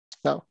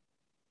now.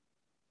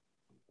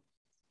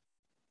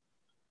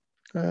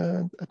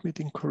 And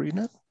admitting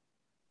Corina.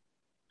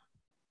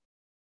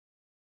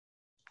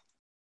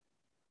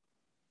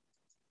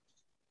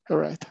 All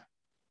right.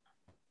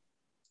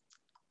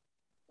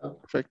 Oh,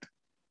 perfect.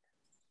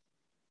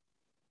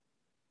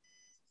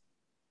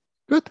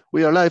 Good,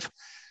 we are live.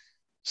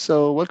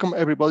 So welcome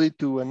everybody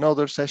to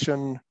another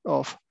session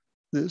of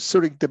the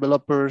Zurich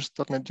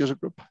Developers.NET User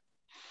Group.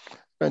 I'm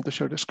going to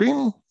share the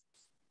screen.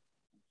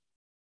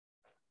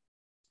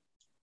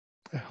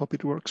 I hope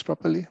it works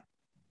properly.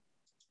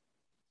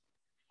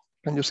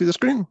 Can you see the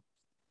screen?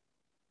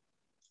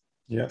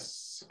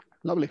 Yes.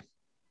 Lovely.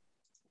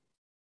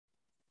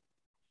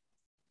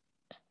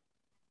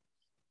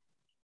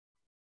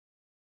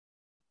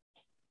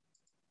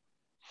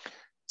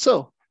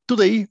 So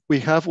today we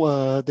have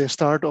the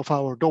start of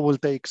our double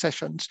take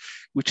sessions,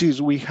 which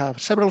is we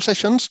have several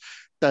sessions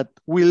that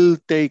will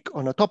take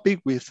on a topic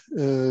with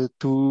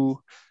two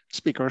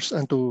speakers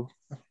and two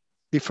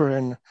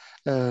different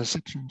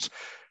sections.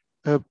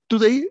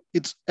 Today,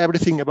 it's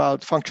everything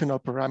about functional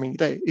programming.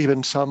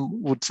 Even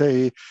some would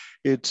say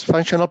it's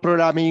functional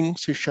programming,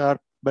 C#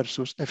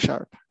 versus F#.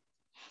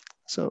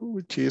 So,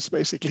 which is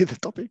basically the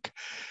topic.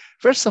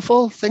 First of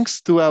all, thanks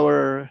to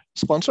our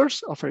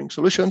sponsors offering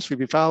solutions,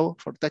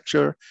 VBV for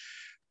texture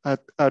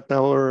at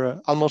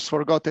our almost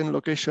forgotten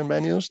location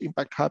menus,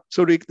 Impact Hub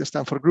Zurich, the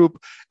Stanford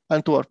Group,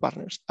 and to our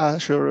partners,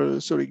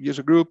 Azure Zurich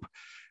User Group,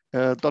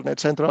 .NET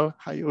Central,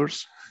 hi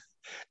yours,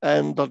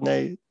 and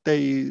 .NET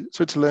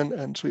Switzerland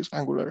and Swiss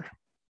Angular.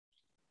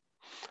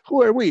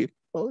 Who are we?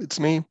 Well, it's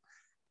me,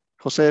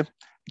 Jose,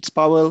 it's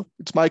Pavel,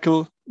 it's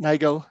Michael,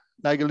 Nigel.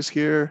 Nigel is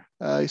here.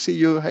 I see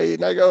you. Hey,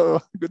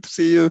 Nigel, good to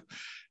see you.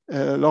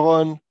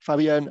 Laurent,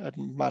 Fabian,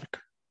 and Mark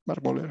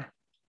Muller.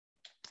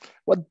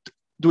 What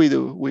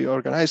do? We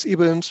organize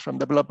events from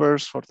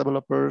developers for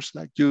developers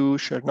like you,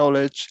 share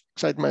knowledge,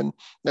 excitement,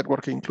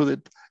 networking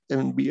included,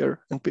 and beer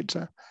and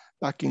pizza.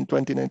 Back in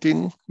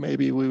 2019,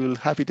 maybe we will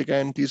have it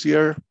again this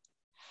year.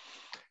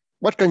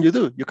 What can you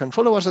do? You can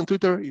follow us on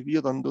Twitter if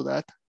you don't do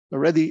that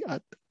already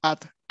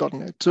at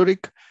 .NET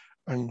Zurich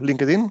and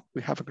LinkedIn.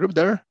 We have a group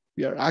there.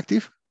 We are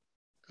active,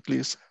 at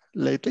least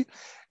lately.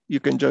 You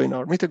can join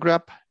our meetup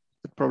group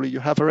that probably you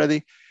have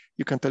already.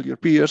 You can tell your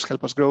peers,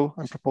 help us grow,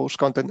 and propose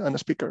content and a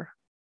speaker.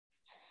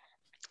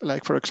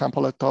 Like, for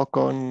example, a talk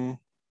on,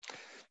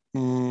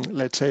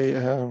 let's say,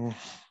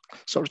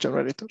 source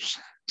generators.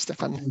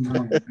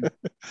 Stefan.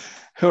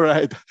 All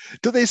right.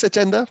 Today's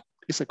agenda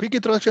is a quick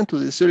introduction to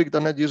the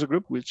Zurich.NET User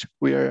Group, which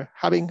we are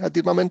having at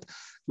the moment.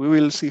 We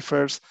will see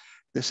first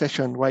the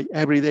session why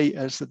every day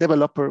as a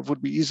developer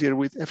would be easier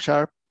with F#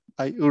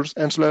 by Urs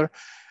Enzler,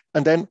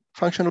 and then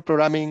functional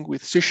programming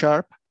with C#.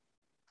 So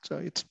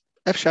it's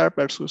F#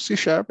 versus C#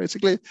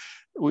 basically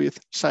with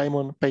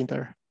Simon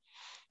Painter.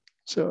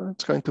 So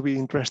it's going to be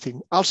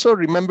interesting. Also,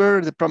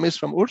 remember the promise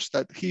from Urs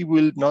that he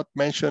will not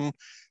mention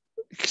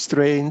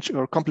strange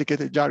or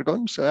complicated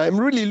jargon. So I'm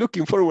really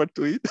looking forward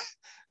to it.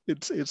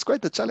 It's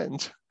quite a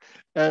challenge.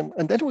 And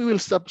then we will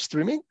stop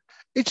streaming.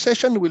 Each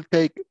session will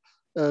take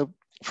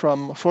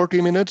from 40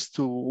 minutes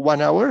to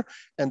 1 hour.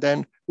 And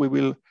then we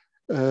will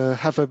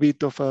have a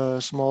bit of a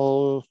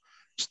small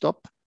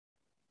stop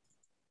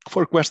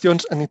for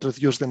questions and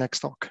introduce the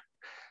next talk.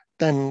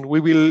 Then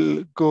we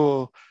will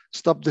go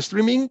stop the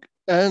streaming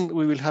and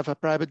we will have a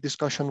private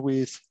discussion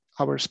with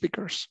our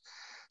speakers.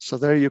 So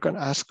there you can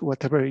ask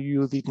whatever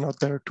you did not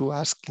dare to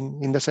ask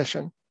in the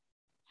session.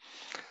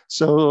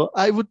 So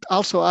I would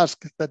also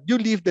ask that you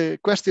leave the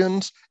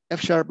questions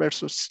F#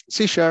 versus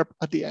C#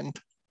 at the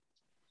end.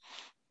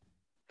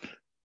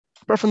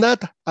 Apart from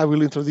that, I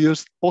will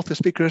introduce both the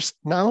speakers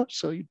now.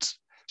 So it's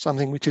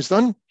something which is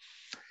done.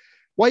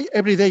 Why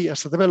every day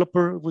as a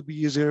developer would be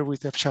easier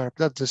with F#?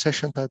 That's the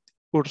session that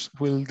Urs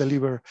will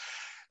deliver.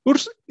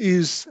 Urs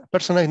is a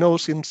person I know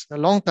since a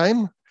long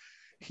time.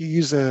 He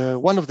is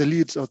one of the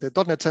leads of the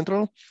 .NET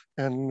Central,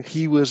 and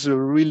he was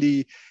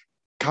really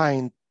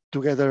kind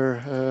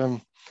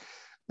together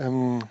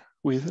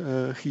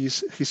with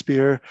his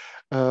peer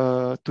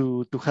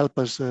to help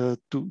us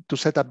to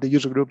set up the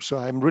user group. So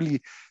I'm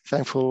really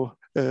thankful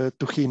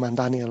to him and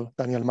Daniel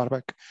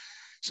Marbach.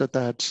 So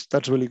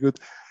that's really good.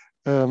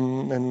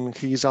 And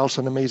he's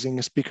also an amazing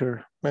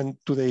speaker. And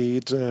today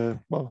it's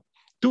well,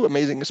 two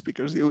amazing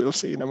speakers you will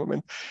see in a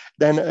moment.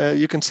 Then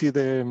you can see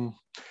the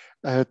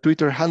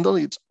Twitter handle,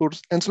 it's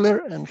Urs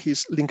Enzler, and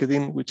his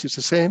LinkedIn, which is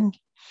the same.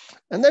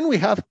 And then we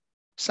have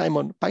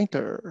Simon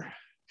Painter.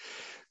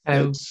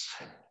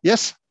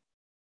 Yes?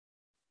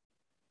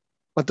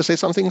 Want to say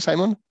something,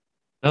 Simon?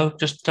 No,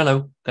 just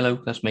hello,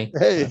 that's me.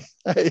 Hey.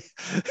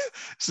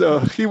 So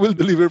he will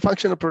deliver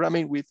functional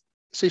programming with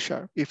C#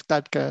 if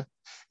that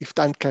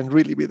can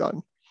really be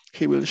done.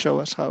 He will show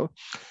us how.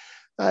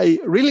 I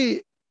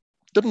really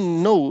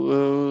don't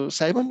know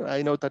Simon.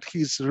 I know that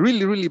he's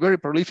really, really very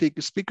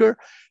prolific speaker.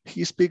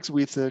 He speaks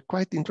with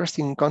quite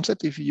interesting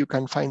concept. If you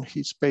can find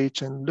his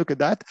page and look at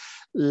that,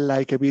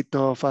 like a bit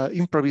of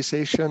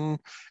improvisation,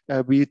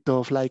 a bit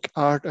of like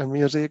art and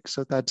music.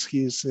 So that's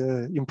his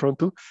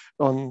impromptu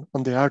on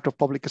the art of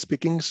public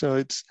speaking. So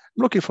I'm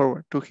looking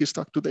forward to his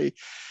talk today.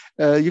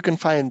 You can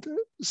find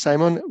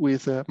Simon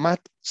with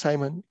Matt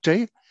Simon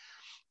J.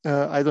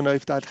 I don't know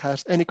if that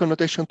has any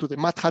connotation to the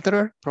Mad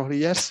Hatterer. Probably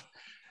yes.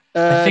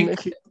 I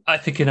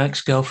think an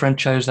ex-girlfriend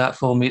chose that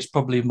for me. It's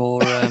probably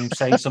more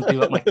saying something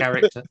about my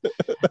character.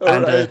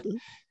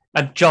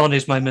 And John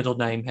is my middle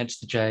name, hence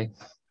the J.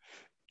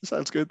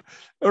 Sounds good.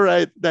 All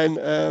right,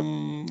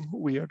 then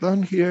we are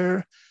done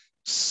here.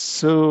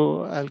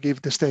 So I'll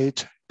give the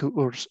stage to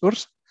Urs.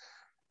 Urs,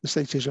 the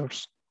stage is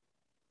yours.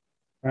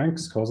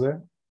 Thanks, Jose.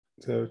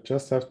 So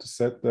just have to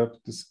set up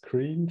the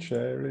screen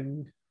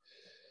sharing.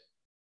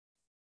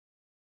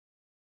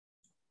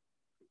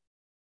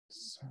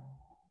 So.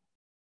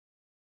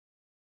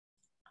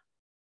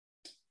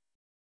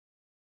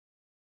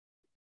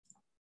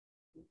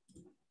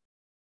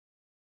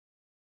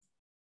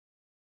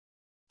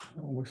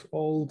 With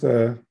all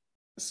the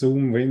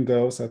Zoom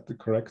windows at the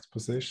correct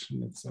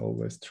position, it's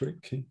always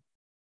tricky.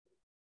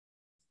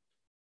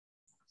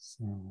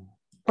 So.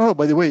 Oh,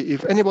 by the way,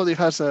 if anybody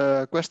has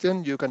a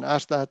question, you can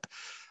ask that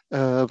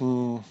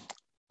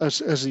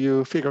as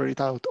you figure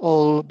it out.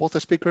 Both the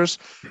speakers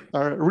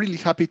are really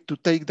happy to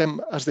take them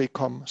as they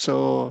come.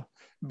 So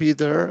be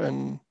there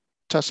and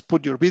just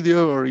put your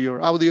video or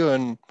your audio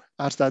and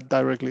ask that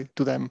directly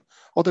to them.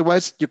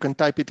 Otherwise, you can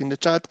type it in the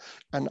chat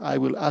and I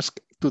will ask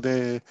to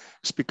the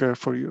speaker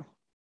for you.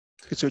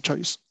 It's your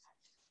choice.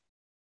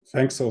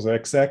 Thanks, Jose.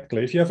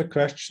 Exactly. If you have a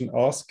question,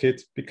 ask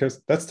it,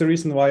 because that's the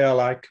reason why I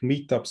like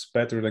meetups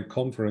better than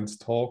conference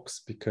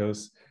talks,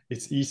 because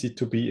it's easy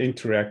to be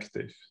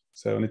interactive.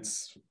 So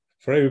it's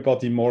for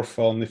everybody more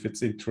fun if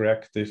it's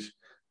interactive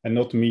and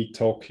not me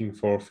talking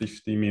for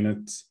 50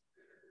 minutes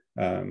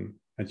and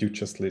you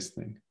just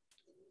listening.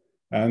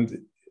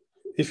 And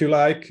if you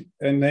like,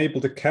 enable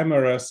the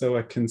camera so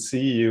I can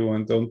see you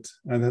and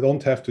I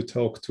don't have to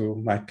talk to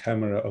my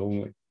camera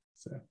only.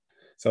 So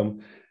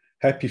some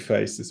happy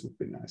faces would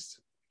be nice.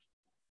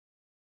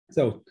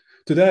 So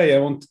today I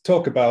want to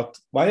talk about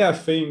why I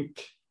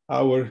think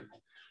our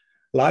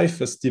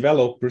life as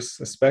developers,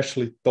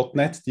 especially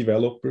 .NET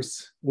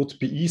developers, would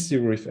be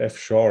easier with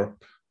F#,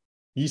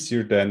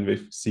 easier than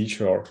with C#.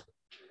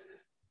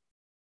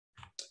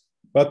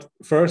 But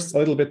first, a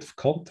little bit of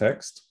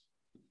context.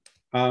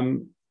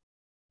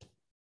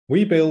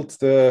 We built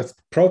the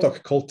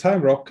product called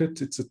TimeRocket.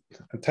 It's an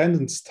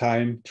attendance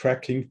time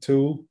tracking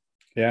tool.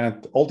 Yeah,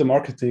 all the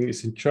marketing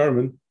is in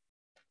German,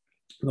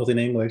 not in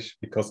English,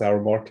 because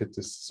our market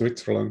is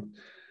Switzerland.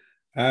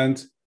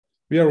 And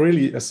we are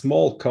really a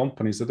small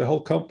company. So the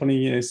whole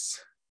company is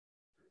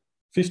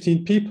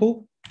 15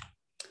 people,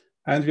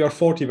 and we are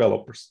 4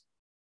 developers.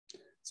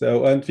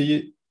 So, and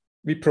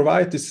we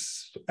provide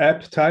this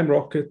app,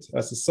 TimeRocket,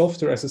 as a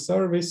software as a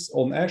service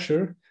on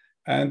Azure.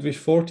 And with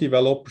 4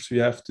 developers, we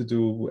have to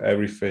do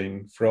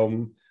everything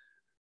from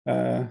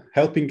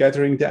helping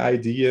gathering the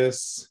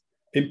ideas,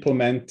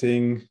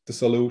 implementing the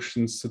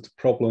solutions to the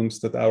problems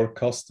that our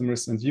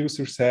customers and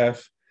users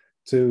have,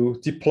 to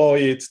deploy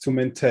it, to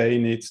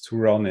maintain it, to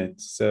run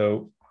it.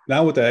 So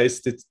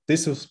nowadays,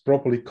 this was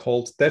probably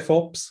called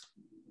DevOps.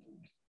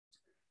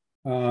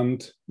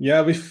 And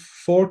yeah, with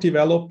 4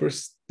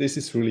 developers, this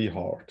is really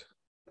hard.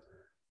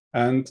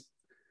 And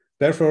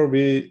therefore,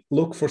 we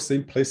look for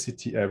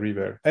simplicity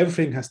everywhere.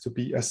 Everything has to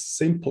be as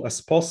simple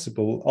as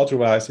possible.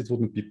 Otherwise, it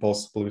wouldn't be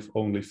possible with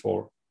only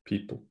 4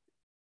 people.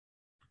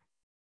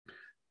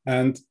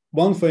 And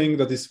one thing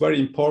that is very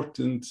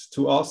important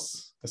to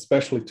us,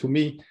 especially to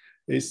me,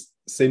 is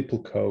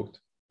simple code.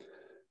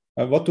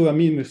 What do I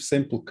mean with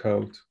simple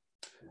code?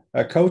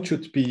 Code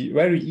should be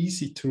very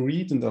easy to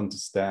read and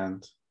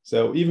understand.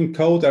 So even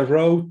code I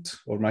wrote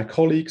or my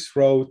colleagues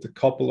wrote a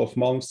couple of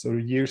months or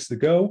years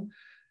ago,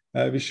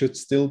 we should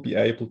still be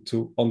able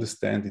to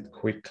understand it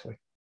quickly.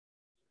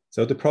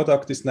 So the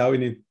product is now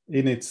in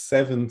its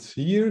 7th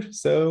year,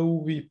 so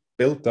we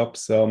built up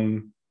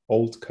some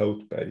old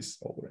code base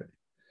already.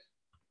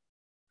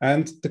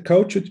 And the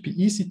code should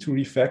be easy to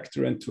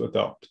refactor and to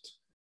adopt,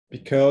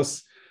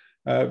 because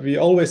we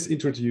always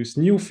introduce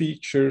new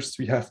features.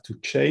 We have to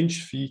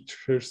change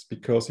features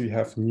because we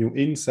have new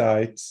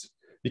insights.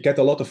 We get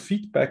a lot of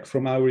feedback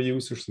from our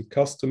users and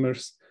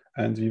customers,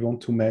 and we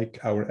want to make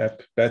our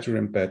app better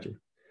and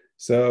better.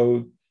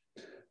 So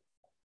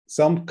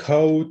some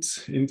code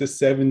in these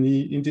 7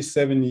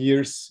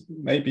 years,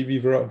 maybe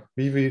we've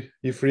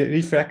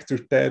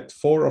refactored that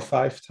 4 or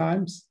 5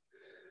 times.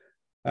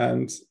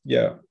 And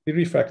yeah, we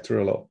refactor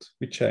a lot,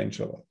 we change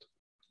a lot.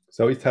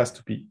 So it has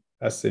to be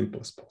as simple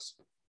as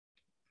possible.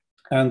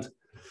 And a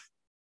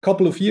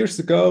couple of years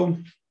ago,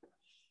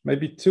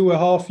 maybe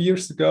 2.5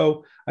 years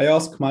ago, I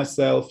asked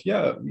myself,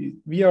 yeah,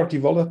 we are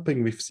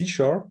developing with C#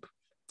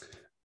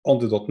 on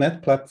the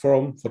 .NET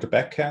platform for the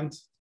backend.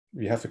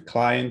 We have a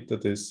client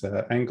that is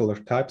Angular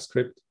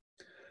TypeScript.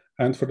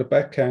 And for the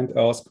backend,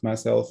 ask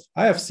myself,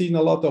 I have seen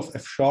a lot of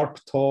F#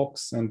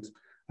 talks, and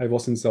I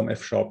was in some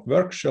F#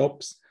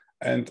 workshops,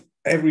 and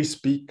every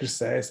speaker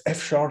says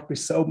F#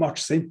 is so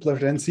much simpler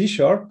than C#.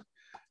 So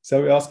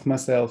I ask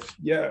myself,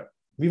 yeah,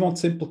 we want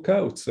simple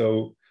code.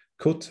 So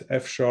could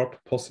F#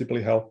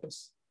 possibly help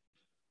us?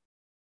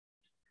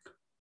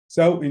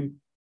 So in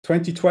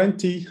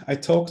 2020, I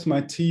talked my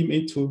team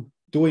into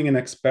doing an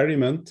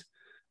experiment,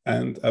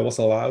 and I was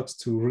allowed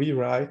to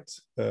rewrite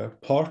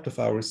part of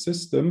our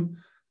system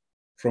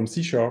from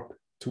C#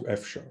 to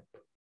F#.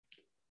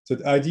 So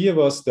the idea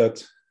was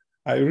that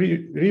I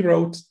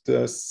rewrote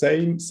the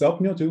same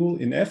submodule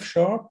in F#,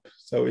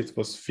 so it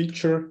was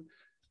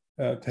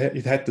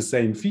it had the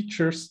same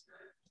features,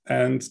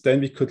 and then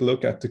we could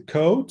look at the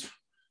code.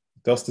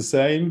 It does the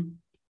same,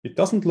 it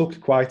doesn't look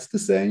quite the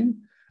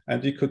same,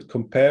 and we could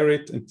compare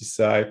it and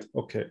decide,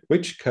 okay,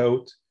 which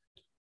code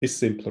is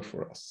simpler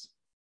for us.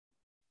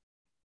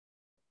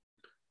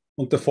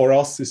 And the for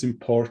us is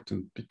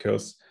important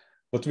because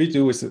what we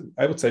do is,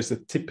 I would say, is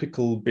a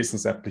typical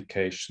business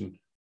application,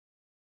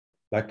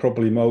 like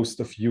probably most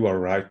of you are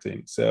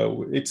writing.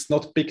 So it's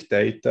not big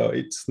data,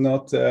 it's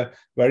not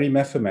very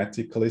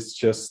mathematical, it's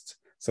just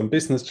some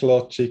business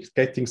logic,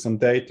 getting some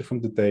data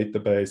from the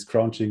database,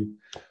 crunching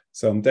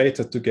some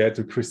data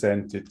together,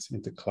 present it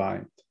in the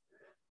client.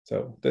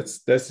 So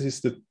this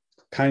is the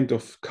kind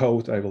of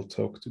code I will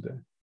talk today.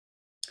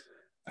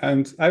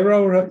 And I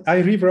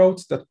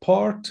rewrote that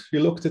part, we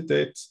looked at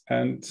it,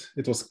 and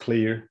it was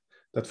clear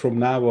that from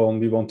now on,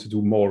 we want to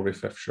do more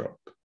with F#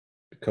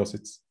 because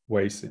it's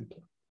way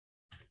simpler.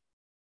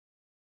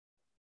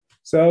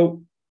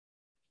 So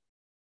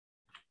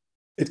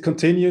it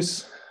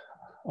continues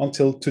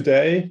until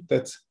today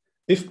that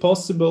if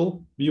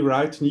possible, we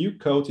write new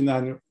code in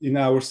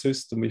our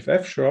system with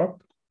F#,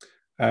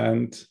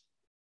 and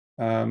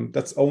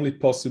that's only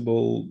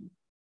possible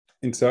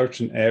in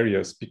certain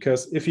areas,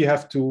 because if you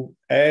have to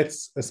add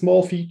a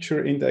small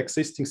feature in the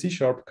existing C#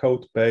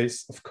 code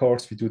base, of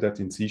course, we do that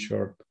in C#.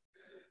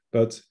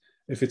 But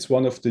if it's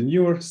one of the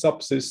newer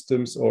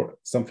subsystems or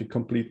something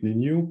completely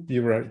new, we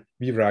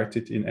write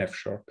it in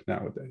F#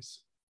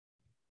 nowadays.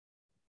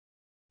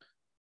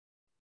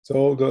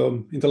 So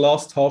in the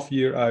last half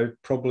year, I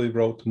probably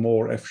wrote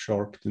more F#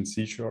 than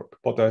C#,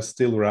 but I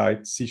still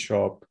write C#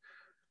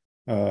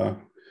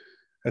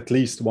 at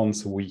least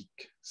once a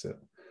week. So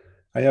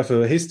I have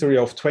a history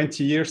of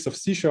 20 years of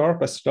C#.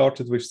 I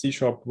started with C#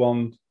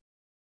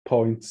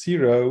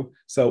 1.0,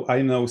 so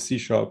I know C#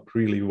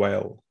 really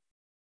well.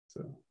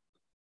 So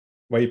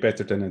way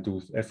better than I do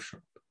with F#.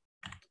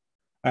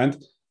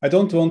 And I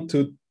don't want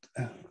to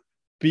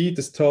be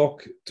this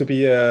talk to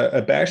be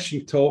a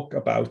bashing talk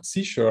about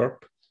C#.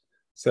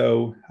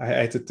 So I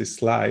added this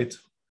slide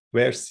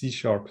where C#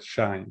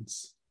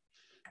 shines.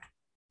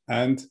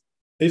 And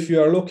if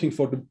you are looking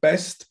for the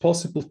best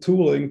possible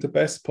tooling, the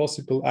best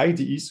possible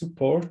IDE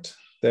support,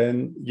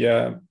 then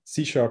yeah,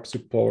 C#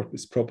 support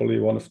is probably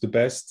one of the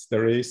best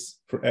there is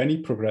for any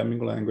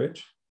programming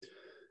language.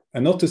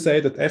 And not to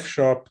say that F#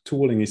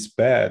 tooling is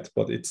bad,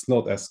 but it's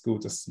not as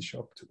good as C#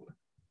 tooling.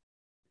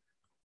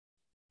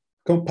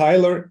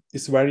 Compiler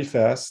is very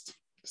fast,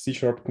 C#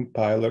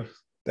 compiler.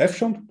 The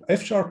F#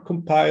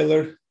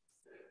 compiler,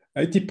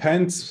 it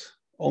depends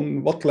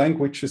on what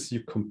languages you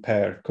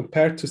compare.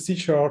 Compared to C#,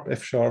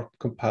 F#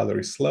 compiler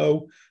is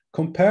slow.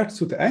 Compared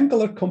to the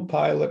Angular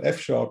compiler,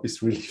 F#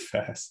 is really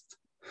fast.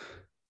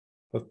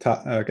 But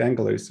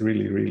Angular is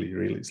really, really,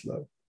 really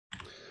slow.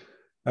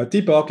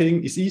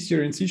 Debugging is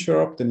easier in C#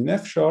 than in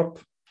F#,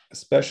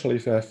 especially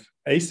if you have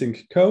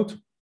async code,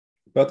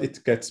 but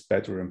it gets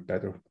better and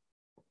better.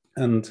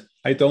 And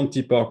I don't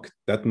debug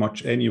that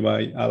much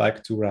anyway. I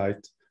like to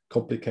write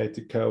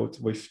complicated code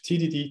with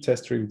TDD,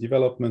 test-driven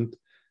development.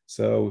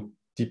 So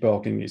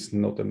debugging is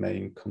not a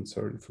main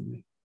concern for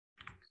me.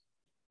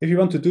 If you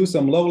want to do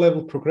some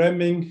low-level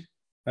programming,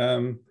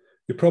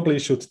 you probably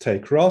should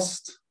take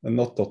Rust and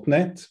not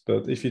 .NET.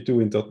 But if you do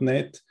in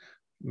 .NET,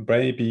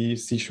 maybe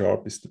C#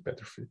 is the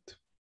better fit.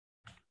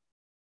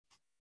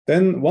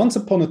 Then once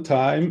upon a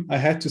time, I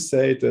had to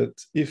say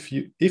that if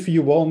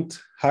you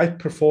want high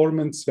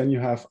performance when you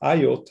have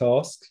I/O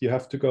tasks, you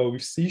have to go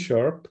with C#.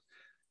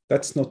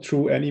 That's not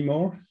true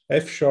anymore.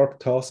 F#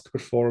 task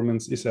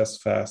performance is as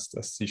fast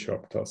as C#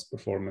 task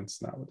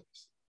performance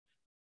nowadays.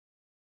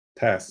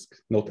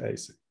 Task, not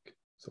async.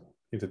 So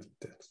in the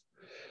details.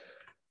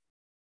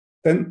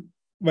 Then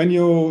when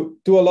you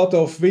do a lot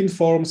of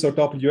WinForms or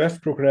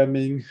WF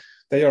programming,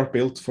 they are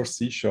built for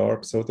C#,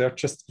 so they're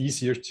just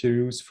easier to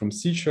use from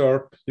C#.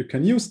 You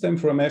can use them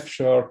from F#,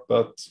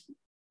 but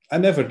I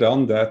never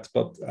done that,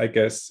 but I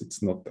guess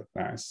it's not that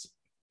nice.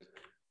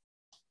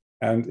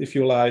 And if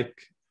you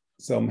like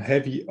some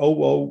heavy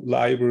OO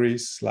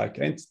libraries like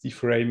Entity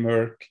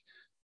Framework,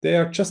 they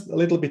are just a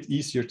little bit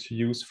easier to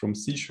use from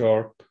C#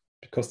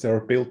 because they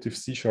are built with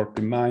C#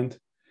 in mind.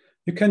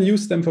 You can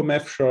use them from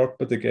F#,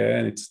 but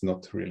again, it's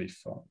not really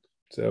fun.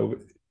 So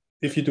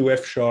if you do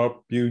F#,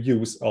 you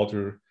use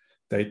other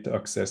data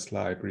access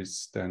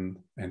libraries than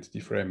Entity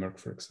Framework,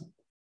 for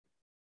example.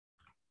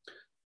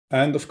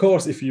 And of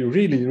course, if you're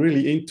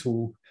really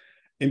into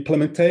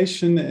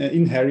implementation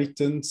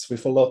inheritance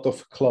with a lot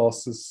of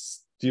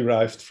classes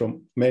derived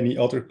from many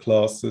other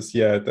classes,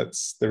 yeah,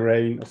 that's the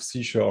reign of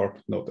C#,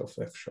 not of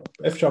F#.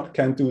 F#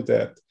 can do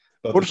that,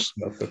 but it's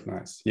not that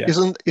nice. Yeah.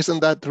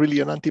 Isn't that really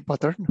an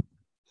anti-pattern,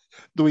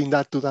 doing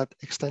that to that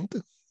extent?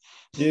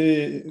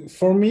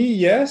 For me,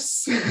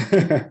 yes.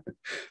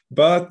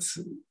 But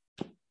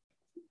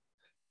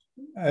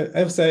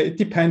I would say it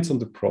depends on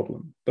the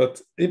problem.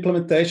 But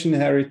implementation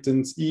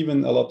inheritance,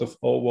 even a lot of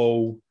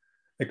OO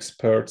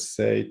experts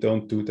say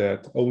don't do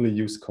that, only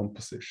use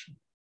composition.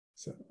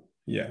 So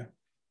yeah,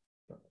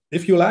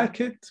 if you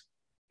like it,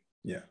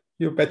 yeah,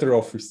 you're better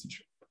off with C#.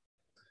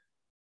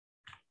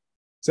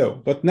 So,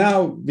 but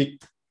now we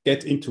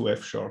get into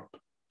F#.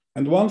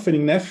 And one thing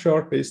in F#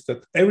 is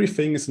that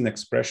everything is an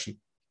expression.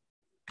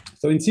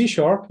 So in C#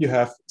 you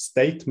have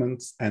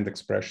statements and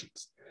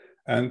expressions.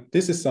 And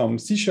this is some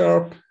C#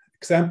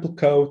 example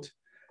code.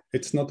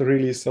 It's not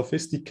really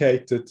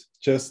sophisticated.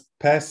 Just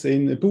pass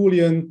in a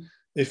Boolean.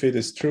 If it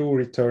is true,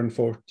 return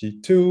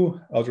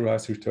 42,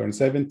 otherwise return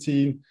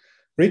 17,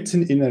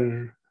 written in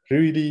a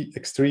really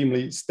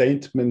extremely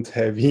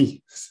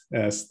statement-heavy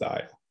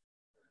style.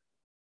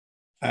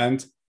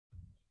 And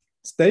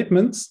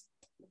statements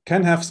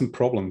can have some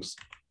problems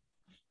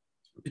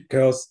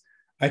because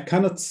I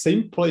cannot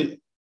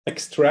simply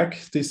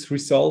extract this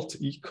result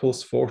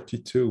equals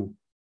 42.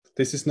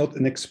 This is not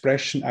an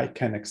expression I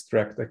can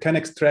extract. I can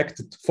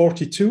extract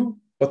 42,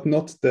 but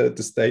not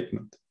the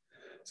statement.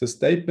 So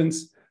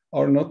statements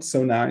are not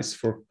so nice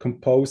for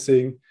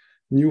composing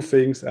new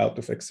things out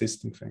of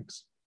existing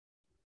things.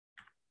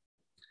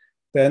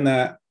 Then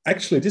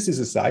actually, this is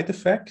a side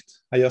effect.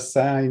 I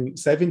assign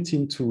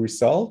 17 to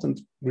result,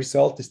 and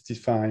result is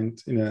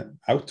defined in an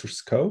outer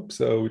scope.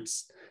 So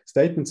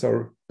statements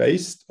are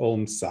based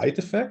on side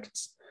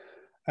effects,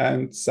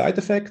 and side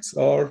effects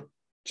are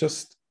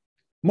just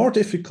more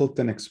difficult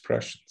than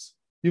expressions.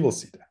 You will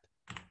see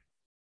that.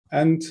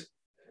 And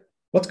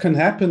what can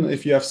happen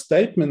if you have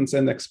statements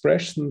and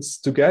expressions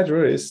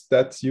together is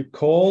that you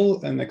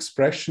call an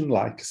expression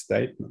like a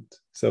statement.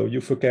 So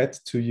you forget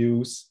to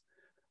use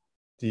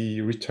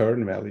the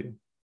return value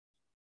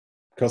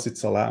because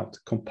it's allowed.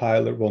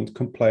 Compiler won't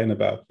complain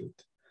about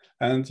it.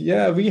 And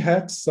yeah, we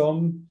had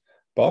some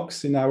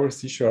bugs in our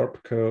C#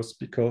 code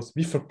because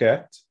we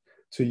forget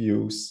to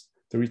use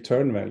the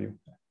return value.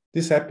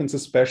 This happens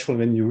especially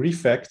when you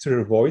refactor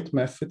a void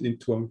method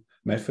into a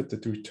method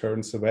that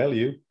returns a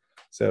value.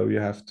 So you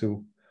have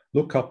to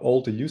look up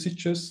all the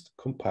usages.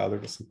 The compiler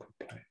doesn't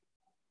complain.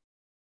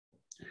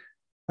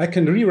 I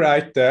can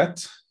rewrite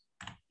that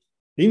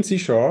in C#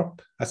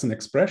 as an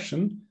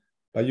expression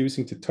by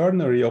using the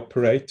ternary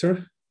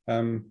operator.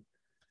 Yeah,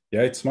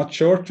 it's much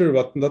shorter,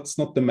 but that's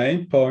not the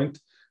main point.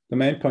 The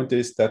main point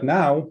is that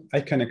now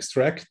I can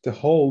extract the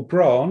whole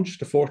branch,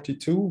 the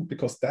 42,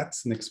 because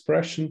that's an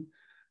expression.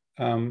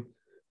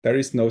 There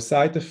is no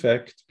side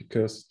effect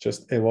because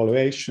just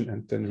evaluation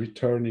and then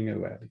returning a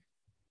value.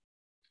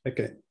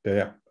 Okay,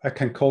 yeah, I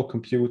can call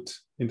compute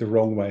in the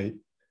wrong way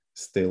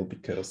still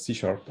because C#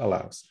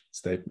 allows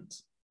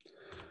statements.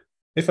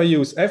 If I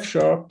use F#,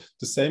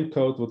 the same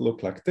code would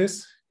look like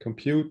this.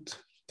 Compute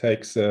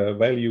takes a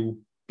value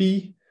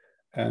B,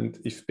 and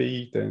if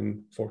B,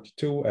 then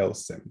 42,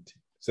 else 70.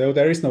 So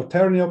there is no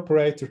ternary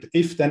operator. The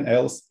if then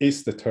else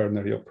is the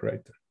ternary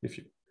operator, if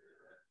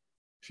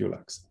you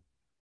like.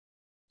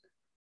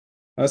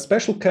 A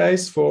special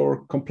case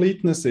for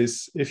completeness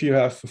is if you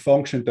have a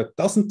function that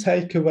doesn't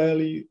take a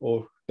value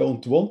or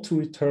don't want to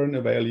return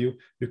a value,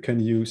 you can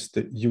use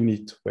the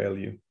unit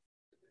value.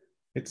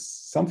 It's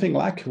something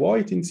like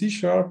void in C#,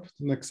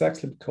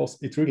 exactly because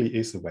it really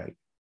is a value.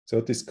 So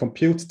this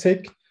compute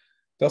tick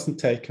doesn't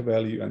take a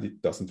value and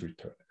it doesn't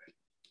return a value.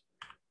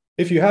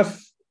 If you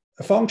have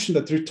a function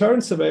that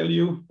returns a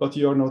value, but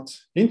you're not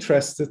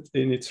interested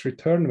in its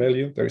return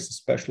value, there is a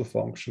special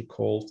function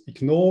called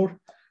ignore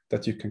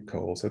that you can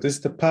call. So this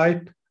is the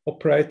pipe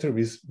operator.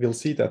 We'll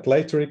see that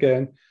later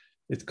again.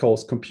 It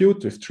calls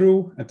compute with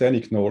true and then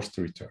ignores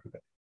the return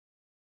value.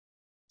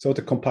 So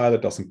the compiler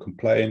doesn't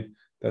complain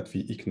that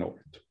we ignore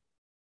it.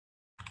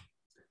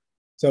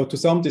 So to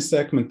sum this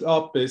segment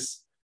up is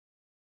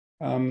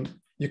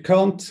you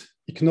can't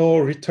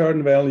ignore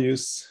return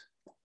values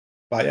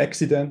by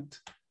accident,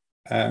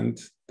 and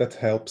that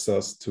helps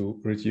us to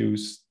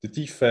reduce the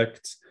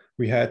defects.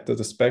 We had that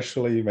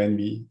especially when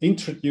we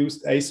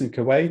introduced async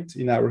await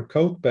in our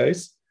code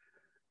base,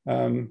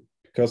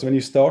 because when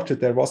you started,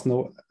 there was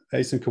no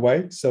async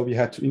await, so we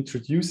had to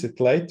introduce it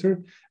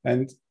later.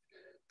 And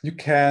you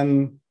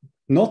can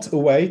not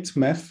await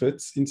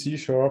methods in C#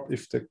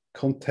 if the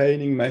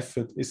containing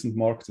method isn't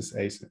marked as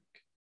async.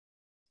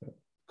 The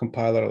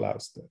compiler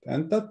allows that.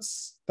 And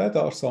that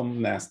are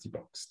some nasty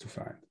bugs to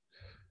find.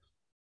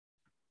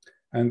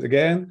 And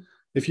again,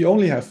 if you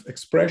only have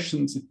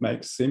expressions, it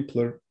makes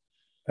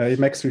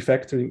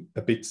refactoring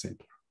a bit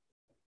simpler.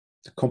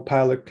 The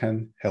compiler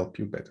can help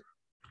you better.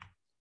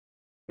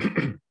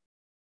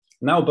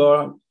 Now a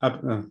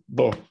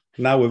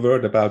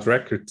word about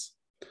records.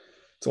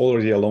 It's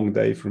already a long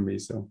day for me,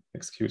 so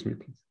excuse me,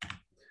 please.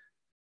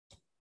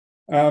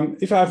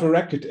 If I have a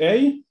record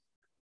A,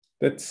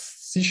 that's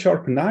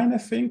C#9, I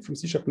think. From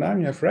C#9,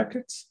 you have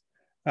records.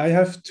 I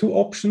have two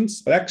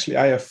options. Actually,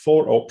 I have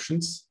four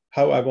options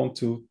how I want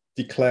to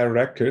declare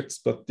records,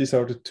 but these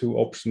are the two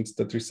options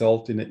that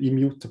result in an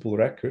immutable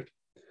record.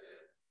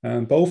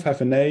 And both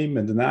have a name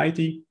and an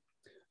ID.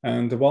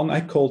 And the one I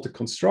call the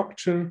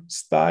constructor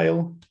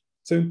style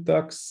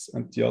syntax,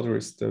 and the other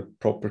is the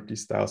property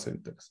style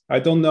syntax. I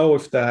don't know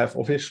if they have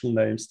official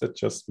names, they're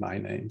just my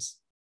names.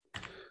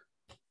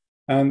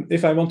 And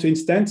if I want to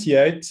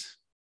instantiate,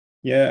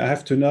 I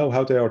have to know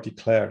how they are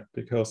declared,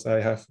 because I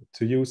have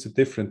to use a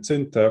different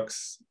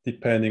syntax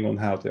depending on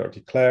how they are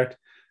declared.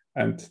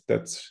 And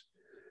that's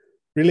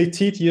really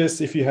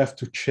tedious if you have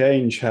to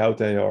change how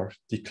they are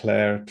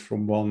declared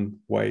from one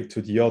way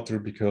to the other,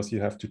 because you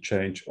have to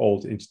change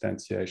all the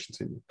instantiations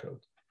in your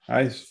code.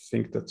 I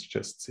think that's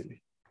just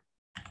silly.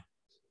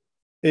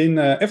 In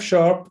F#,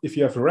 if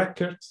you have a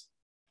record,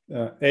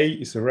 A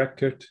is a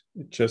record,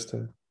 it just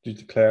you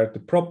declare the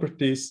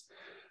properties.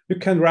 You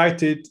can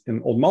write it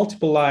on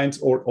multiple lines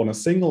or on a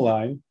single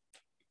line.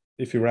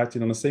 If you write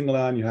it on a single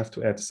line, you have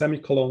to add a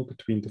semicolon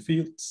between the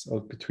fields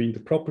or between the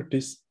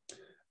properties.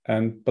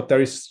 But there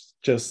is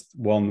just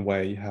one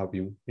way how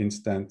you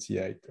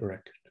instantiate a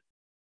record.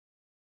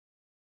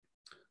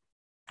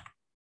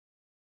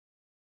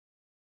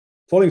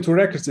 Following two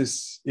records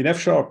is, in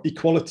F#,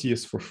 equality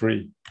is for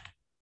free.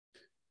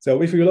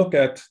 So if you look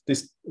at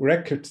this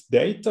record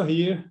data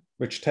here,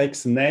 which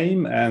takes a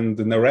name and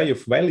an array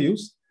of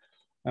values,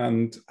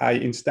 and I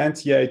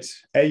instantiate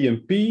A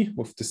and B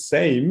with the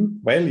same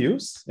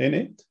values in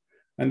it,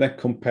 and I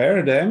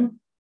compare them,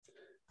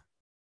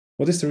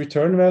 what is the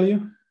return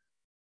value?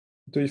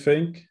 Do you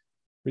think?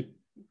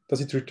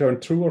 Does it return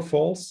true or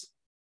false?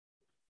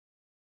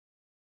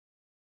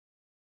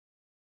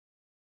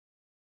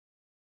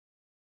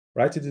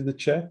 Write it in the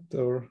chat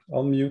or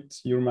unmute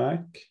your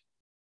mic.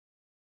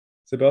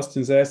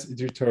 Sebastian says it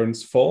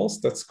returns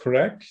false. That's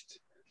correct,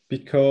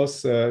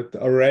 because the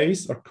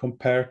arrays are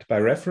compared by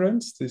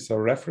reference. These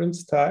are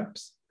reference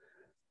types.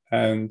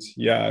 And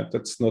yeah,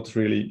 that's not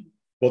really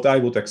what I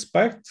would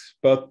expect,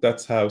 but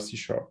that's how C#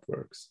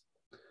 works.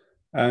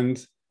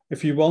 And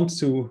if you want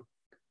to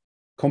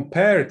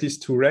compare these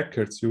two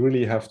records, you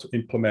really have to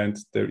implement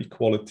the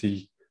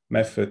equality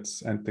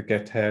methods and the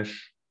getHash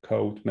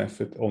code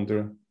method on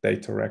the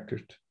data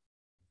record.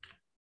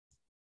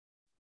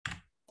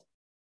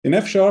 In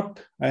F#,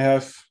 I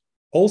have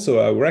also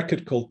a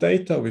record called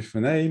data with a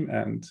name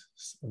and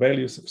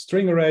values of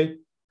string array.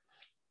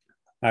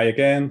 I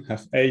again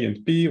have A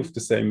and B with the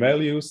same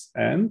values,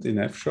 and in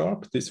F#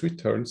 this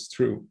returns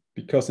true,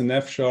 because in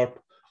F#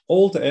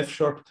 all the F#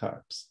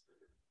 types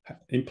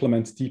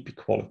implement deep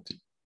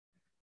equality.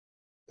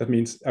 That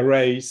means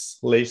arrays,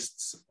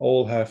 lists,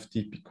 all have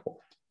deep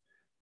equality.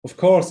 Of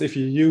course, if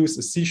you use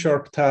a C#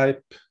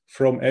 type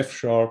from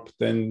F#,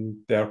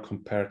 then they are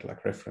compared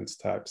like reference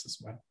types as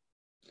well.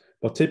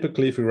 But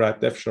typically, if you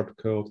write F#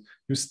 code,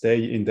 you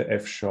stay in the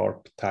F#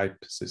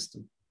 type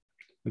system.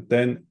 And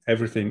then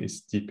everything is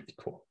deep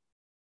equal.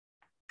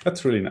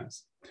 That's really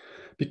nice.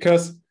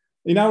 Because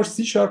in our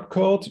C#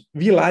 code,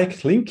 we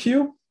like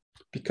LINQ,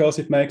 because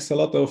it makes a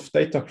lot of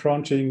data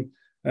crunching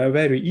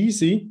very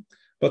easy.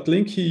 But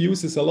LINQ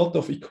uses a lot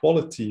of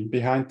equality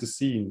behind the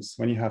scenes.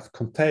 When you have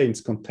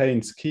contains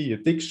key, a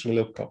dictionary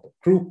lookup,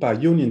 group by,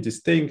 union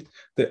distinct,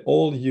 they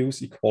all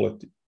use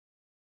equality.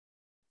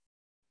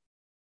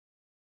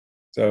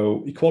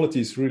 So equality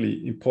is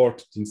really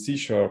important in C#.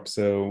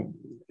 So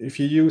if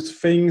you use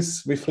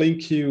things with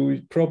LINQ,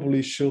 you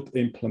probably should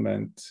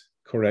implement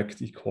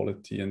correct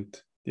equality. And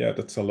yeah,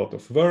 that's a lot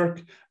of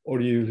work. Or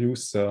you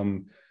use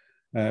some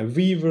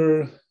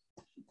weaver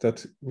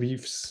that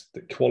weaves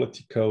the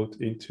equality code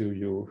into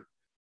your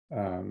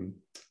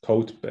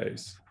code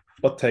base,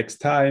 but takes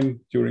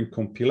time during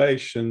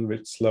compilation,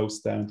 which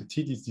slows down the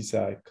TDD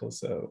cycle.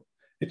 So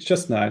it's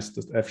just nice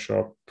that F#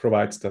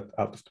 provides that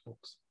out of the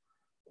box.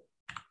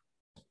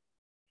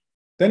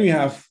 Then we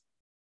have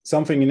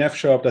something in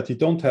F# that you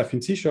don't have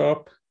in C#,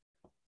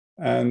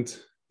 and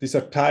these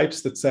are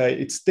types that say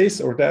it's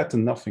this or that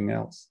and nothing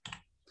else.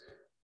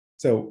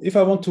 So if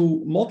I want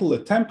to model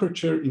a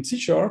temperature in C#,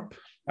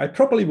 I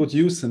probably would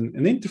use an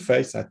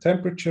interface at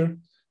temperature,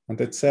 and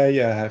let's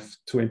say I have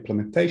two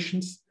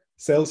implementations,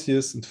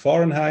 Celsius and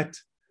Fahrenheit.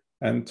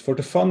 And for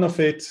the fun of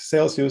it,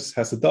 Celsius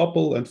has a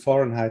double and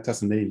Fahrenheit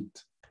has an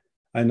int.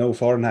 I know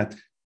Fahrenheit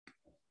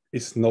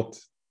is not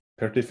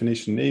per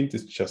definition int,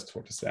 it's just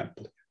for the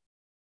sample.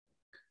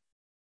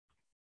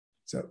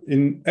 So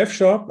in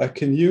F#, I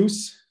can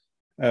use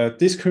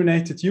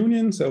discriminated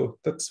union. So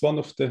that's one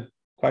of the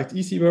quite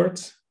easy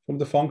words from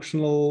the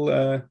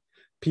functional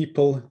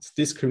people. It's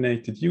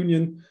discriminated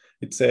union.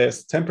 It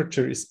says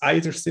temperature is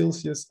either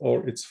Celsius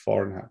or it's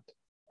Fahrenheit.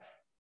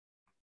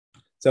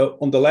 So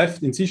on the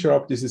left in C#,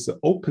 this is an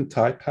open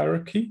type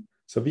hierarchy.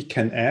 So we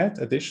can add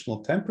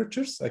additional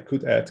temperatures. I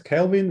could add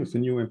Kelvin with a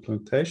new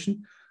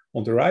implementation.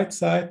 On the right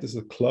side, there's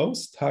a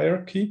closed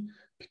hierarchy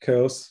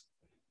because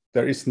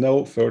there is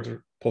no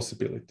further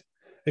possibility.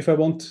 If I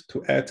want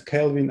to add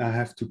Kelvin, I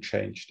have to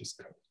change this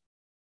code.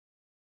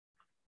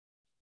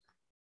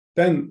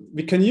 Then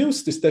we can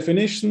use this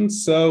definition.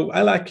 So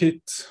I like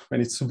it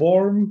when it's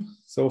warm.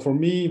 So for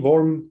me,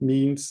 warm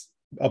means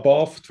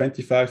above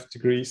 25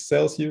 degrees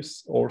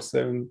Celsius or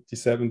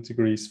 77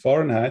 degrees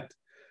Fahrenheit.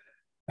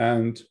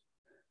 And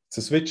it's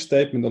a switch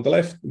statement on the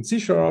left in C#.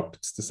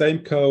 It's the same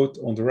code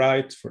on the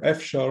right for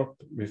F#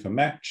 with a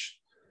match.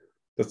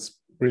 That's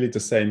really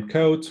the same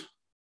code.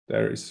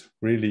 There is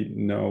really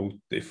no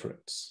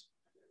difference.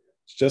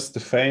 It's just the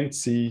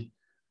fancy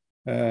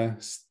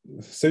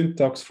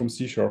syntax from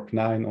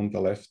C#9 on the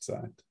left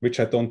side, which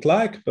I don't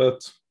like,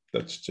 but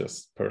that's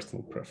just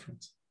personal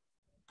preference.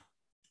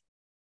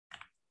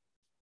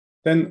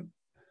 Then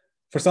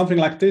for something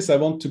like this, I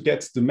want to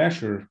get the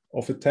measure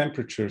of a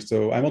temperature.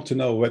 So I want to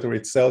know whether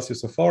it's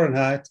Celsius or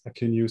Fahrenheit. I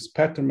can use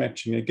pattern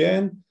matching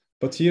again,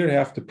 but here I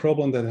have the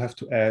problem that I have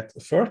to add a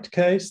third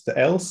case, the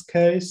else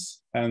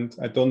case, and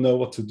I don't know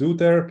what to do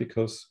there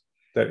because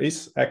there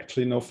is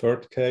actually no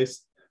third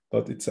case,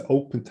 but it's an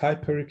open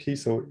type hierarchy,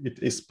 so it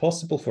is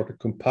possible for the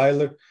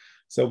compiler.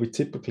 So we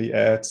typically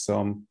add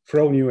some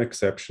throw new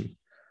exception,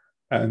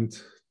 and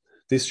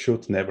this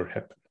should never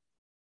happen.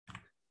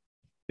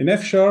 In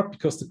F#,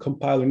 because the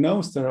compiler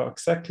knows there are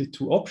exactly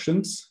two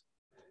options,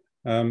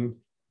 the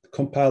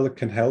compiler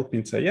can help me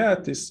and say, yeah,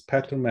 this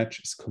pattern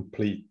match is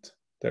complete.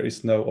 There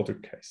is no other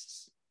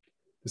cases.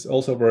 This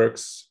also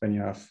works when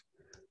you have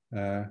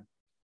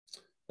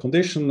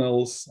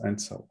conditionals and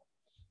so on.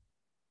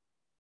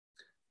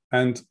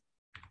 And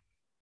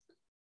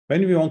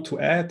when we want to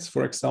add,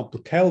 for example,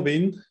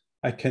 Kelvin,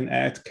 I can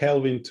add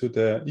Kelvin to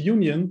the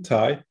union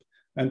type,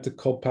 and the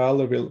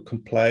compiler will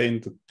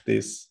complain that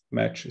this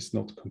match is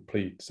not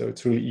complete. So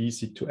it's really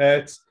easy to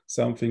add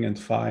something and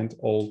find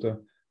all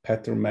the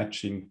pattern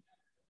matching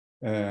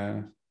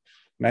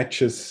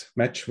match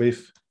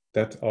with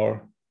that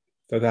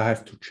I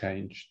have to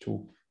change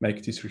to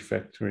make this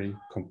refactoring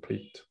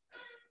complete.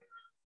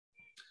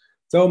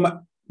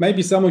 So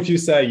maybe some of you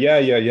say,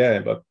 yeah,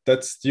 but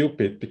that's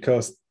stupid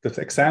because the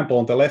example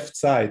on the left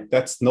side,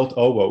 that's not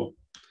OO.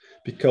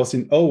 Because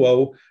in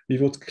OO, we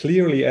would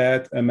clearly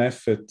add a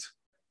method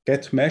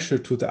get measure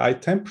to the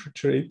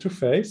iTemperature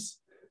interface.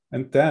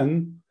 And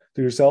then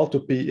the result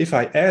would be, if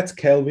I add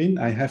Kelvin,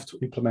 I have to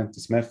implement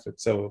this method.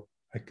 So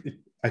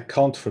I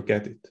can't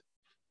forget it.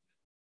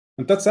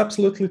 And that's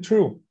absolutely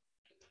true.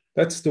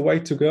 That's the way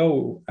to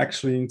go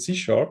actually in C#.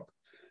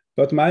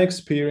 But my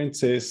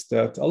experience is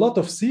that a lot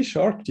of C#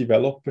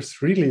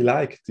 developers really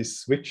like these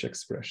switch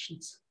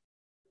expressions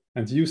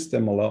and use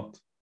them a lot.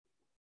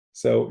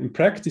 So in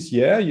practice,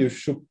 yeah, you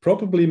should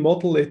probably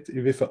model it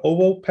with an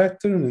OO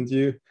pattern and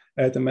you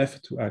add a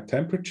method to add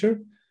temperature.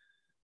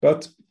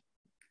 But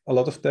a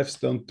lot of devs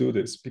don't do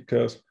this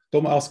because,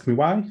 don't ask me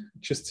why,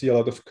 just see a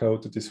lot of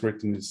code that is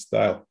written in this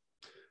style.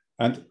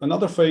 And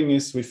another thing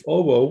is with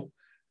OO,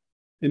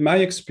 in my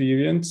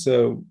experience,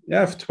 so I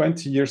have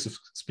 20 years of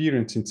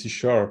experience in C#,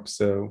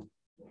 so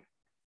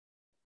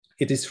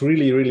it is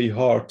really, really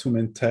hard to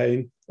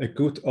maintain a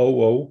good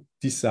OO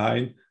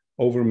design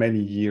over many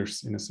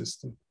years in a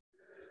system.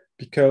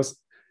 Because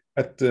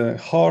at the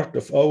heart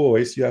of OO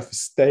is you have a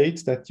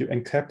state that you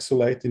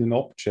encapsulate in an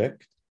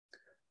object,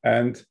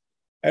 and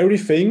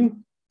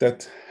everything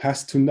that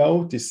has to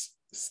know this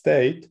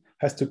state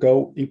has to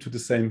go into the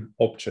same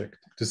object,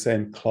 the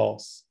same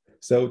class.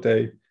 So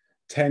they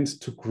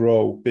tend to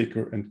grow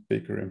bigger and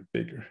bigger and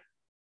bigger.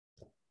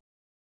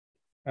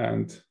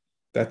 And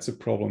that's a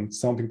problem,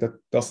 something that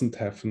doesn't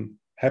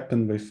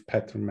happen with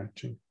pattern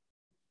matching.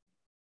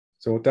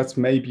 So that's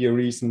maybe a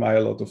reason why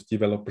a lot of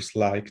developers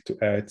like to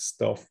add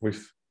stuff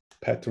with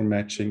pattern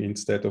matching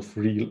instead of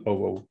real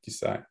OO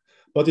design.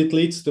 But it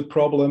leads to the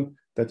problem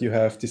that you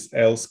have these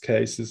else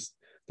cases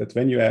that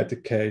when you add a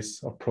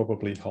case are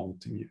probably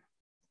haunting you.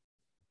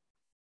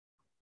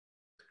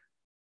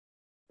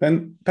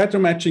 Then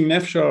pattern matching in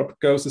F#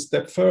 goes a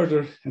step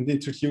further and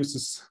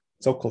introduces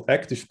so-called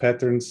active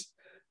patterns.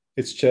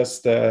 It's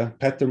just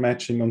pattern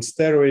matching on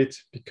steroid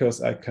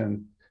because I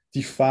can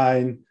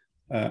define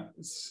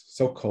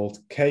so-called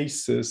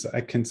cases. I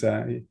can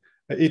say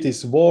it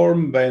is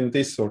warm when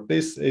this or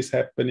this is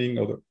happening,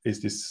 or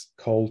is this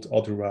cold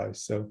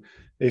otherwise. So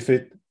if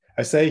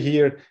I say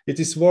here, it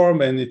is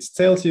warm and it's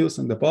Celsius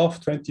and above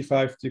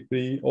 25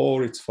 degrees,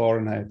 or it's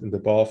Fahrenheit and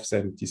above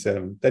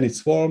 77, then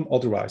it's warm,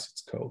 otherwise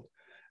it's cold.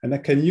 And I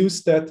can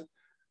use that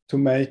to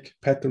make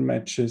pattern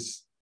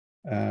matches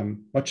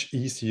much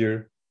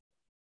easier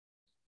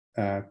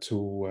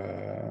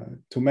to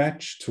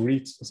match, to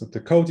read. So the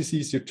code is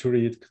easier to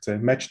read. Say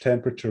match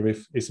temperature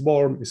with is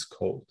warm, is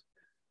cold.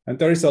 And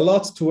there is a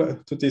lot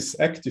to these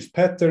active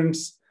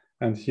patterns.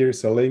 And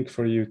here's a link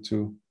for you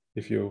to,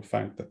 if you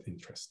find that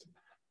interesting.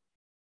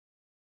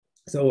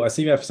 So I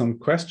see we have some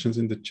questions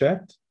in the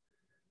chat.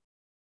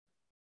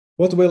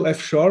 What will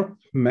F#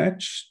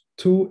 match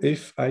to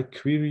if I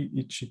query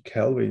each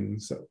Kelvin?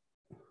 So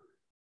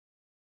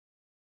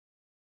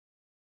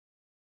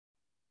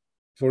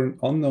for an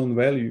unknown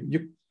value,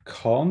 you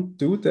can't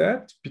do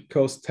that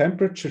because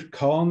temperature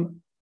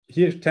can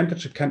here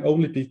temperature can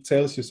only be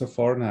Celsius or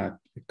Fahrenheit.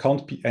 It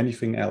can't be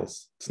anything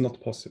else. It's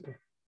not possible.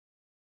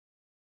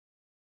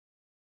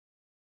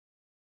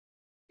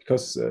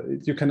 Because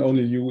you can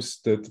only use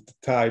the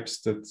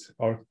types that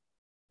are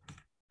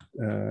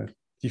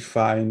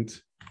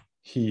defined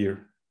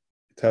here.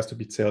 It has to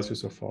be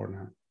Celsius or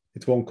Fahrenheit.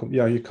 It won't come,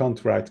 yeah, you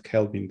can't write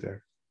Kelvin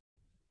there.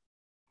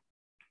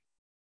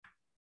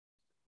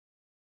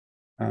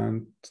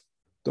 And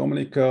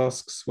Dominic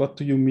asks, what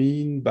do you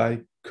mean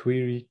by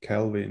query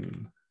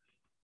Kelvin?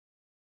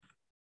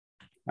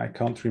 I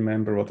can't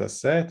remember what I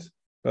said,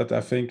 but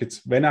I think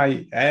it's when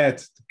I add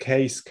the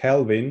case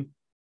Kelvin,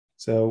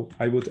 so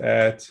I would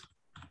add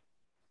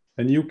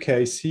a new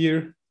case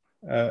here,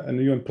 a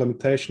new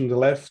implementation on the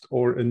left,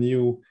 or a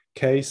new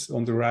case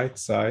on the right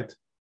side.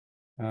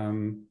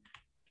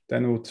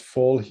 Then it would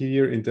fall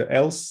here in the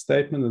else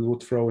statement and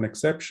would throw an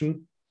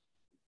exception.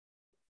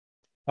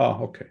 Ah,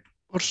 okay.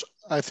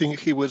 I think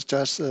he was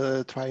just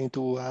trying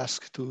to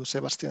ask to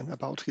Sebastian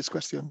about his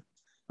question.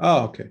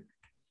 Ah, okay.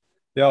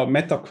 Yeah,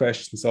 meta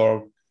questions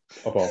are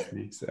above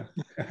me. So.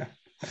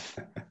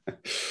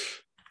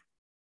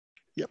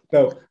 Yep.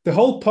 So the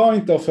whole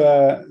point of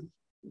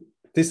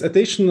this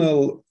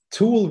additional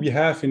tool we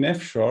have in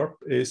F#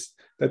 is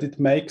that it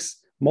makes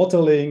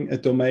modeling a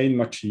domain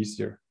much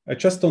easier. I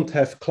just don't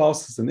have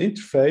classes and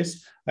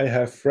interface. I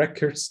have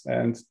records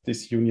and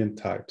these union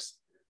types.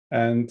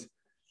 And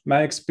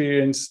my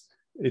experience,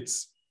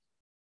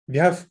 we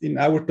have in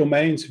our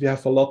domains, we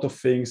have a lot of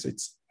things.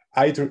 It's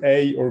either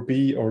A or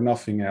B or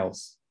nothing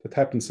else. That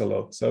happens a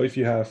lot. So if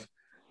you have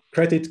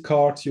credit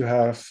cards, you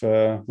have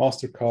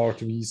MasterCard,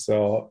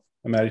 Visa,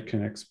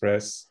 American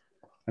Express,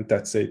 and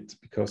that's it,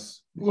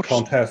 because you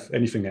can't have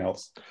anything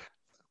else.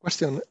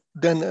 Question.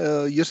 Then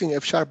using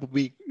F# would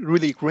be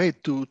really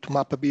great to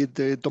map a bit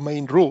the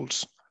domain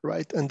rules,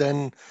 right? And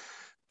then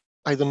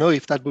I don't know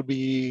if that would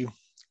be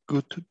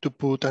good to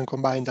put and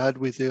combine that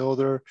with the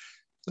other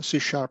C#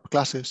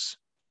 classes.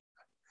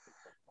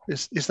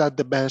 Is that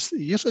the best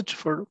usage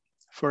for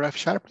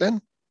F#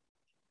 then?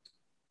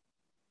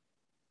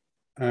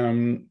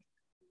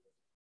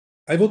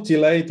 I would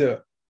delay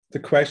the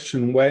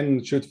question,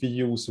 when should we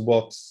use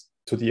what,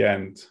 to the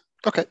end.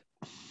 Okay.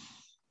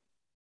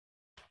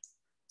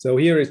 So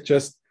here it's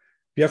just,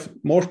 we have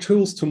more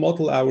tools to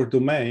model our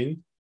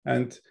domain.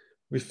 And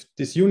with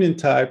these union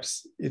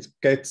types, it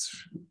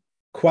gets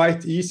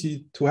quite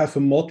easy to have a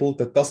model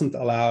that doesn't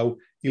allow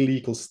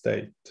illegal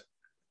state.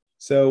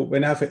 So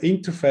when I have an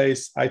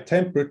interface,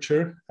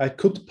 temperature, I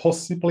could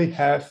possibly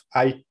have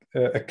a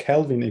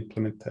Kelvin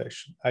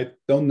implementation. I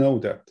don't know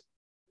that.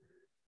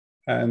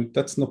 And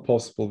that's not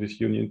possible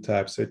with union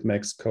types. So it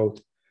makes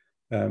code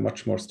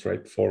much more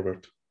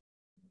straightforward.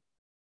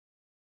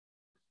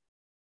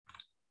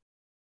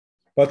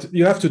 But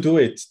you have to do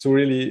it to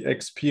really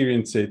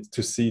experience it,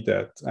 to see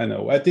that. I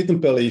know, I didn't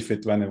believe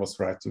it when I was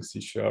writing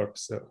C#,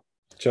 so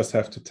just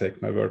have to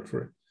take my word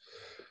for it.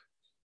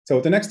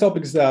 So the next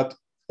topic is that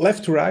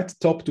left to right,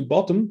 top to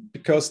bottom,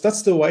 because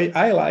that's the way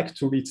I like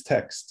to read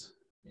text.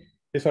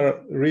 If I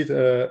read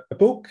a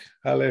book,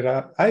 I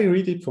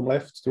read it from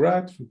left to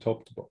right, from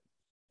top to bottom.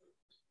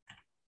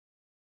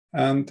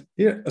 And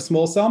here, a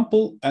small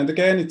sample. And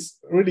again, it's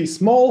really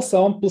small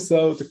sample,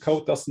 so the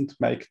code doesn't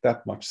make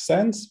that much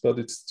sense, but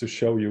it's to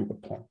show you a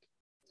point.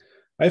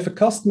 I have a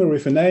customer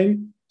with a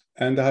name,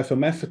 and I have a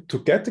method to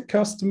get the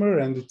customer,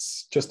 and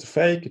it's just a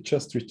fake. It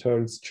just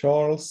returns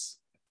Charles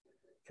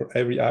for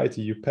every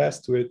ID you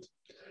pass to it.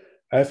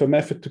 I have a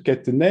method to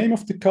get the name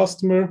of the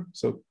customer.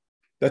 So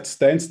that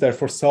stands there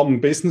for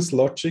some business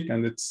logic,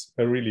 and it's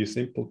a really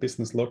simple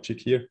business logic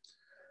here.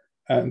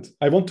 And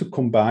I want to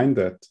combine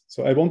that.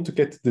 So I want to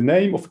get the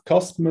name of a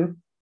customer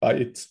by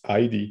its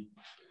ID.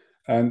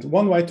 And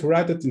one way to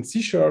write it in C#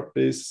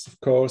 is, of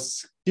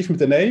course, give me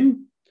the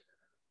name,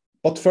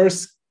 but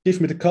first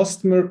give me the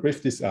customer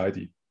with this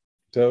ID.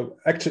 So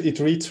actually it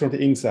reads from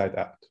the inside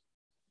out.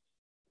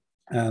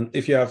 And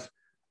if you have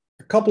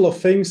a couple of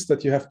things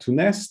that you have to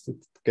nest,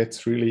 it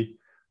gets really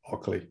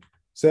ugly.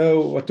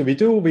 So what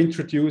do? We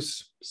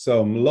introduce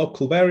some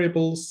local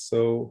variables.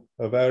 So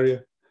a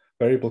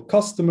variable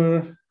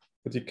customer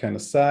that you can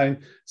assign,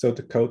 so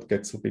the code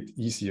gets a bit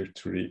easier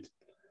to read.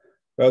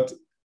 But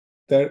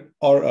there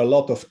are a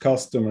lot of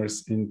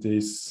customers in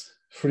these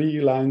 3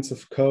 lines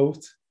of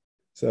code,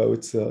 so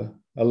it's a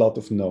lot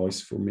of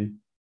noise for me.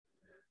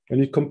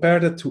 When you compare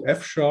that to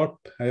F#,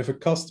 I have a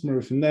customer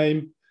with a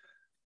name.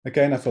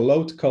 Again, I have a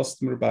load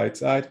customer by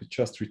its ID, we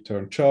just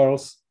return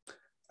Charles,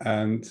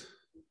 and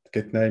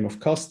get name of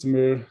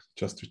customer,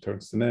 just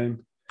returns the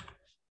name.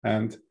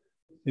 And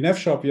in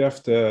F# you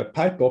have the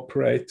pipe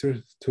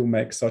operator to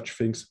make such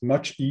things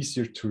much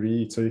easier to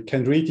read. So you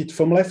can read it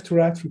from left to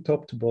right, from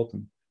top to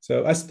bottom.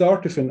 So I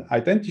start with an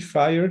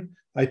identifier.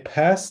 I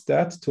pass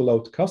that to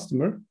load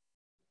customer.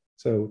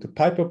 So the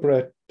pipe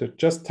operator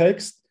just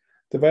takes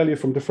the value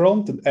from the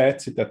front and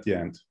adds it at the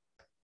end,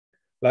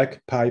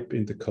 like pipe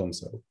in the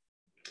console.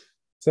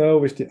 So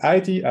with the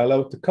ID, I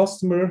load the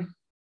customer,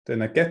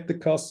 then I get the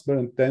customer,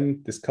 and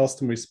then this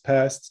customer is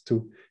passed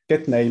to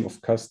get name of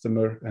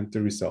customer, and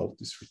the result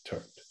is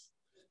returned.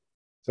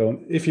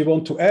 So if you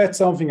want to add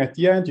something at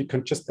the end, you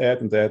can just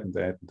add and add and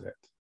add and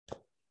add.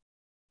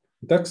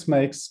 That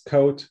makes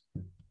code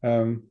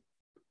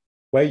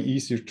way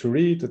easier to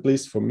read, at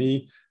least for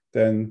me,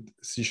 than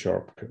C#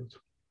 code.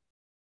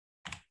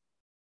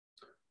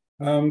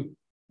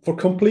 For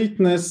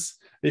completeness,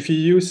 if you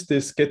use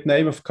this get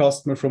name of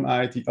customer from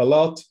ID a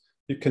lot,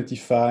 you can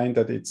define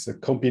that it's a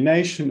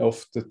combination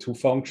of the two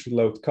function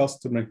load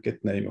customer and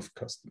get name of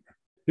customer.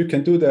 You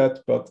can do that,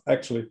 but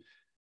actually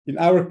in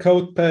our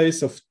code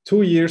base of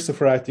 2 years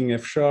of writing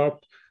F#,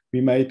 we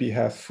maybe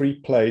have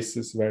 3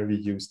 places where we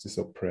use this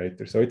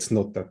operator. So it's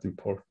not that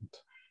important.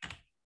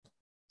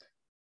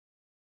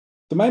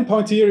 The main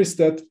point here is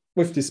that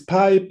with this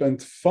pipe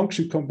and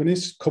function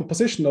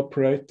composition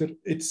operator,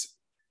 it's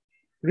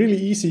really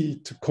easy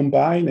to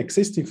combine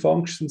existing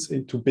functions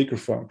into bigger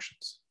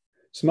functions.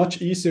 It's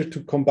much easier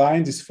to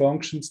combine these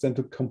functions than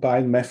to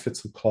combine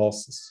methods and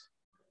classes,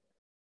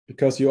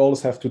 because you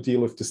always have to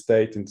deal with the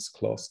state in these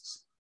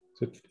classes.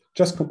 So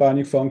just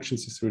combining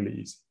functions is really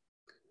easy.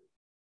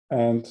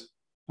 And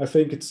I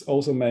think it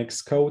also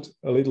makes code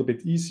a little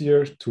bit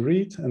easier to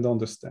read and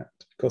understand,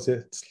 because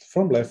it's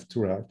from left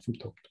to right, from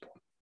top to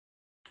bottom.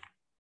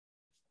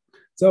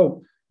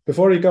 So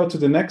before we go to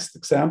the next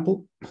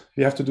example,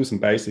 we have to do some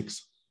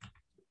basics.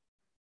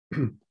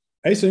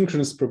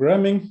 Asynchronous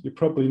programming, you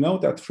probably know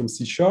that from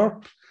C#.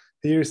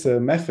 Here's a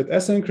method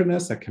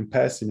asynchronous. I can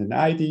pass in an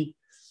ID,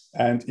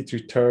 and it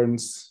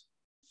returns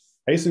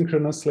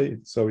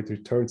asynchronously. So it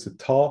returns a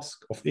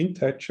task of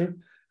integer.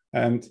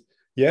 And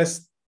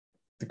yes,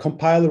 the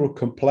compiler will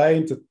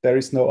complain that there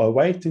is no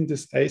await in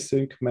this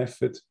async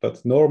method,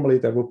 but normally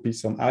there would be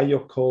some IO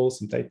call,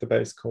 some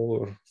database call,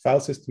 or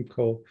file system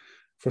call.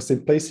 For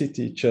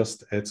simplicity, it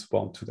just adds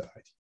 1 to the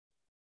ID.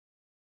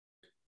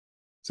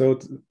 So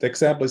the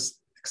example is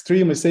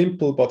extremely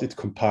simple, but it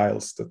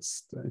compiles.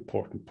 That's the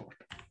important part.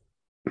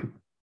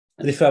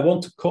 And if I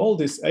want to call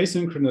this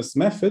asynchronous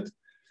method,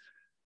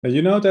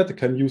 you know that I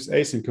can use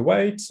async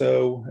await.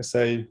 So I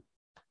say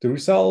the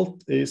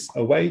result is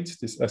await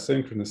this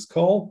asynchronous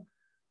call.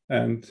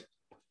 And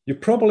you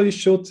probably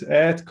should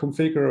add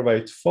configure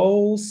await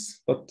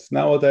false, but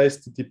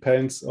nowadays it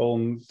depends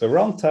on the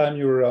runtime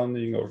you're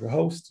running or the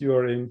host you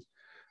are in,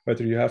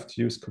 whether you have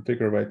to use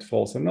configure await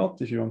false or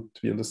not. If you want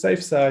to be on the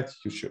safe side,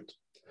 you should.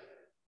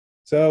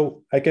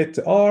 So I get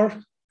the R,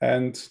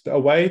 and the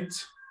await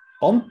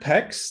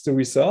unpacks the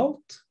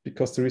result,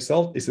 because the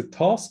result is a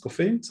task of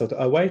int. So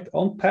the await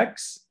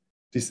unpacks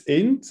this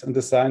int and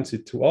assigns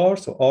it to R.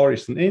 So R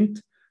is an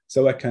int,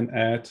 so I can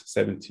add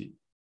 17.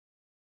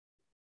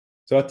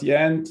 So at the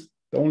end,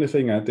 the only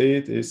thing I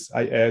did is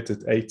I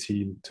added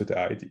 18 to the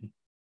ID.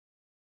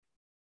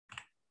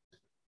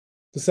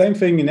 The same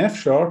thing in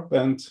F#,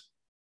 and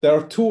there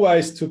are 2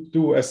 ways to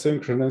do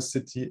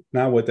asynchronicity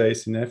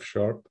nowadays in F#,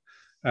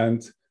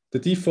 and the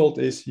default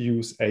is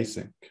use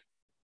async.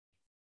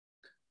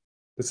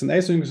 That's an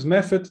asynchronous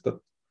method that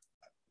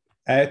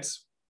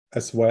adds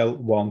as well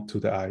 1 to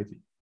the ID.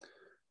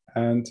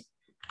 And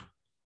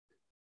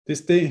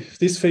this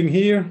thing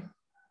here,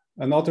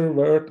 another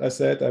word I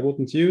said I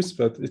wouldn't use,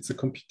 but it's a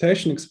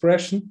computation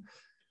expression.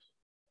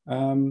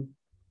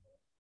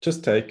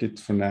 Just take it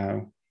for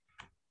now.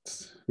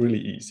 It's really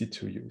easy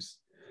to use.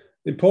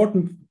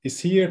 Important is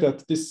here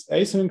that this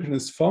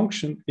asynchronous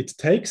function, it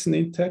takes an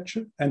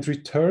integer and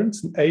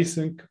returns an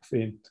async of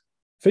int.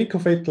 Think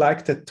of it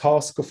like the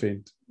task of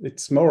int.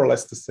 It's more or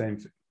less the same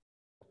thing.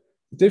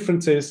 The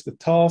difference is the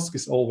task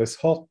is always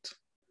hot.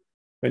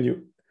 When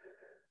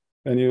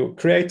you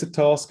create a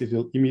task, it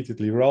will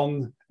immediately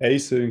run.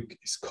 Async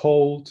is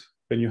cold.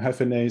 When you have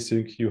an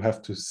async, you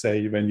have to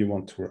say when you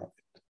want to run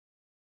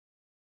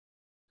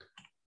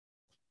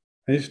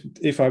it.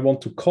 If I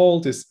want to call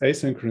this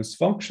asynchronous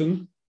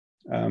function,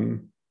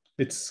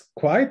 it's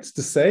quite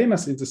the same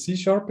as in the C#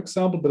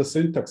 example, but the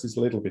syntax is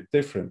a little bit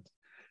different.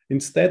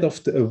 Instead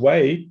of the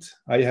await,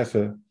 I have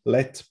a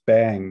let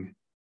bang.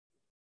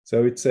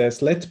 So it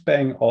says let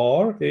bang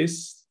R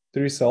is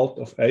the result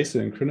of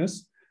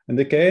asynchronous. And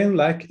again,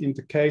 like in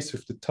the case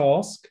with the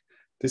task,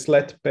 this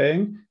let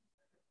bang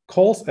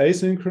calls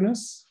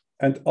asynchronous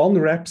and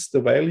unwraps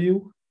the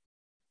value,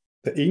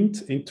 the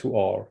int, into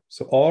R.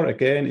 So R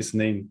again is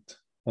an int,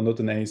 or not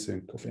an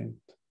async of int.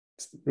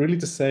 It's really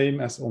the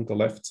same as on the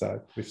left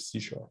side with C#.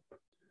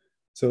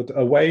 So the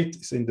await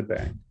is in the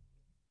bang.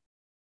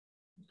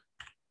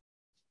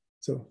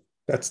 So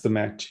that's the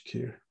magic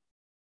here.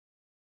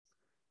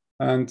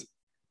 And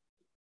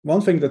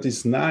one thing that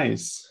is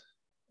nice,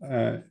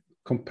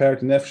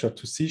 compared in F#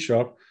 to C#,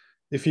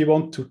 if you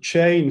want to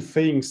chain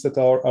things that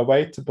are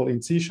awaitable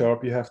in C#,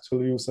 you have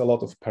to use a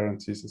lot of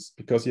parentheses,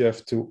 because you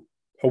have to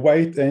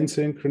await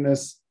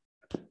asynchronous,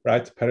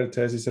 write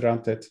parentheses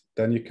around that,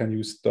 then you can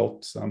use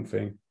dot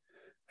something.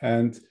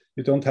 And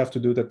you don't have to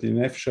do that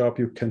in F#,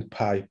 you can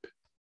pipe.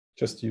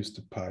 Just use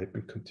the pipe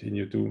and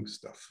continue doing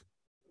stuff.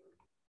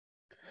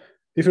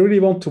 If you really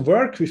want to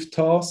work with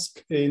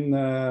task in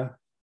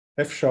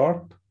F#,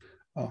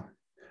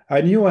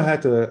 I knew I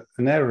had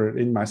an error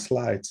in my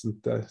slides,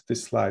 and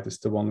this slide is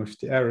the one with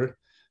the error.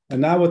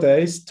 And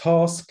nowadays,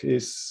 task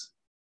is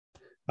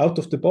out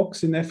of the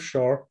box in F#,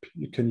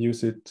 you can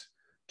use it,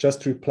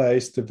 just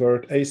replace the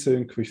word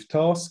async with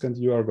task, and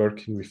you are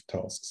working with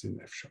tasks in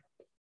F#.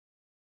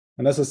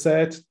 And as I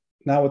said,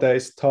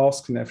 nowadays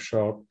tasks in F#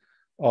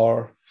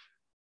 are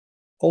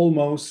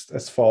almost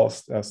as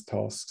fast as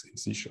tasks in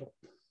C#.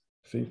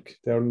 I think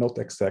they are not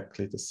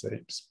exactly the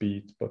same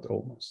speed, but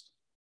almost.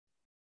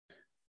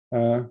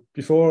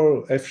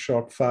 Before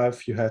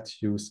F#5, you had to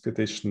use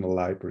additional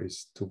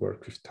libraries to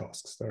work with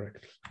tasks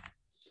directly.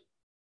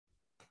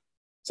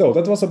 So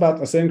that was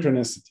about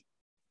asynchronicity.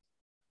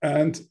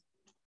 And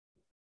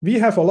we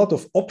have a lot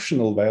of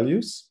optional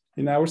values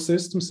in our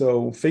system,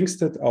 so things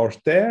that are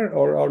there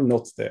or are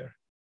not there.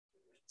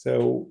 So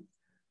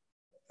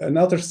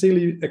another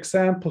silly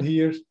example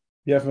here,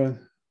 we have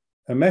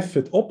a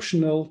method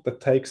optional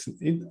that takes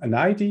an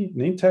ID,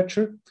 an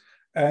integer,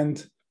 and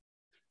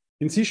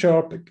in C#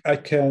 I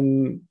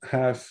can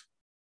have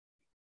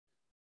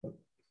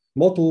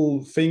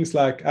model things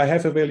like I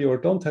have a value or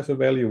don't have a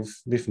value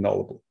with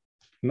nullable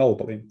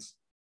ints.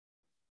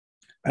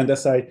 And I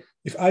say,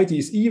 if ID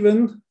is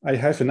even, I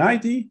have an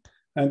ID,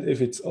 and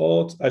if it's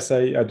odd, I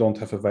say I don't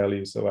have a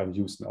value, so I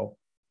use null.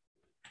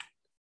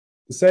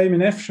 The same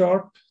in F#,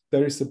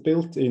 there is a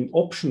built-in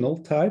optional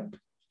type,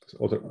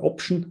 or the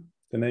option,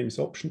 the name is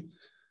option.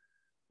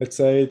 Let's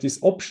say this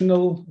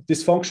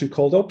function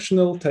called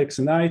optional takes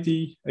an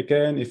ID.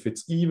 Again, if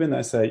it's even,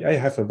 I say I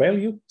have a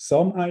value,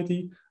 some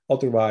ID,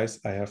 otherwise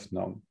I have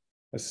none.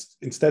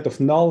 Instead of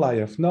null, I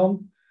have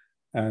none,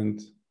 and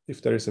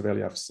if there is a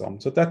value, I have some.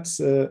 So that's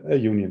a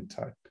union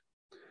type.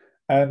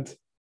 And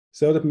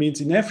so that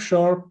means in F#,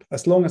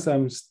 as long as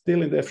I'm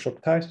still in the F#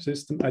 type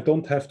system, I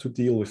don't have to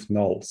deal with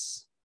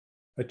nulls.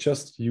 I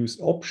just use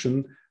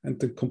option, and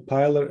the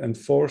compiler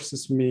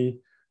enforces me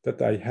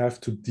that I have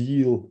to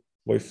deal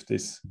with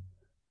these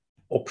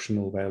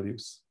optional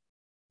values.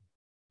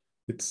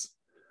 It's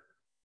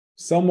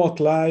somewhat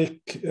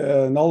like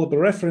nullable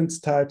reference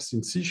types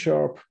in C#,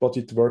 but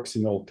it works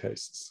in all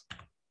cases.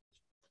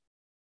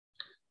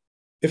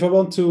 If I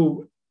want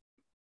to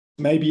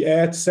maybe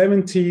add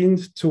 17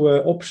 to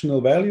an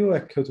optional value, I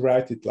could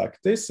write it like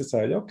this. I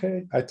say,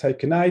 okay, I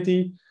take an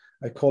ID,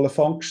 I call a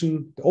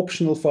function, the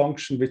optional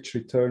function, which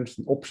returns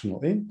an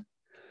optional int,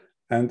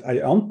 and I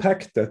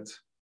unpack that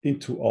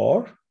into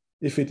R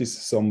if it is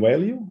some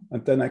value,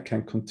 and then I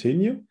can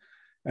continue.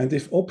 And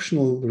if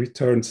optional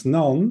returns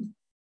none,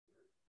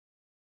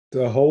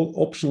 the whole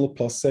optional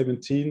plus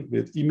 17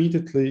 will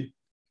immediately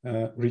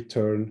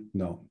return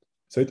none.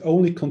 So it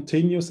only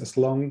continues as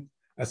long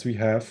as we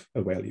have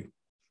a value.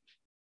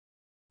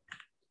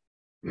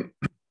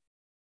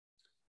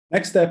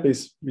 Next step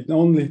is we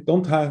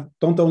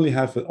don't only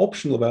have an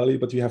optional value,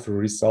 but we have a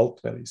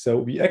result value. So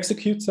we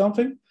execute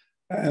something,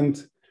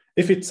 and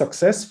if it's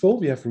successful,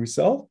 we have a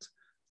result,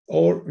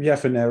 or we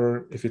have an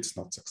error if it's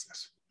not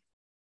successful.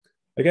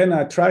 Again,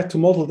 I tried to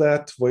model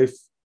that with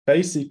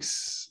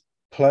basics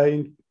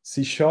plain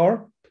C#,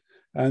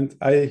 and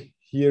I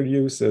here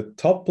use a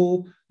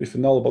tuple with a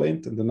nullable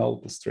int and a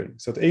nullable string.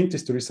 So the int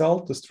is the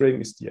result, the string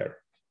is the error.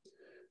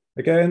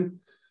 Again,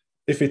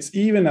 if it's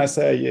even, I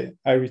say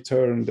I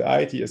return the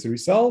ID as a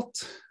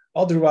result.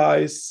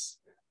 Otherwise,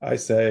 I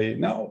say,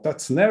 no,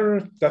 that's an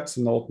error, that's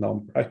an odd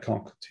number, I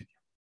can't continue.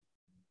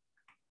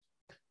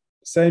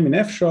 Same in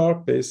F#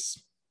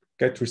 is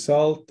get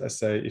result. I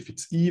say if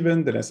it's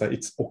even, then I say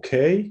it's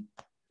okay.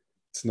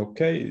 It's an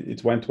okay,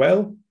 it went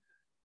well.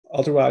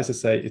 Otherwise, I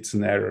say it's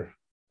an error,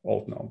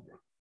 odd number.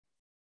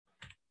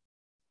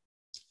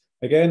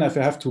 Again, if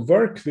I have to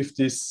work with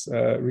these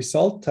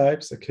result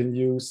types, I can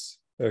use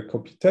a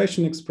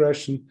computation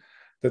expression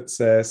that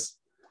says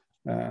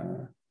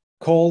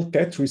call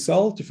get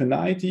result with an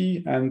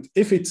ID, and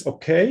if it's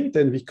okay,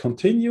 then we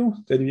continue,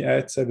 then we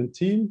add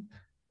 17.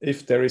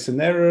 If there is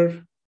an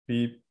error,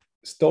 we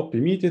stop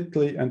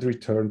immediately and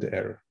return the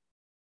error.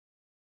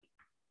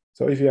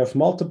 So if you have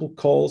multiple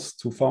calls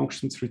to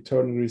functions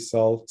returning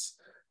results,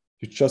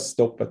 you just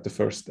stop at the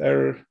first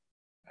error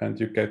and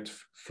you get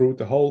through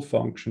the whole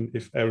function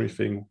if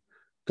everything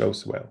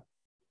goes well.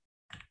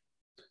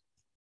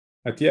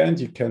 At the end,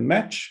 you can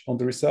match on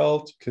the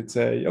result. You can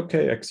say,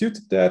 okay, I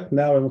executed that.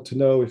 Now I want to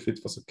know if it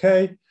was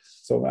okay.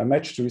 So I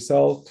match the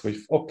result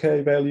with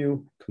okay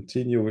value,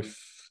 continue with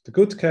the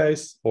good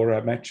case, or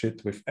I match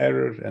it with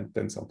error and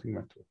then something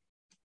went wrong.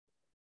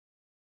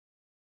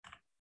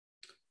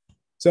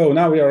 So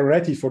now we are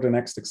ready for the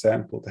next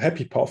example, the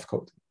happy path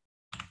coding.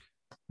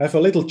 I have a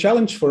little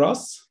challenge for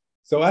us.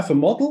 So I have a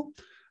model,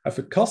 I have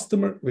a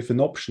customer with an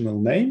optional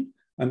name,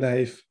 and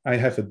I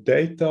have a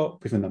data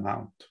with an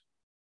amount.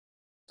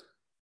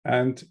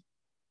 And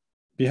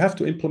we have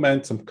to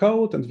implement some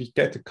code, and we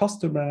get a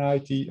customer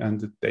ID and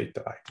the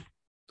data ID.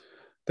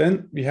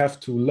 Then we have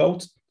to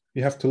load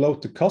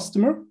the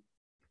customer,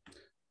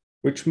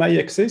 which may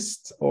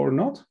exist or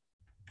not.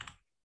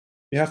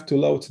 We have to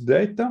load the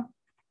data.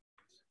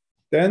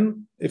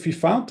 Then if we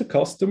found the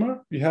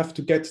customer, we have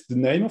to get the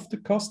name of the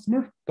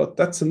customer, but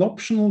that's an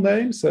optional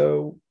name.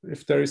 So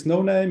if there is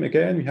no name,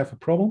 again, we have a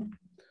problem.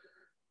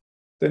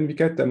 Then we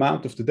get the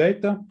amount of the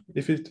data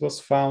if it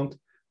was found.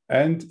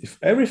 And if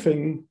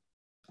everything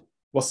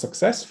was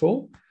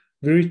successful,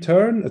 we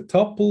return a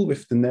tuple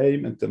with the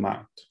name and the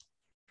amount.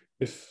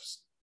 If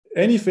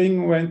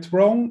anything went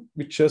wrong,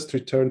 we just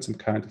return some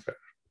kind of error.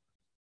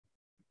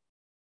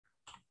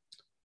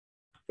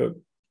 So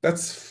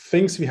that's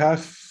things we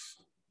have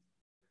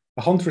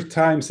 100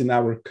 times in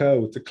our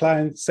code. The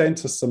client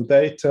sends us some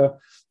data,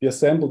 we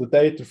assemble the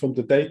data from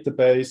the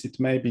database, it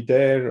may be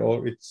there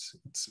or it's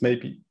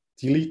maybe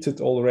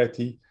deleted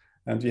already,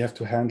 and we have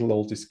to handle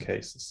all these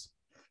cases.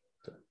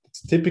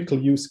 It's a typical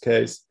use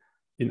case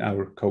in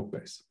our code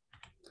base.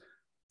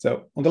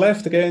 So on the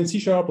left, again,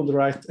 C#, on the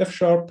right,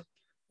 F#.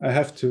 I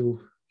have to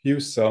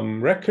use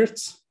some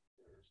records.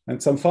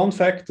 And some fun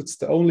fact, it's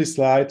the only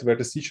slide where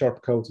the C#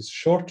 code is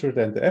shorter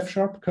than the F#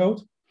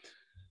 code.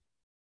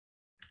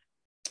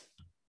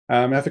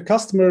 I have a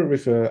customer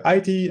with an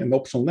ID, an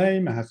optional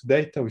name. I have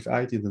data with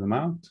ID and an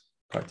amount,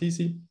 quite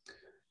easy.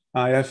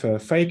 I have a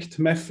faked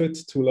method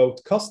to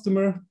load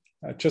customer.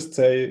 I just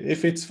say,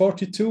 if it's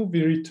 42,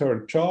 we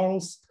return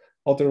Charles.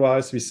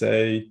 Otherwise, we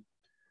say,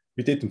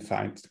 we didn't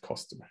find the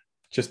customer,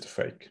 just a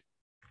fake.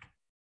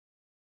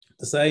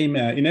 The same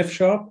in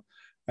F#.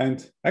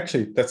 And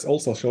actually, that's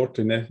also short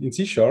in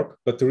C#,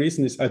 but the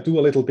reason is I do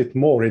a little bit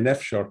more in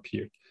F#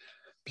 here,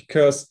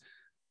 because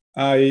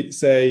I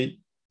say,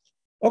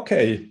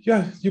 okay,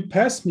 yeah, you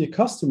pass me a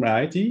customer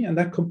ID, and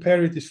I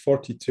compare it with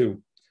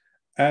 42.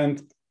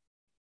 And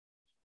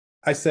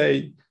I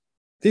say,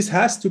 this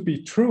has to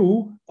be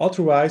true,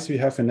 otherwise we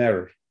have an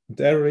error.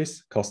 The error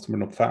is customer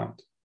not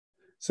found.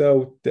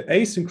 So the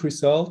async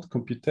result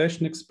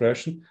computation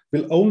expression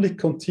will only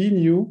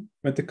continue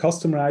when the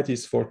customer ID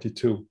is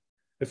 42.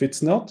 If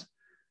it's not,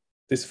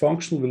 this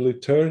function will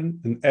return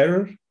an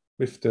error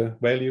with the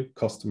value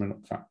customer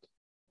not found.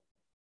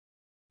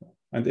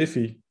 And if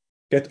we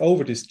get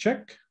over this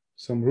check,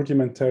 some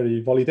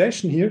rudimentary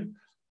validation here,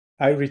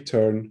 I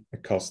return a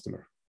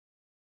customer.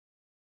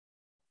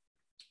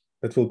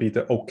 That will be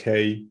the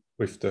OK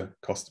with the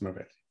customer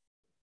value.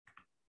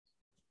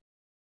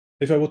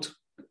 If I would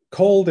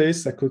call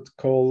this, I could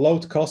call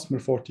load customer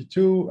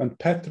 42 and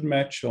pattern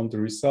match on the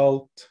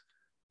result.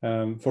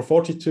 For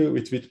 42,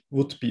 it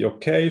would be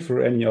OK.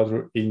 For any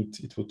other int,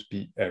 it would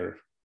be error.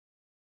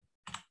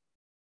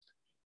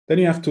 Then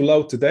you have to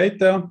load the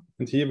data.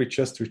 And here we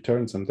just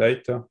return some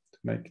data to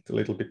make it a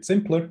little bit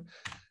simpler.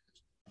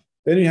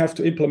 Then you have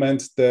to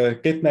implement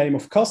the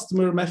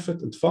getNameOfCustomer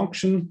method and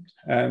function.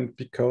 And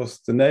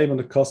because the name on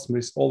the customer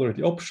is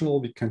already optional,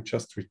 we can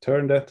just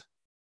return that.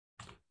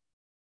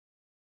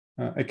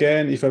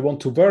 Again, if I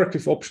want to work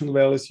with optional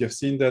values, you have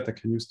seen that I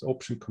can use the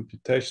option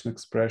computation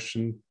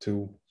expression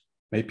to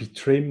maybe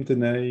trim the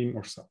name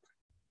or something.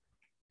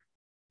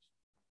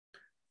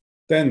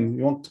 Then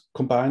you want to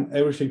combine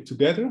everything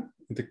together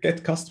in the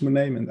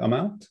getCustomerName and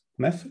amount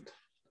method.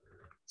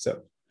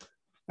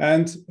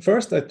 And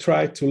first I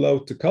try to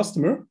load the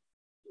customer.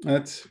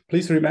 And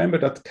please remember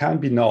that can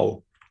be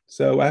null.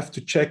 So I have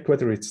to check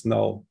whether it's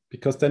null,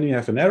 because then you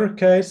have an error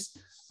case,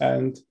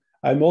 and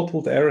I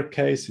model the error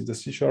case in the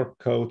C#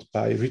 code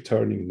by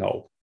returning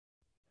null.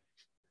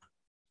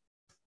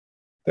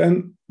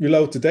 Then you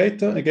load the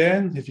data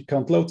again. If you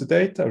can't load the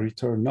data, I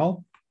return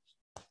null.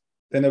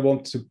 Then I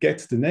want to get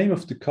the name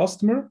of the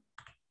customer,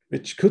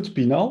 which could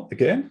be null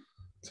again.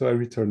 So I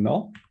return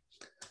null.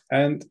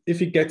 And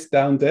if it gets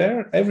down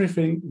there,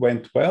 everything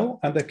went well,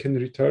 and I can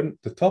return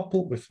the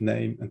tuple with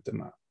name and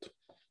amount.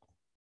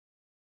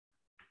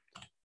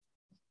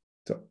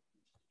 So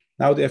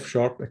now the F#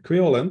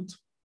 equivalent.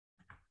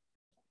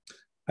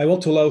 I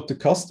want to load the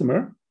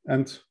customer,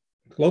 and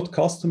load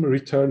customer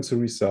returns a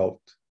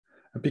result.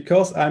 And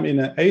because I'm in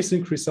an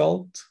async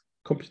result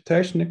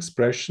computation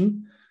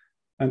expression,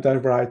 and I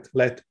write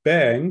let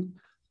bang,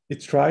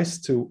 it tries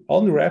to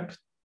unwrap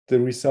the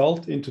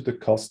result into the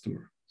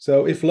customer.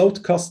 So if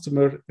load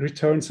customer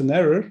returns an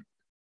error,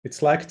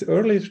 it's like the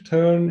early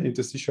return in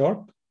the C#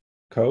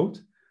 code,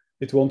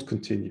 it won't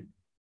continue.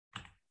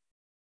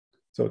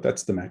 So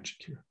that's the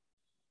magic here.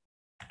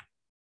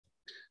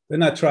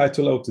 Then I try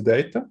to load the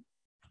data.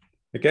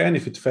 Again,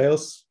 if it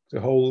fails, the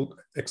whole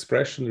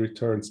expression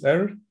returns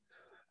error.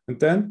 And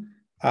then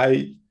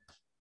I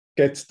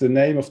get the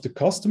name of the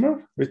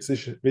customer, which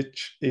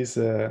is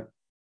a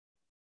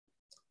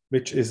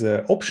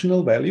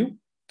optional value.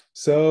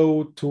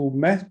 So to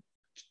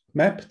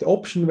map the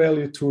option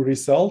value to a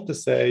result to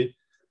say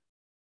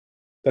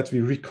that we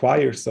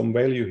require some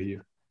value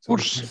here. So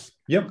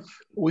yeah.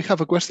 We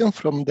have a question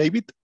from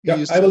David.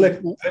 Yeah, I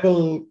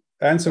will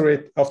answer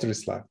it after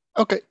this slide.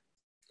 Okay.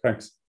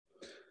 Thanks.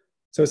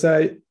 So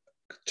say,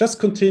 just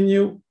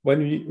continue when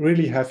we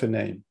really have a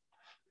name.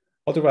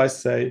 Otherwise,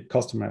 say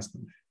customer has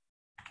no name.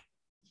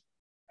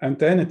 And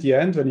then at the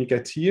end, when you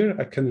get here,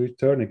 I can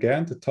return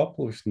again the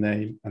tuple with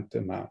name and the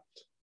amount.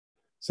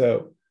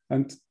 So,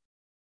 and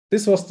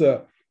this was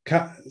the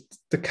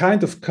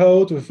kind of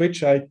code with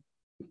which I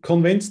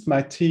convinced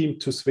my team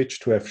to switch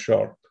to F#,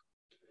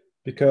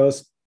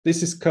 because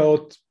this is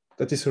code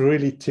that is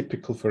really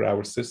typical for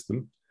our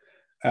system.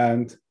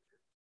 And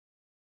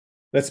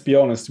let's be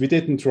honest, we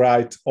didn't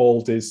write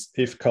all this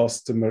if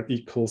customer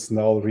equals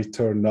null,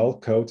 return null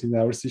code in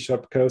our C#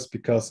 code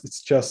because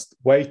it's just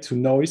way too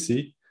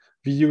noisy.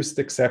 We used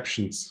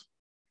exceptions.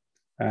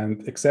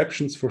 And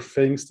exceptions for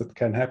things that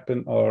can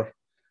happen are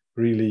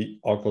really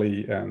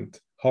ugly and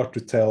hard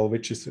to tell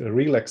which is a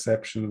real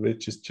exception,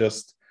 which is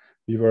just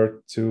we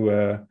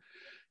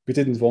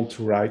didn't want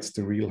to write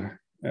the real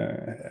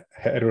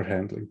error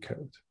handling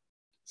code.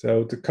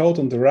 So the code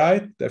on the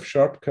right, the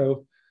F#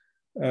 code,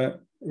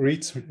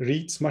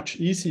 reads much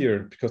easier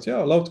because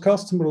load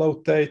customer,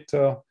 load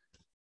data,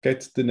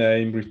 get the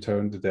name,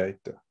 return the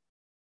data.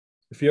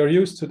 If you are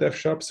used to the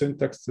F#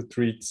 syntax, that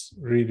reads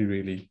really,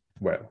 really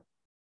well.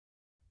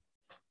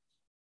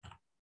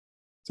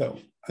 So,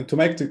 and to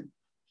make the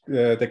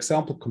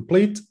example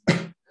complete,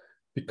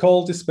 we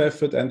call this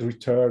method and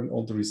return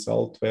on the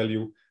result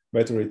value,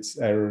 whether it's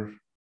error.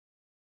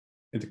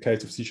 In the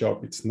case of C#,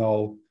 it's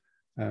null.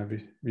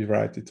 We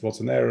write it was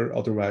an error.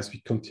 Otherwise,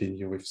 we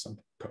continue with some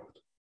code.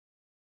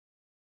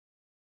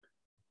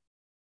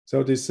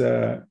 So these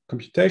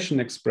computation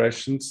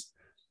expressions,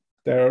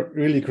 they're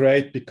really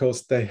great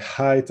because they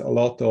hide a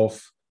lot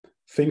of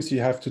things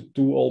you have to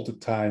do all the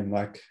time.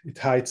 Like it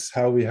hides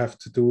how we have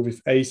to do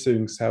with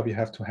asyncs, how we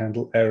have to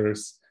handle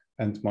errors,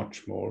 and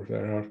much more.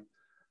 There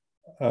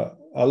are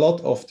a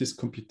lot of these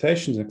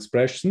computation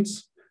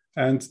expressions.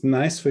 And the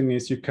nice thing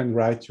is you can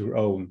write your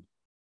own.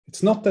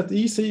 It's not that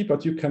easy,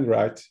 but you can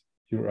write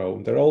your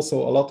own. There are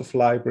also a lot of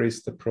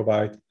libraries that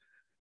provide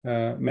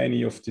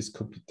many of these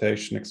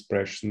computation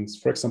expressions,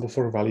 for example,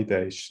 for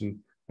validation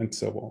and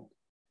so on.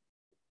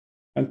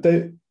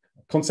 And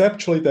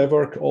conceptually, they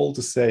work all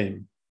the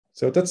same.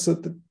 So that's a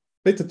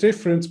bit of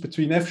difference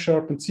between F#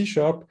 and C#.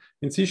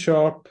 In C#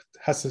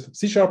 has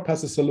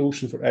a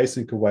solution for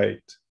async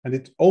await, and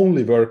it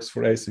only works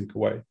for async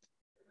await.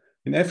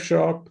 In F#,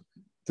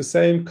 the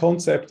same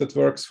concept that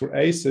works for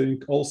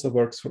async also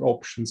works for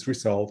options,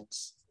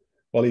 results,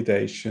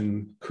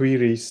 validation,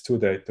 queries to a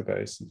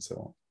database, and so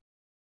on.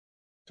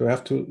 So you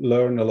have to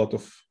learn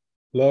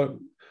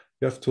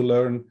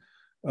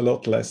a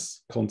lot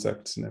less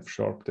concepts in F#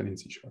 than in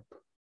C#.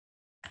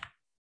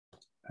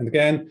 And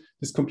again,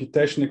 these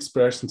computation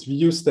expressions, we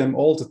use them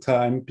all the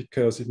time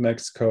because it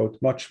makes code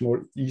much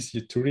more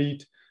easier to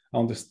read,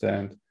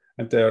 understand,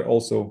 and they're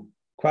also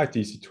quite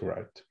easy to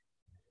write.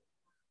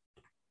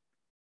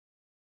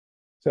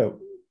 So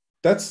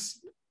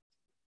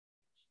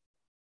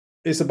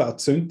is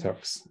about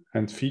syntax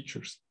and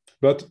features.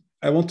 But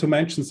I want to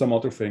mention some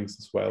other things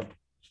as well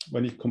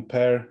when you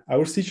compare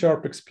our C#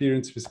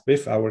 experience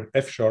with our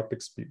F#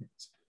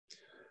 experience.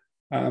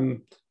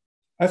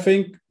 I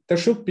think there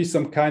should be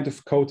some kind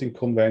of coding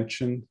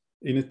convention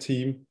in a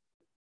team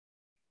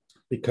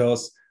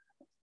because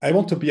I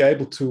want to be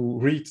able to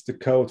read the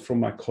code from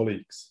my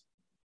colleagues.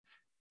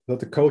 So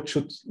the code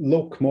should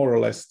look more or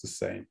less the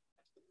same.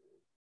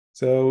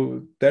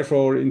 So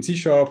therefore, in C#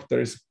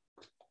 there is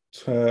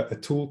a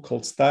tool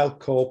called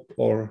stylecop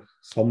or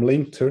some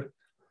linter,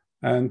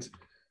 and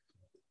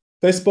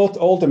they spot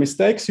all the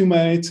mistakes you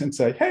made and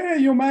say, hey,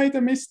 you made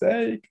a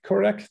mistake,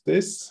 correct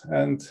this.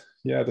 And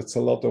yeah, that's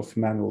a lot of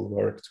manual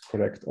work to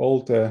correct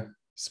all the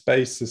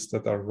spaces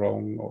that are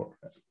wrong or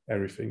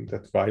everything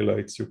that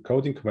violates your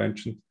coding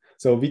convention.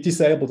 So we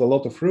disabled a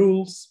lot of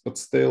rules, but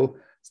still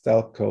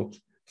stylecop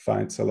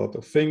finds a lot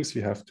of things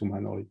we have to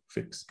manually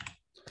fix.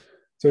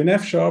 So in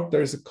F#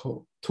 there is a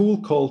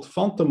tool called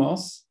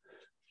Fantomas.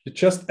 You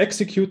just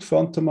execute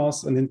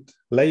Fantomas and it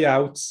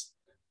layouts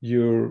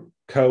your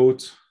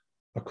code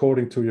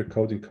according to your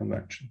coding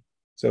convention.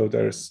 So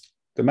there's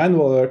the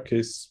manual work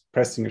is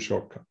pressing a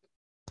shortcut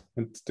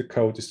and the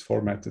code is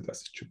formatted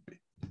as it should be.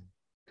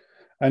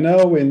 I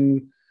know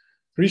in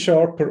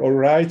ReSharper or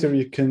Rider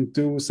you can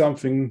do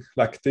something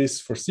like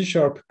this for C#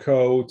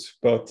 code,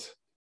 but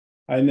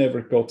I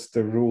never got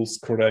the rules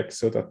correct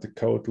so that the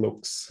code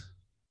looks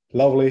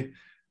lovely.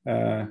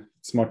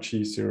 It's much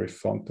easier with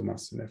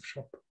Fantomas in F#.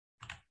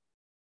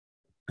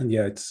 And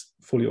yeah, it's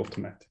fully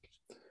automatic.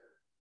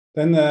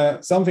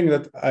 Then something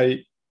that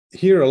I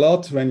hear a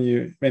lot when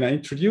I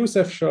introduce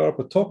F#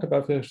 or talk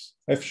about F#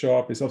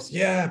 is also,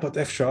 yeah, but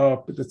F#,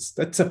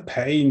 that's a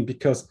pain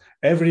because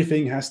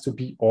everything has to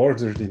be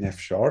ordered in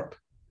F#.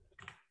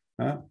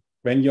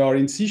 When you are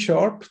in C#,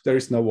 there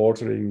is no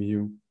ordering.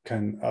 You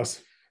can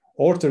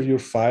order your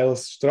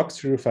files,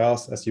 structure your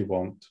files as you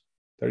want.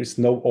 There is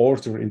no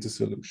order in the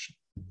solution.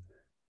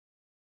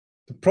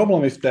 The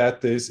problem with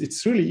that is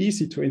it's really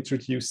easy to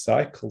introduce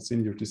cycles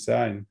in your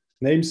design.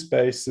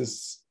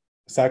 Namespaces,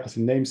 cycles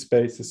in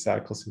namespaces,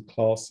 cycles in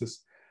classes.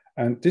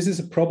 And this is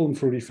a problem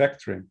for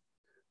refactoring.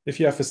 If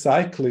you have a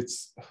cycle,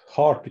 it's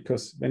hard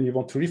because when you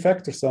want to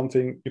refactor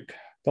something, you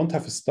don't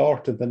have a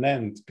start and an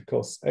end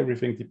because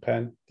everything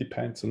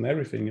depends on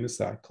everything in a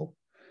cycle.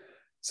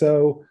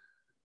 So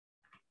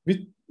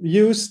we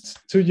used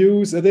to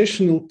use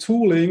additional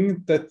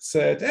tooling that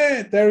said,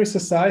 hey, there is a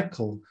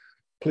cycle.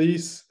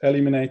 Please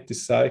eliminate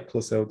this cycle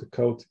so the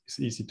code is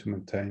easy to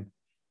maintain.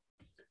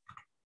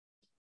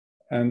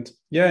 And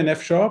yeah, in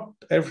F#,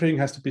 everything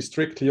has to be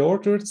strictly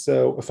ordered.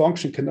 So a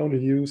function can only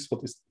use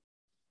what is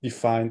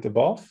defined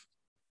above.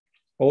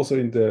 Also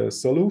in the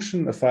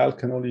solution, a file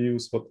can only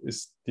use what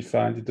is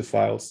defined in the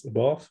files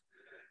above.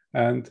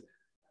 And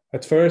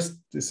at first,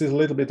 this is a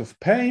little bit of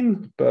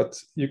pain,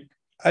 but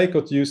I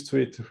got used to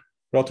it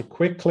rather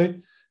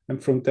quickly.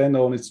 And from then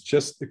on, it's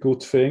just a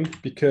good thing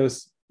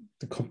because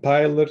the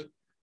compiler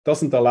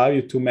doesn't allow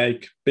you to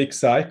make big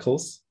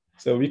cycles.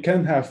 So we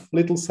can have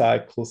little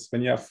cycles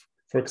when you have,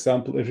 for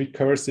example, a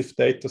recursive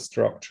data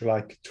structure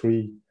like a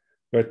tree,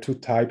 where two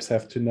types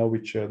have to know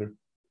each other,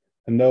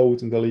 a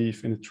node and a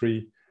leaf in a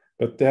tree,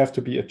 but they have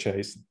to be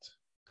adjacent.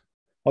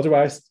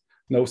 Otherwise,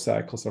 no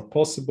cycles are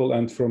possible.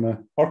 And from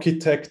an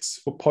architect's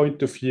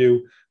point of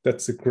view,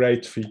 that's a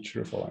great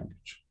feature of a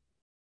language.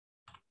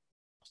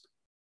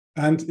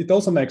 And it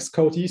also makes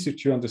code easier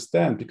to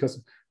understand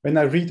because when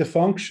I read a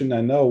function,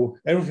 I know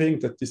everything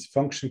that this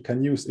function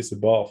can use is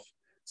above.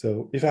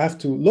 So if I have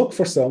to look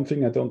for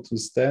something I don't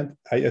understand,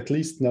 I at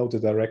least know the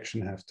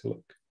direction I have to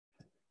look.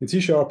 In C#,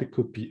 it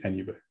could be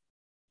anywhere.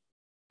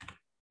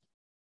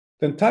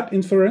 Then type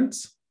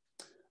inference.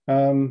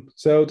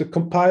 So the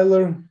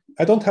compiler,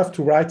 I don't have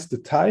to write the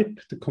type.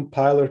 The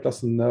compiler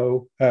doesn't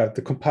know.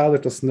 The compiler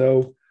does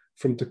know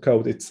from the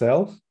code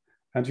itself.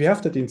 And we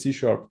have that in C#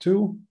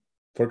 too.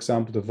 For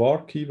example, the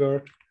var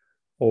keyword,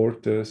 or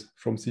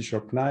from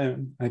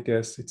C#9, I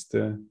guess it's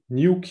the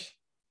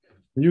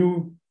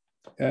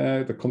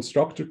the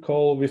constructor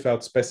call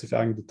without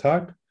specifying the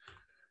type.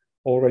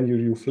 Or when you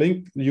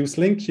use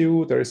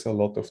link-q, there is a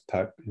lot of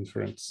type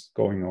inference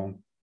going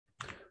on.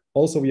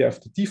 Also, we have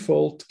the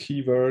default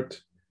keyword.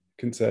 You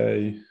can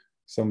say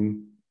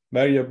some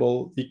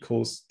variable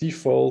equals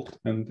default,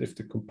 and if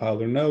the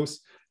compiler knows,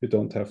 you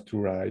don't have to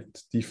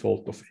write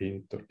default of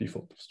int or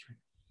default of string.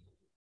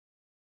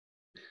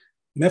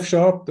 In F#,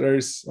 there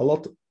is a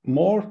lot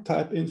more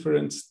type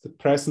inference. The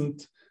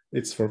present,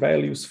 it's for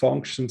values,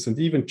 functions, and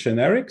even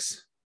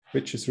generics,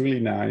 which is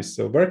really nice.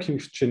 So working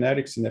with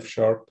generics in F#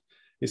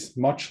 is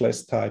much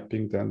less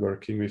typing than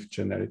working with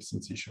generics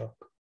in C#.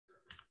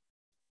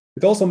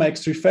 It also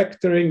makes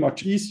refactoring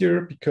much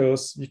easier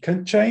because you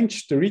can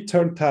change the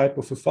return type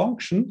of a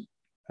function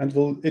and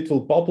it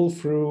will bubble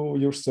through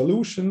your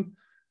solution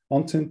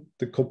until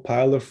the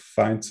compiler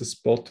finds a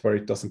spot where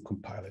it doesn't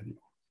compile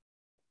anymore.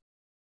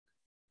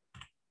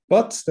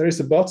 But there is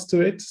a but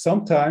to it.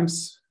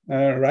 Sometimes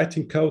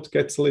writing code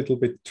gets a little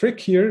bit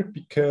trickier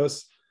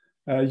because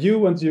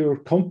you and your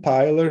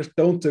compiler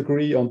don't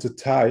agree on the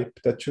type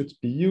that should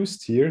be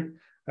used here.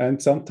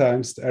 And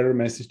sometimes the error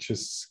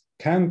messages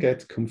can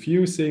get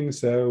confusing.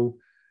 So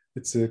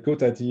it's a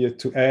good idea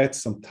to add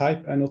some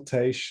type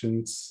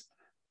annotations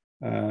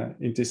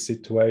in this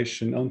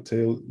situation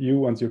until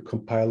you and your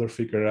compiler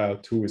figure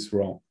out who is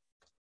wrong.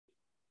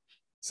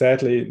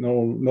 Sadly,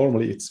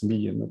 normally it's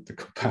me and not the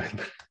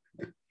compiler.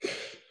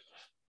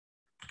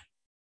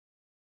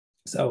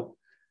 So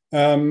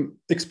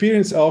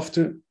experience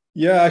after,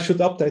 I should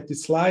update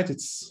this slide.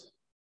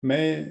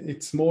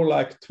 It's more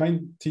like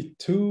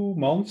 22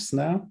 months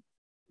now.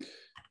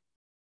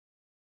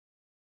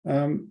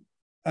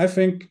 I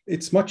think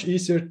it's much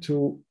easier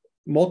to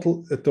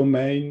model a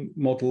domain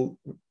model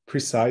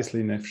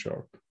precisely in F#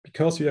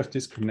 because you have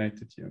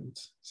discriminated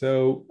units.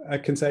 So I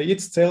can say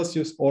it's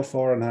Celsius or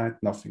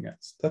Fahrenheit, nothing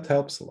else. That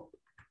helps a lot.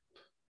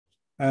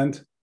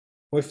 And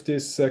with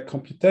this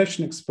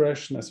computation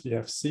expression, as we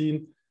have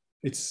seen,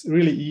 it's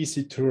really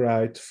easy to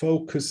write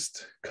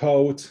focused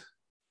code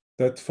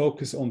that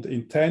focus on the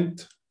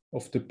intent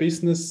of the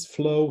business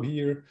flow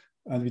here,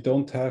 and we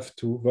don't have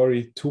to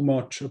worry too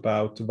much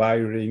about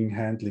wiring,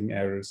 handling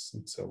errors,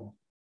 and so on.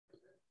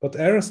 But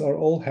errors are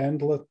all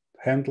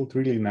handled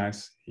really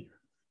nice here.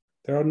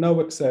 There are no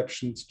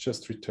exceptions,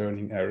 just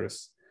returning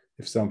errors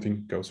if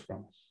something goes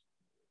wrong.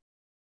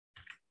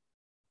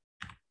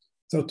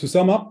 So to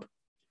sum up,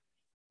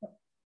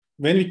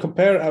 when we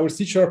compare our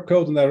C#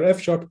 code and our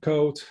F#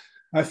 code,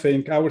 I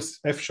think our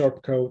F#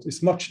 code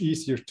is much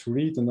easier to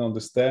read and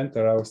understand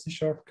than our C#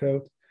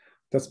 code.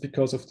 That's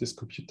because of these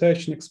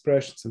computation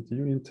expressions and the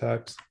union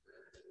types.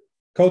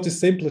 Code is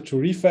simpler to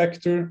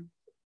refactor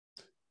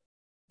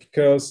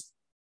because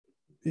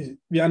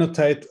we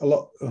annotate a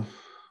lot,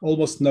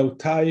 almost no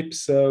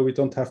types, so we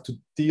don't have to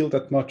deal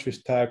that much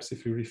with types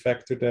if we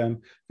refactor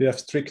them. We have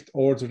strict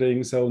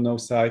ordering, so no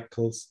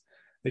cycles.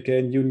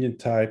 Again, union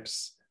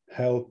types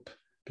help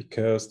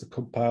because the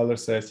compiler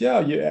says, yeah,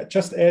 you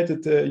just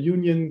added a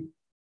union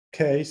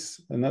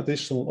case, an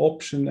additional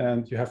option,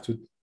 and you have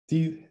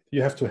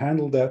to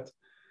handle that.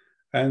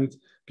 And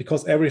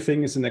because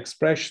everything is in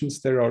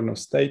expressions, there are no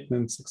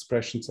statements.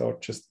 Expressions are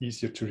just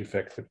easier to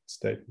refactor than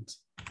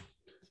statements.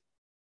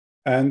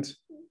 And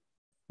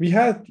we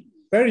had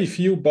very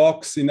few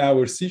bugs in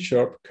our C#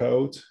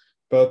 code,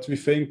 but we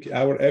think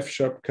our F#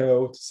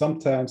 code,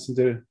 sometimes in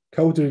the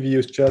code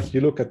reviews, just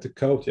you look at the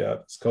code, yeah,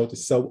 this code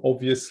is so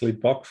obviously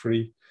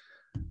bug-free.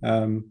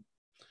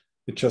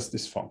 It just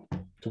is fun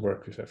to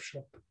work with F#.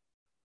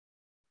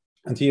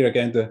 And here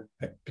again,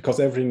 because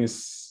everything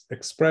is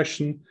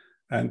expression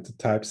and the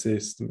type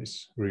system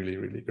is really,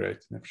 really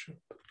great in F#.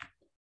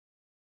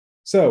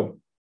 So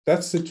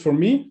that's it for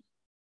me.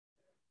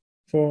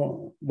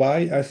 for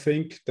why I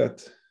think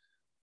that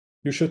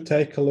you should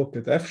take a look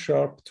at F#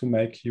 to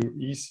make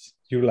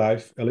your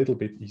life a little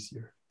bit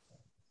easier.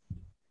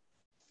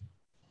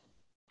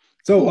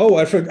 So,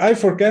 I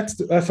forgot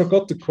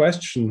the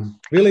question.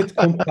 Will it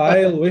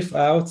compile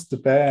without the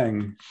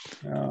bang?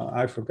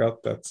 I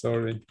forgot that.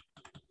 Sorry.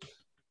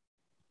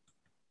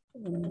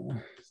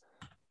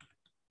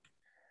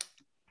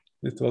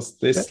 It was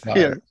this slide.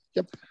 Here.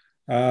 Yep.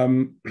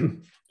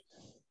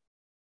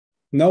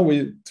 No,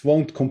 it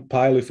won't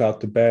compile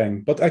without the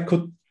bang. But I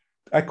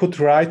could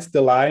write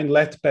the line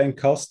let bang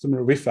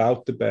customer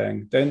without the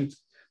bang. Then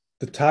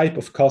the type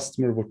of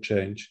customer would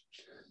change.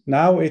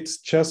 Now it's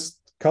just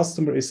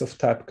customer is of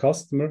type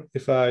customer.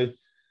 If I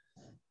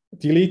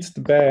delete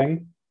the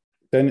bang,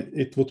 then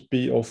it would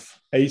be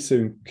of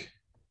async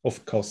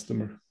of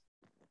customer.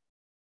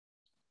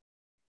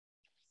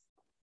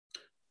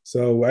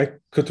 So I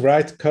could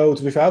write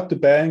code without the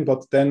bang,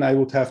 but then I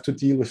would have to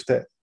deal with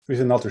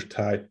another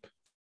type.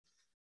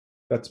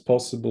 That's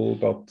possible,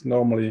 but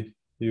normally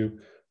you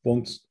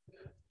want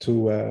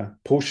to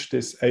push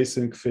this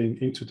async thing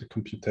into the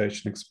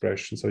computation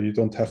expression, so you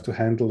don't have to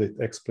handle it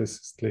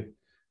explicitly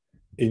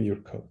in your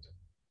code.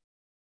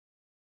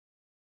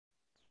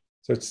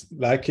 So it's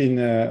like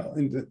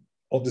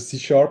on the C#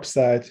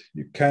 side,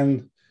 you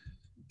can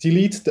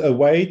delete the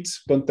await,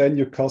 but then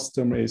your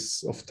customer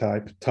is of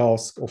type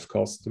task of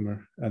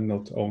customer and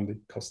not only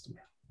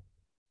customer.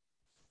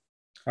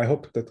 I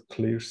hope that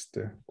clears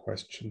the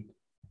question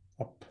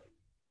up.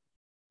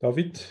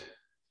 David?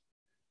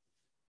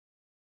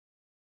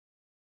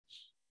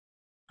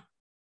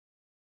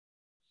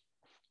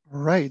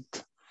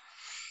 Right.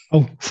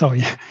 Oh,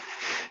 sorry.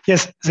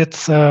 Yes,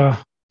 that's,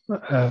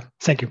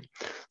 thank you.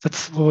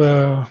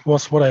 That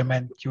was what I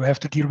meant. You have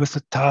to deal with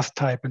the task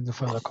type in the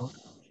further code.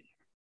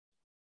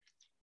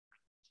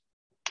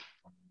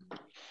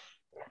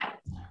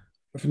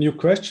 I have a new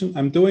question.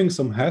 I'm doing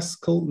some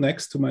Haskell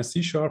next to my C#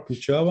 in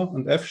Java,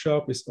 and F#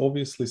 is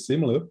obviously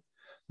similar.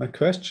 My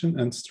question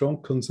and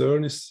strong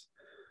concern is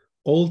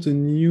all the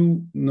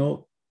new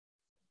not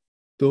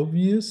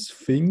obvious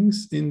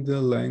things in the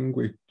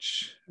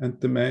language and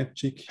the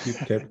magic you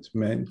kept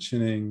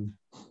mentioning.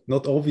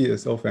 Not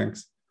obvious, oh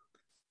thanks.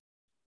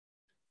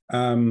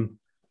 I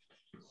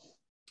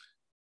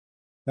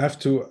have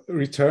to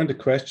return the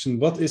question,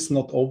 what is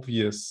not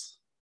obvious?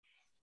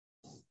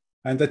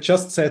 And I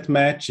just said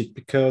magic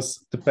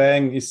because the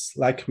bang is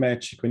like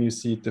magic when you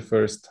see it the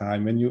first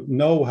time. When you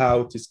know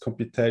how these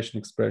computation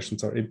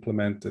expressions are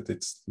implemented,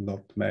 it's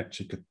not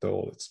magic at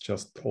all. It's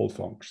just all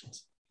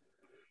functions.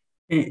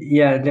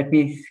 Yeah, can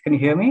you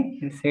hear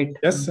me?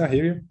 Yes, I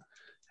hear you.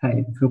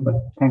 Hi, super,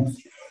 thanks.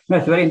 No,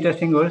 it's very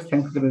interesting words.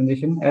 Thanks for the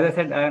presentation. As I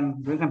said,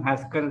 I'm doing some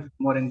Haskell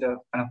more in the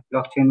kind of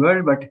blockchain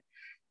world, but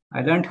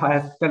I learned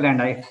Haskell and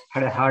I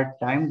had a hard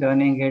time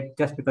learning it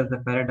just because the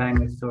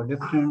paradigm is so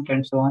different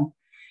and so on.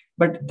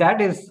 But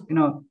that is,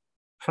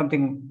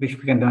 something which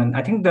we can learn.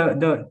 I think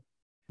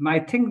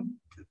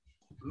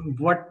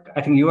what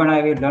I think you and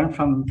I will learn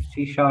from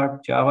C#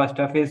 Java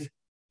stuff is,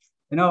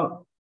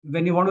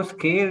 when you want to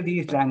scale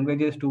these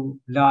languages to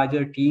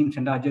larger teams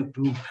and larger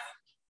groups,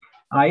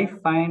 I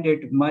find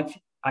it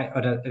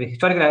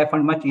historically I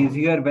found much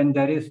easier when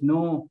there is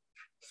no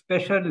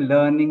special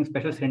learning,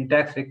 special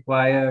syntax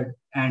required,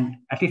 and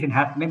at least in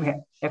maybe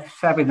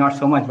F# is not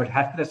so much, but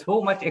there's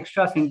so much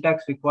extra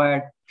syntax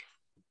required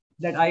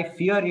that I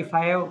fear if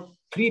I have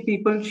 3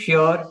 people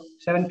sure,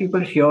 7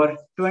 people sure,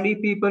 20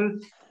 people,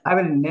 I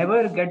will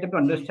never get them to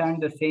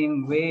understand the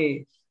same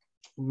way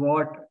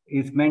what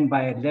is meant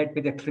by let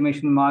with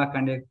exclamation mark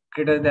and a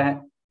greater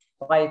than,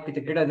 pipe with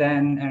a greater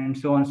than, and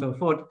so on and so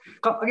forth.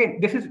 Again,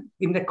 this is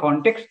in the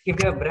context. If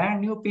they are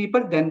brand new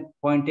people, then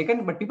point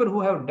taken. But people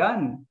who have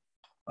done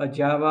a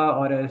Java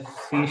or a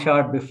C#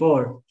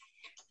 before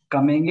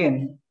coming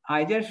in,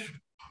 I just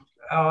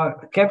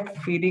kept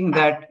feeling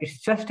that it's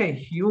just a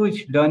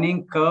huge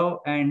learning curve.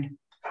 And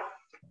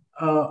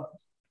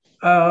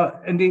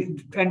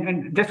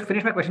just to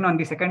finish my question on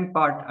the second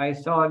part, I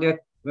saw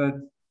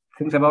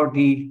things about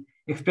the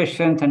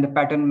expressions and the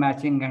pattern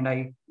matching, and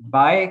I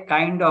buy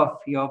kind of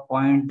your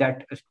point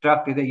that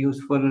struct is a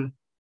useful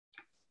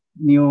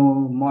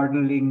new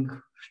modeling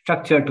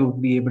structure to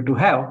be able to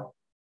have.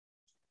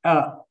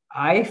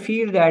 I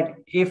feel that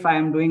if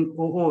I'm doing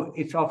OO,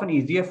 it's often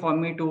easier for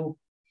me to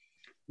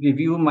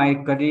review my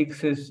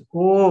colleagues'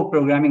 OO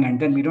programming, and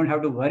then we don't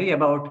have to worry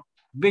about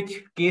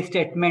which case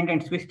statement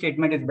and switch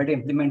statement is better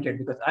implemented,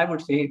 because I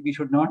would say we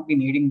should not be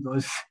needing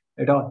those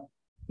at all.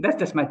 That's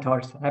just my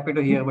thoughts. Happy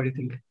to hear what you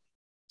think.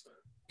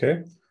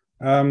 Okay.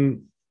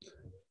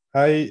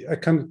 I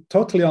can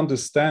totally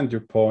understand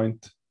your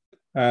point.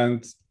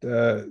 And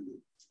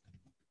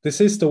this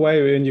is the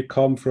way when you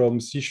come from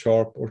C#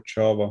 or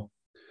Java.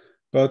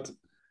 But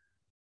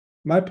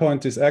my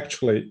point is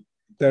actually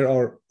there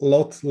are a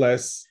lot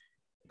less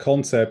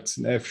concepts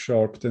in F#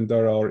 than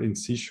there are in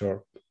C#.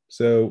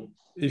 So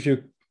if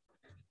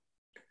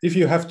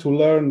you have to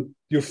learn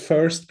your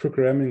first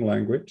programming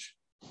language,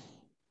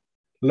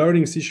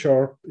 learning C#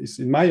 is,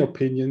 in my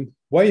opinion,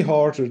 way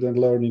harder than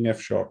learning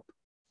F#.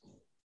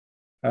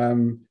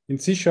 In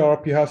C#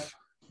 you have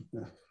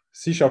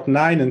C#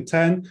 9 and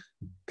 10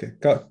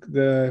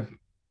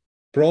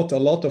 brought a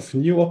lot of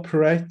new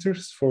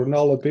operators for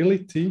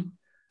nullability.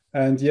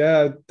 And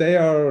yeah, they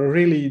are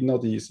really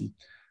not easy.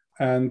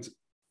 And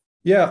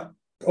yeah,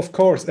 of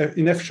course,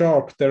 in F#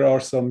 there are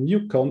some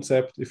new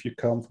concepts if you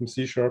come from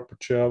C# or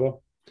Java.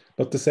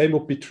 But the same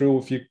would be true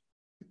if you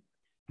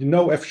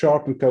know F#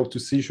 and go to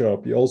C#.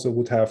 You also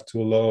would have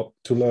to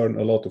learn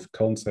a lot of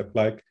concepts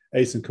like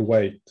async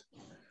await.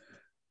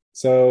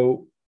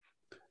 So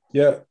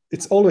yeah,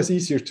 it's always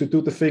easier to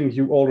do the thing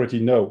you already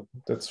know.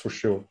 That's for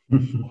sure.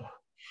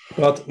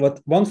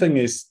 But one thing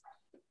is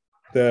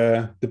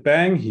the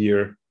bang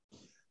here.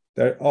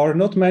 There are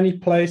not many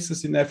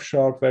places in F#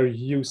 where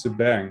you use a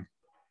bang.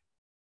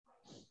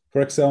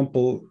 For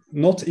example,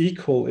 not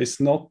equal is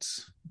not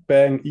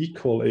bang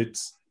equal.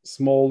 It's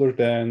smaller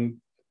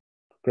than,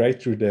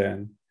 greater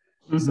than.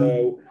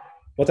 So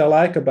what I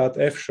like about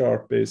F#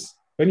 is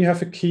when you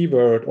have a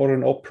keyword or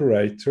an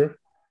operator,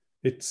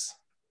 it's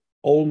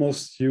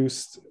almost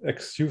used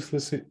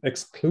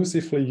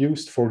exclusively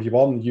used for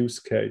one use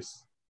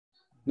case,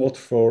 not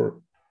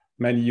for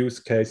many use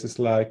cases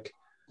like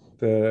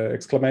the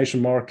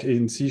exclamation mark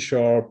in C#,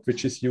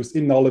 which is used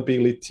in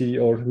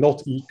nullability or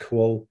not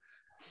equal.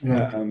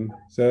 Right.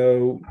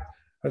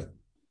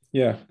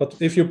 Yeah, but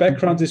if your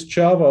background is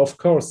Java, of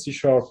course, C#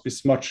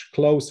 is much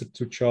closer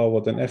to Java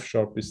than F#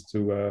 is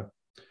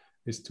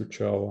to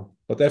Java.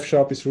 But F#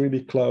 is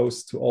really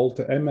close to all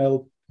the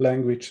ML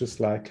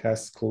languages like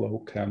Haskell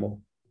or Camel.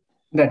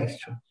 That is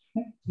true.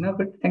 No,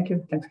 good. Thank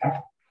you. Thanks,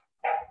 guys.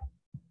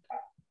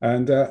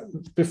 And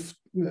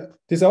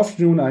this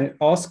afternoon, I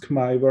asked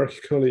my work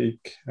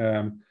colleague,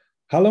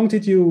 how long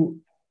did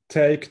you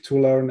take to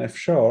learn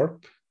F#?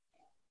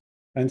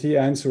 And he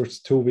answered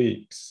 2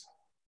 weeks.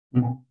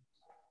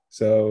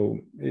 So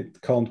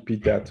it can't be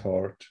that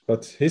hard.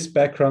 But his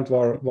background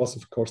was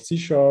of course C#.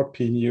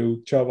 He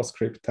knew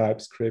JavaScript,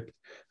 TypeScript,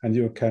 and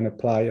you can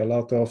apply a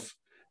lot of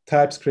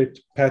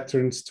TypeScript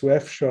patterns to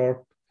F#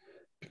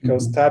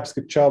 because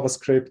TypeScript,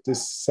 JavaScript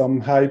is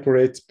some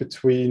hybrid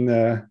between,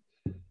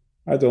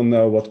 I don't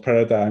know what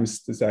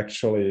paradigms this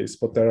actually is,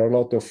 but there are a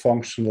lot of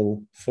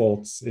functional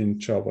thoughts in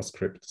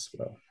JavaScript as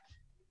well.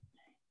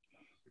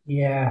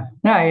 Yeah,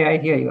 no, I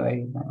hear you.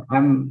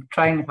 I'm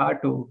trying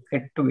hard to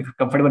get to be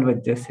comfortable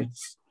with this.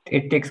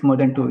 It takes more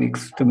than 2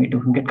 weeks to me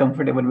to get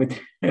comfortable with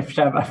F#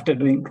 after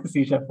doing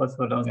C# for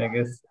so long, I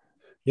guess.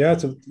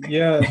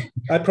 Yeah,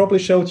 I probably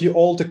showed you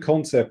all the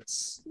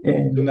concepts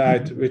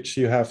tonight, which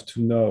you have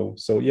to know.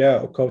 So yeah,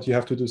 of course, you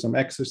have to do some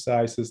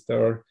exercises.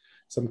 There are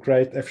some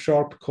great F#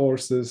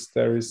 courses.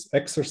 There is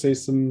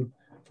Exercism,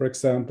 for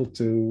example,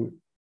 to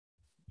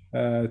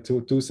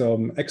do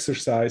some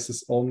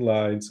exercises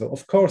online. So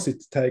of course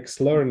it takes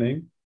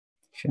learning,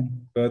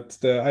 but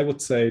I would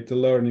say the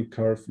learning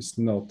curve is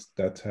not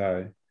that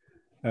high.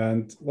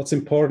 And what's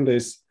important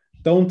is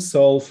don't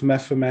solve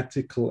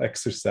mathematical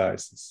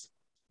exercises.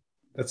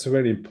 That's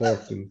very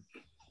important.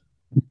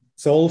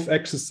 Solve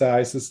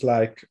exercises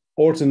like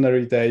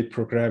ordinary day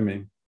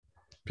programming,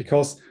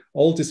 because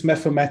all these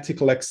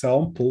mathematical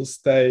examples,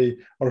 they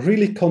are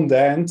really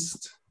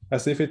condensed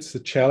as if it's a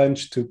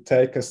challenge to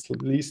take as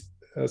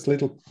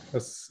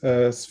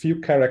few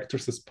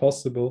characters as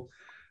possible,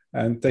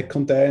 and they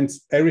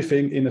condense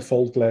everything in a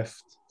fold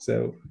left.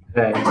 So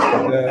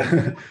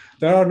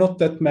there are not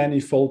that many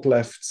fold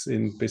lefts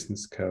in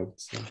business code.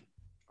 So.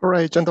 All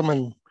right,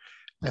 gentlemen,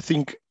 I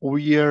think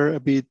we are a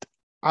bit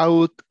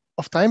out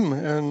of time,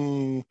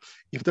 and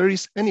if there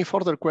is any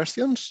further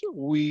questions,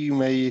 we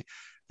may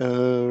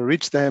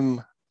reach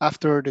them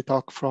after the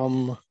talk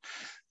from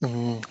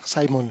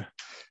Simon,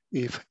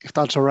 if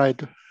that's all right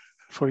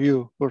for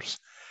you, Urs.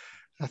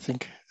 I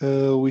think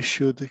we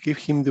should give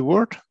him the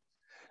word.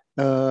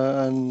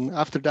 And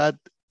after that,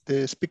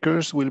 the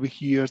speakers will be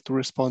here to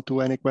respond to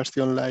any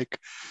question, like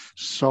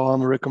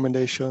some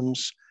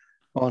recommendations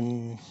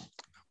on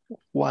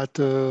what,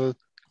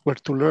 where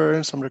to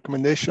learn, some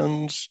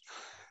recommendations,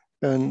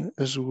 and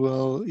as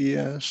well,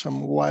 yeah,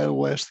 some Wild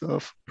West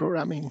of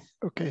programming.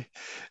 Okay.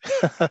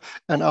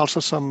 And also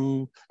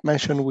some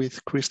mention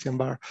with Christian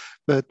Barr.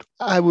 But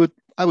I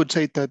would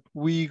say that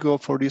we go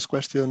for these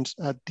questions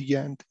at the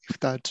end, if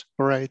that's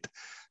all right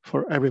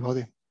for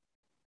everybody.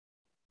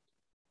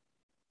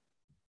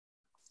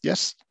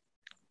 Yes?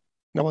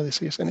 Nobody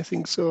says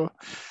anything. So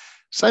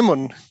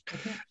Simon,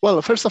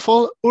 well, first of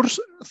all, Urs,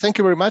 thank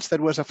you very much. That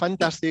was a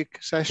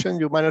fantastic session.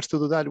 You managed to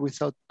do that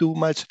without too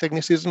much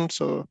technicism.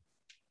 So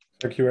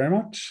thank you very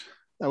much.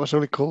 That was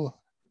really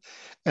cool.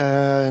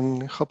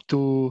 And hope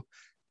to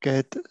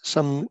get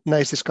some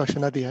nice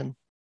discussion at the end.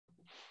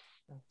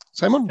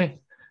 Simon? Okay.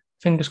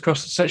 Fingers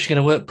crossed it's actually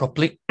going to work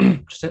properly.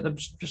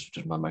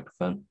 just my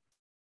microphone.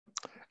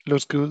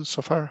 Looks good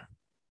so far.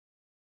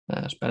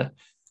 That's better.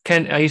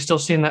 Ken, are you still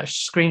seeing that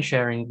screen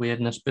sharing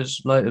weirdness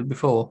like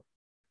before?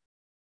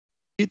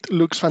 It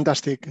looks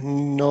fantastic.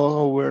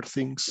 No weird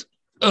things.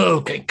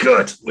 Okay,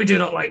 good. We do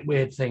not like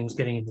weird things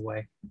getting in the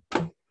way.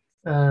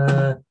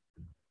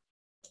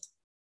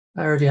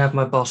 I already have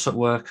my boss at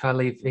work. I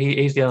leave.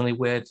 He's the only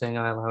weird thing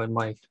I allow in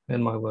my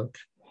work.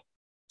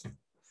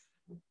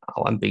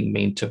 Oh, I'm being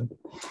mean to him.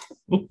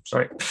 Oh,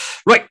 sorry.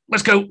 Right,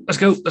 let's go.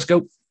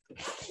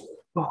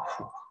 Oh.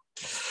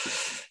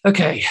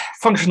 Okay,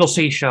 functional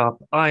C#.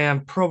 I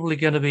am probably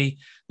going to be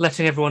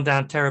letting everyone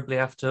down terribly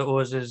after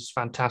Urs's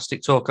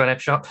fantastic talk on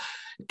F#.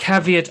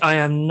 Caveat, I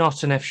am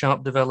not an F#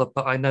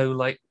 developer. I know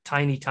like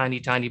tiny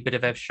bit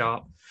of F#.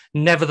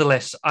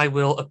 Nevertheless, I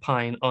will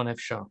opine on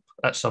F#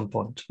 at some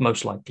point,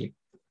 most likely.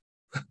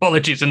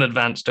 Apologies in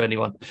advance to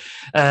anyone.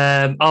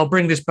 I'll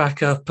bring this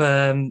back up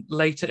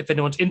later if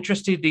anyone's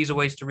interested. These are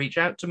ways to reach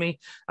out to me.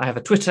 I have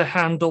a Twitter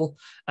handle.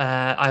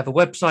 I have a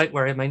website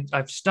where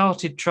I've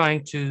started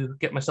trying to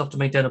get myself to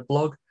maintain a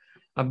blog.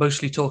 I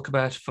mostly talk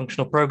about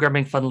functional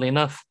programming, funnily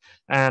enough,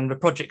 and the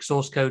project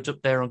source code's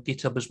up there on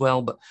GitHub as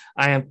well, but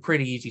I am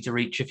pretty easy to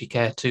reach if you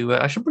care to.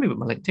 I should probably put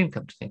my LinkedIn,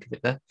 come to think of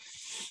it there.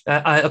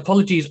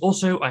 Apologies.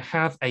 Also, I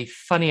have a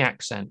funny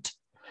accent.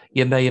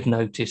 You may have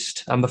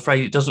noticed. I'm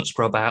afraid it doesn't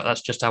scrub out.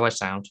 That's just how I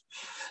sound.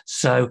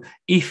 So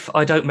if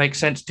I don't make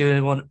sense to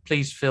anyone,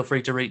 please feel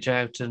free to reach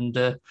out and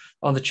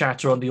on the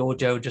chat or on the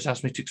audio, just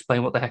ask me to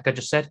explain what the heck I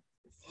just said.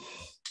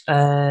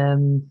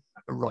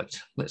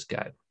 Right, let's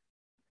go.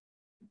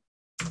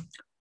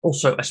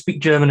 Also, I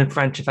speak German and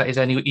French if that is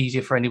any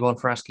easier for anyone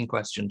for asking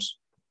questions.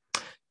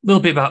 A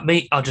little bit about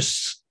me. I'll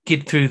just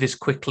skid through this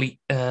quickly.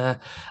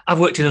 I've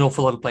worked in an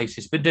awful lot of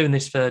places. Been doing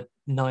this for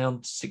nigh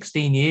on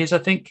 16 years, I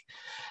think.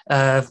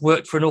 I've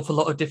worked for an awful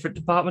lot of different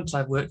departments.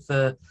 I've worked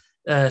for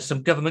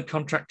some government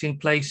contracting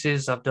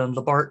places. I've done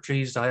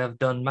laboratories. I have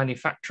done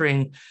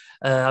manufacturing.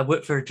 I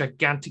worked for a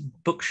gigantic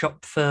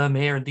bookshop firm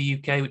here in the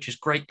UK, which is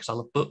great because I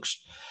love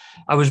books.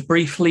 I was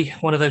briefly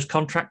one of those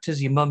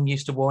contractors your mum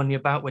used to warn you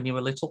about when you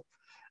were little.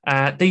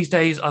 These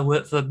days, I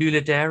work for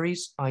Müller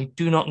Dairies. I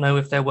do not know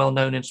if they're well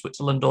known in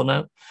Switzerland or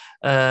no,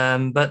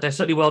 but they're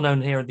certainly well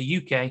known here in the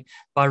UK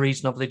by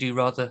reason of they do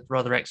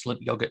rather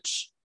excellent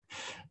yogurts.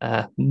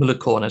 Müller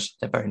Corners,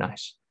 they're very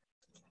nice.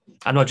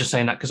 I'm not just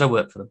saying that because I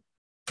work for them.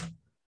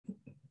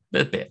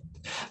 A bit,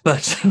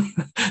 but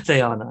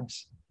they are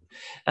nice.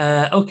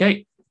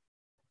 Okay.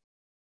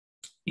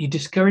 You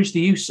discourage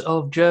the use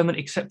of German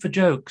except for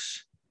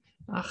jokes.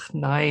 Ach,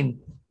 nein.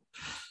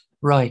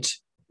 Right.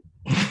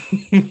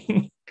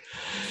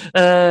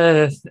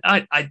 I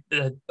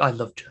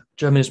love German.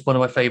 German is one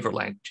of my favorite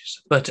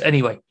languages. But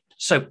anyway,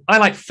 so I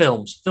like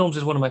films. Films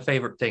is one of my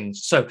favorite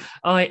things. So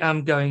I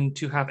am going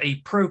to have a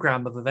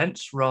program of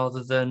events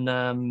rather than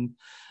an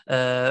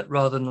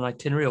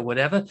itinerary or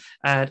whatever.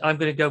 And I'm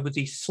going to go with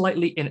the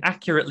slightly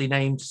inaccurately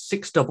named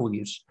 6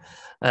 W's.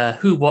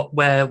 Who, what,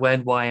 where,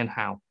 when, why, and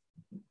how.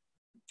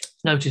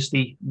 Notice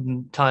the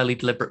entirely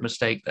deliberate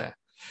mistake there.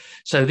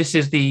 So this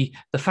is the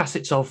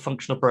facets of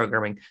functional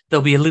programming.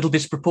 They'll be a little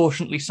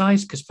disproportionately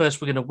sized because first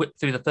we're going to whip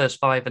through the first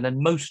 5 and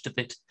then most of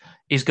it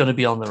is going to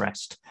be on the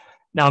rest.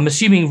 Now, I'm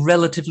assuming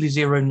relatively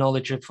zero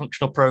knowledge of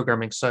functional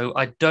programming, so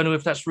I don't know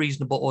if that's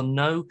reasonable or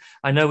no.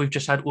 I know we've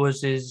just had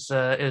Urs's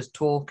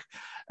talk.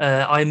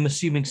 I'm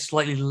assuming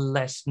slightly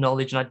less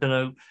knowledge, and I don't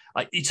know.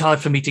 It's hard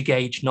for me to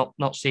gauge,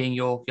 not seeing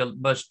your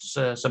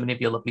so many of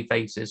your lovely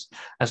faces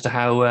as to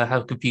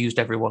how confused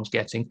everyone's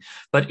getting.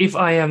 But if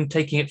I am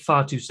taking it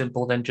far too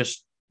simple, then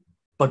just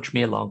budge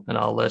me along, and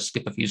I'll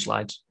skip a few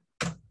slides.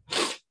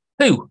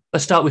 Who?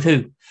 Let's start with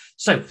who.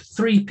 So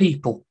 3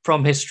 people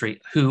from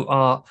history who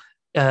are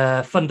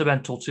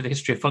fundamental to the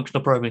history of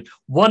functional programming.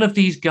 One of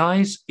these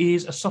guys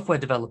is a software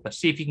developer.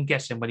 See if you can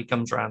guess him when he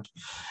comes around.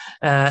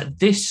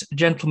 This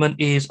gentleman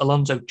is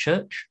Alonzo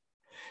Church.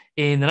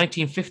 In the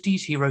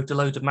 1950s, he wrote a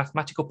load of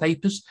mathematical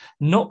papers.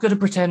 Not going to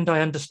pretend I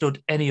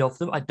understood any of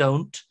them. I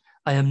don't.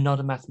 I am not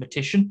a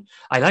mathematician.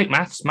 I like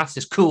maths. Maths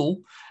is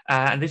cool.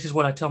 And this is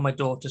what I tell my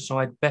daughter, so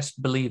I'd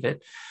best believe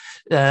it.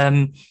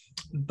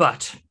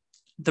 But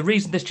the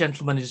reason this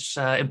gentleman is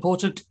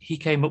important, he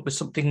came up with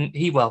something,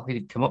 he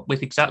didn't come up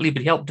with exactly,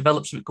 but he helped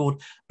develop something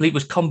called, I believe it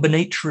was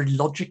combinatory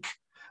logic,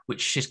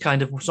 which is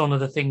kind of one of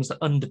the things that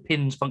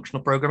underpins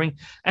functional programming.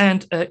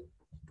 And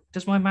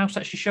does my mouse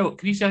actually show up?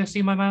 Can you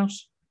see my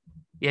mouse?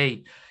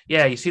 Yay.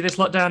 Yeah, you see this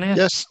lot down here?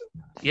 Yes.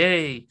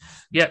 Yay.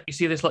 Yeah, you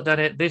see this lot down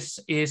here? This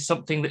is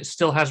something that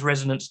still has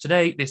resonance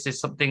today. This is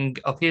something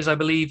up here, I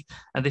believe,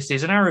 and this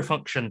is an arrow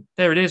function.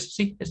 There it is.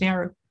 See, there's the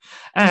arrow.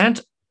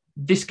 And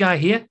this guy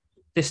here,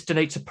 this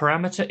denotes a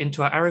parameter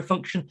into our arrow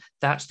function.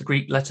 That's the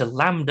Greek letter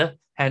lambda,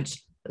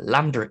 hence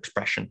lambda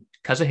expression,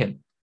 because of him.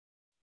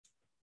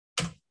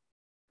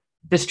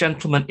 This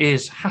gentleman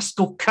is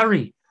Haskell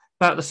Curry.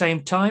 About the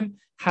same time,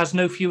 has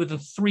no fewer than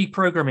 3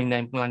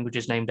 programming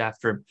languages named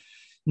after him.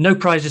 No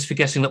prizes for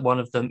guessing that one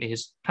of them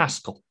is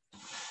Haskell.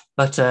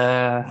 But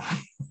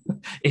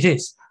it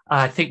is.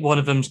 I think one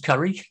of them's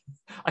Curry.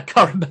 I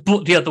can't remember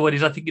what the other one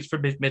is. I think it's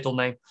from his middle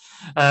name,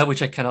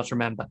 which I cannot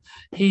remember.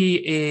 He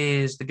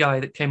is the guy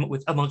that came up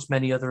with, amongst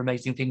many other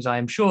amazing things, I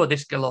am sure,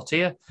 this galot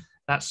here.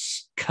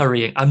 That's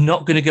currying. I'm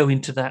not going to go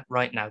into that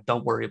right now.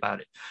 Don't worry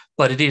about it.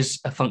 But it is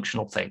a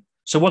functional thing.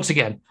 So once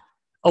again,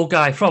 old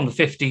guy from the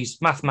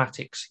 50s,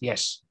 mathematics,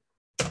 yes.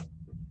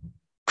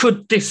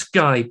 Could this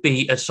guy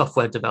be a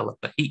software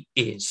developer? He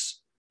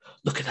is.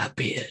 Look at that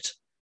beard.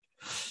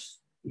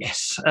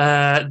 Yes,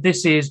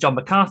 this is John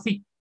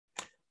McCarthy.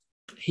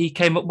 He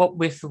came up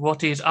with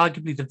what is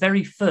arguably the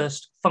very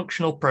first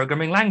functional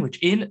programming language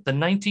in the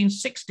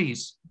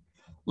 1960s,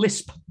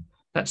 Lisp.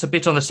 That's a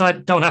bit on the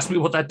side. Don't ask me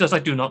what that does. I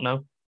do not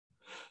know.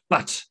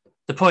 But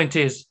the point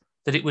is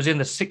that it was in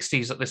the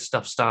 60s that this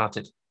stuff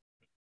started.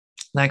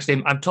 Thanks to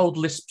him. I'm told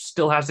Lisp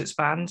still has its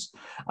fans.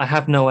 I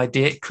have no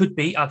idea. It could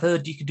be. I've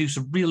heard you could do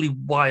some really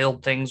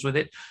wild things with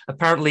it.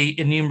 Apparently,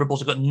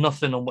 enumerables have got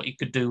nothing on what you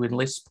could do in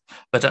Lisp,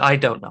 but I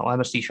don't know. I'm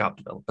a C#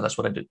 developer. That's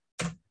what I do.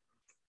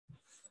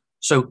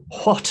 So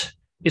what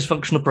is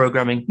functional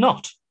programming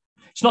not?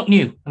 It's not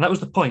new. And that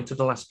was the point of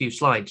the last few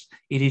slides.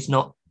 It is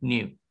not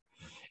new.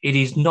 It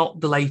is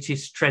not the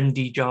latest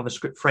trendy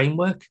JavaScript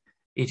framework.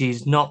 It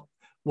is not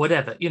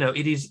whatever.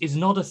 It is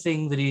not a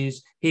thing that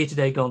is here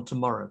today, gone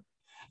tomorrow.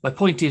 My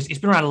point is, it's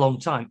been around a long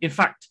time. In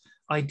fact,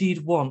 I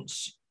did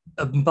once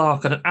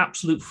embark on an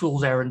absolute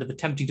fool's errand of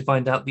attempting to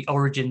find out the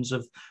origins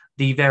of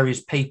the various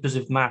papers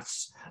of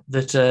maths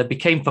that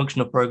became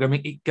functional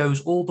programming. It goes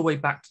all the way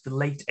back to the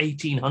late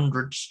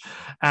 1800s,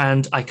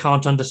 and I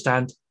can't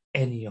understand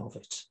any of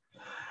it.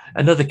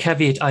 Another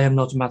caveat, I am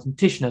not a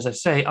mathematician. As I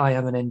say, I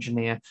am an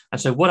engineer.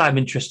 And so what I'm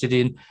interested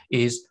in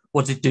is,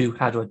 what does it do?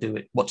 How do I do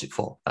it? What's it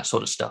for? That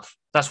sort of stuff.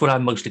 That's what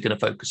I'm mostly going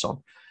to focus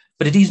on.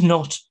 But it is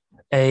not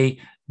a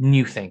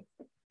new thing.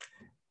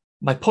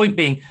 My point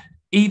being,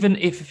 even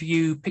if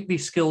you pick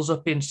these skills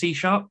up in C#,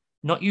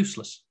 not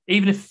useless.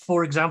 Even if,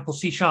 for example,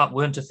 C#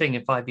 weren't a thing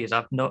in 5 years,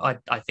 I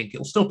think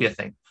it'll still be a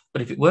thing.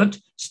 But if it weren't,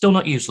 still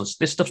not useless.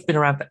 This stuff's been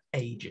around for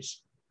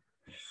ages.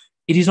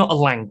 It is not a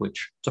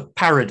language. It's a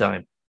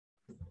paradigm.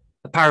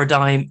 A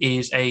paradigm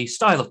is a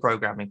style of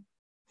programming.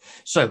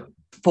 So,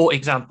 for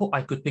example,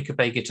 I could pick up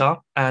a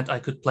guitar and I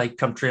could play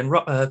country and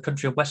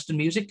western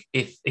music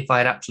if I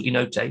had absolutely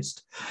no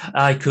taste.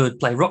 I could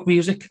play rock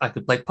music, I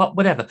could play pop,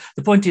 whatever.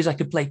 The point is I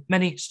could play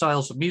many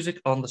styles of music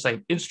on the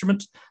same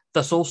instrument.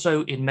 Thus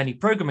also in many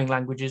programming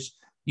languages,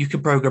 you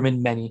can program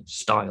in many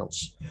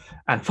styles.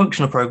 And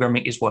functional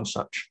programming is one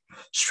such.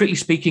 Strictly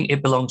speaking,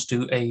 it belongs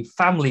to a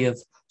family of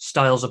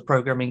styles of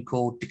programming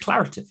called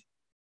declarative,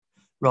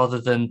 rather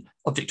than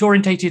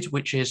object-oriented,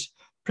 which is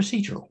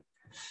procedural.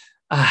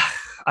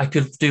 I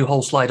could do a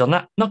whole slide on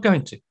that. Not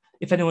going to.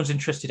 If anyone's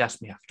interested,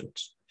 ask me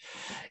afterwards.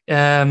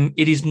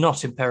 It is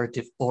not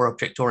imperative or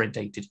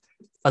object-orientated.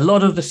 A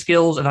lot of the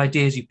skills and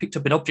ideas you picked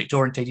up in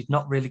object-orientated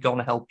not really going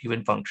to help you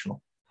in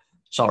functional.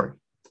 Sorry,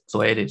 that's the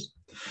way it is.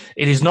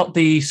 It is not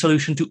the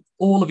solution to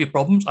all of your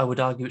problems. I would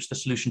argue it's the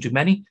solution to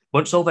many.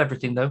 Won't solve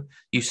everything, though.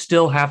 You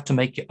still have to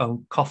make your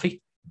own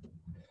coffee,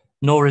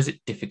 nor is it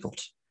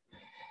difficult.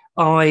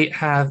 I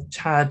have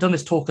done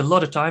this talk a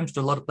lot of times to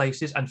a lot of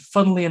places, and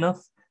funnily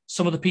enough,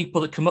 some of the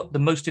people that come up the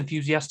most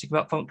enthusiastic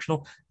about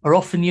functional are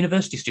often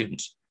university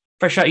students,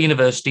 fresh out of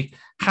university,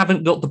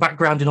 haven't got the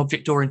background in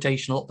object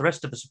orientation that the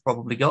rest of us have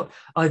probably got.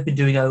 I've been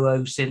doing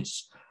OO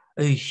since,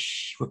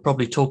 we're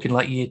probably talking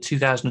like year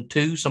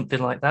 2002,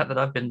 something like that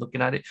I've been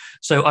looking at it.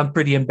 So I'm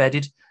pretty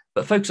embedded,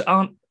 but folks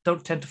that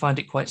don't tend to find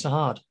it quite so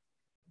hard.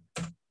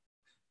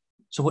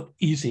 So what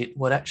is it?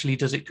 What actually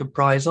does it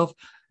comprise of?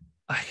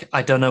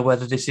 I don't know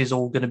whether this is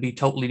all going to be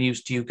totally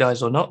news to you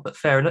guys or not, but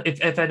fair enough.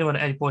 If anyone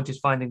at any point is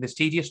finding this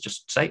tedious,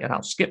 just say and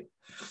I'll skip.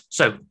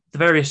 So the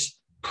various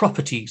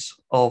properties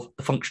of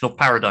the functional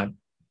paradigm.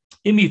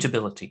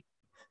 Immutability.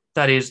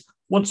 That is,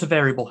 once a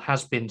variable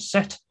has been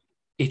set,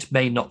 it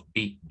may not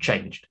be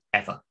changed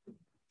ever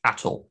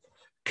at all.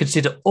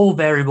 Consider all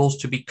variables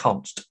to be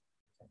const.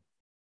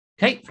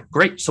 Okay,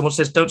 great. Someone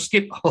says don't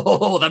skip.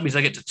 Oh, that means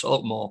I get to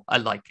talk more. I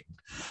like it.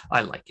 I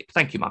like it.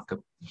 Thank you,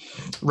 Marco.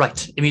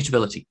 Right,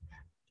 immutability.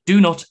 Do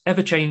not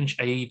ever change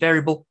a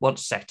variable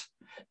once set.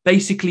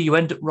 Basically, you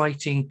end up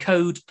writing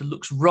code that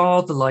looks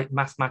rather like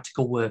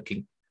mathematical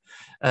working.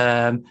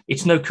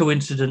 It's no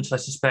coincidence, I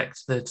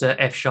suspect, that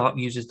F#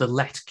 uses the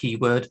let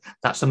keyword.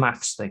 That's a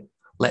maths thing.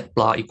 Let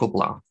blah equal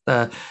blah.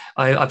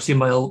 I've seen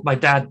my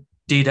dad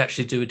did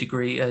actually do a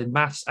degree in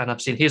maths, and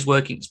I've seen his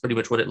working. It's pretty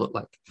much what it looked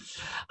like.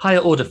 Higher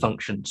order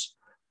functions.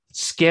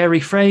 Scary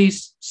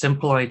phrase,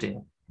 simple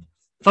idea.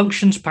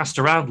 Functions passed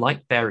around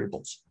like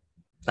variables.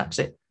 That's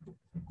it.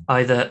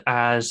 Either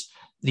as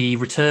the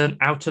return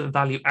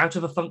value out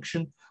of a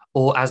function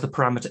or as the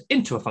parameter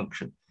into a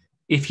function.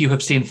 If you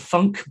have seen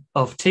func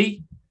of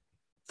t,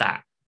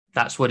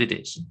 that's what it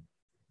is.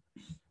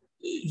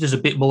 There's a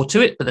bit more to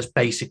it, but that's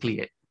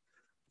basically it.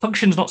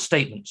 Functions, not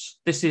statements.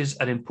 This is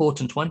an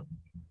important one.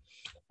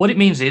 What it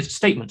means is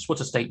statements.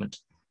 What's a statement?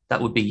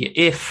 That would be your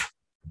if,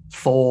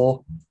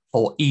 for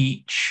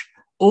each,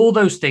 all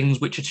those things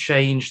which have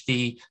changed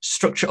the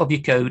structure of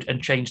your code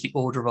and changed the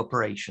order of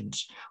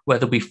operations,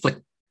 whether we flick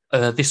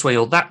this way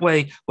or that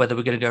way, whether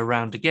we're going to go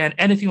around again,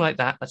 anything like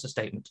that, that's a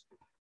statement.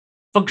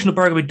 Functional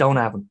programming don't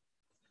have them.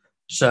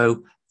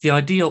 So the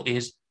ideal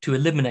is to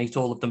eliminate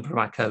all of them from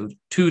our code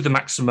to the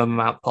maximum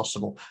amount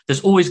possible. There's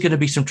always going to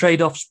be some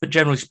trade-offs, but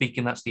generally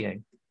speaking, that's the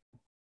aim.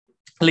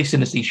 at least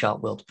in the C#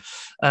 world.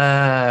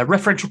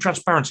 Referential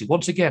transparency,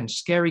 once again,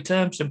 scary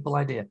term, simple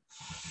idea.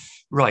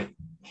 Right.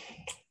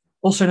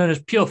 Also known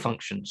as pure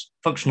functions,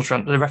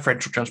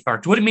 referential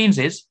transparency. What it means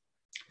is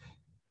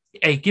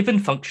a given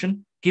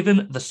function,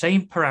 given the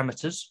same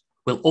parameters,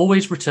 will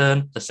always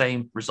return the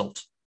same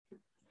result.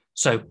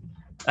 So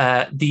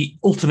the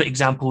ultimate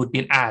example would be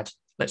an add.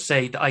 Let's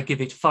say that I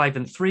give it 5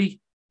 and 3,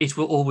 it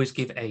will always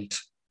give 8.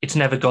 It's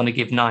never going to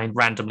give 9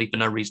 randomly for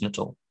no reason at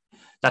all.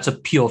 That's a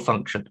pure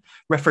function.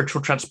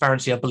 Referential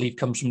transparency, I believe,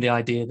 comes from the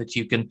idea that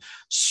you can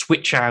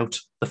switch out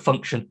the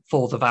function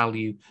for the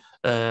value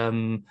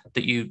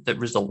that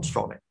results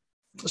from it.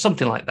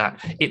 Something like that.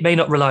 It may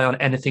not rely on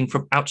anything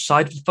from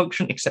outside of the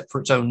function except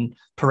for its own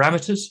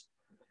parameters,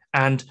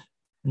 and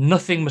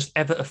nothing must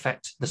ever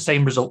affect the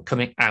same result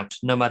coming out,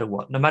 no matter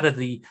what, no matter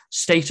the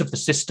state of the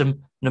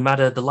system, no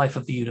matter the life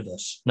of the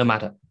universe, no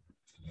matter.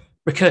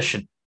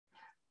 Recursion.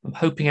 I'm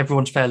hoping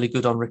everyone's fairly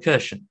good on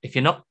recursion. If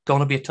you're not,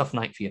 going to be a tough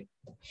night for you.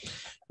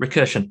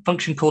 Recursion,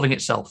 function calling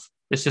itself.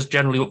 This is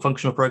generally what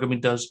functional programming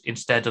does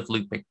instead of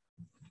looping.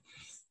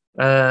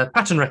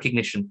 Pattern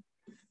recognition.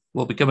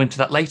 We'll be coming to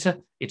that later.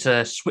 It's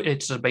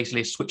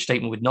basically a switch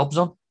statement with knobs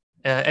on.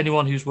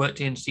 Anyone who's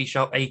worked in C#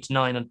 8,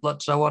 9, and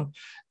so on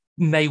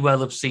may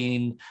well have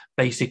seen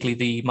basically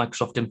the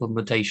Microsoft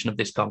implementation of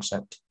this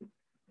concept.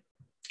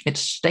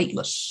 It's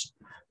stateless.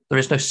 There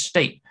is no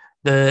state.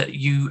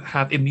 You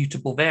have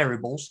immutable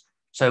variables.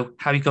 So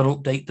how are you going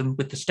to update them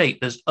with the state?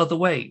 There's other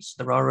ways.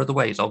 There are other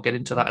ways. I'll get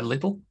into that a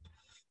little.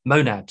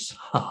 Monads.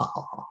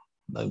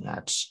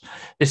 Monads.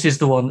 This is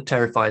the one that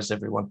terrifies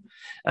everyone.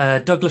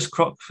 Douglas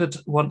Crockford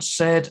once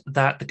said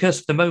that the curse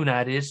of the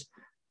monad is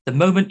the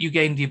moment you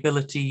gain the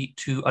ability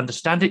to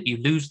understand it, you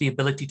lose the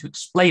ability to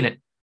explain it.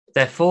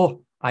 Therefore,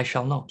 I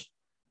shall not.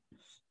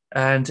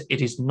 And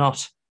it is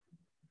not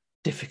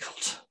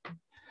difficult.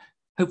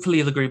 Hopefully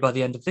you'll agree by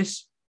the end of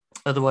this.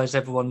 Otherwise,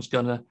 everyone's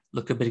going to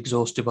look a bit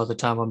exhausted by the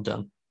time I'm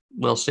done.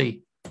 We'll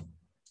see.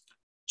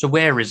 So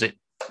where is it?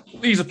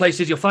 These are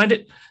places you'll find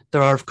it.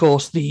 There are, of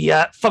course,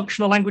 the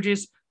functional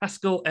languages,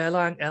 Haskell,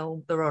 Erlang,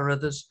 Elm. There are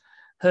others.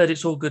 Heard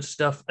it's all good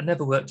stuff. I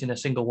never worked in a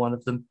single one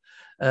of them.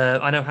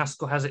 I know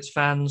Haskell has its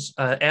fans.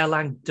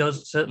 Erlang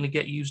does certainly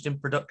get used in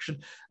production.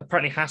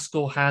 Apparently,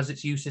 Haskell has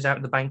its uses out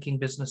in the banking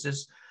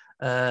businesses.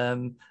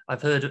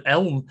 I've heard of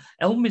Elm.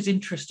 Elm is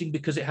interesting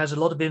because it has a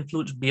lot of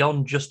influence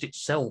beyond just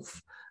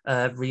itself.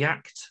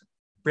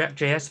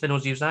 React.js, if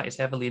anyone's used that, is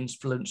heavily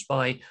influenced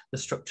by the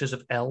structures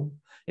of Elm.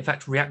 In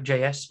fact,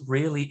 React.js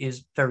really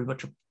is very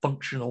much a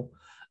functional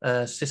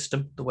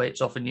system, the way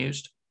it's often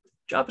used.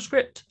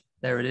 JavaScript,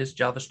 there it is,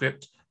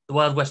 JavaScript. The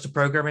Wild West of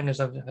programming,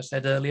 as I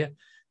said earlier,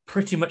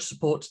 pretty much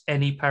supports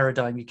any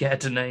paradigm you care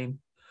to name.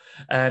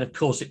 And of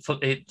course,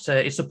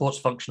 it supports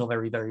functional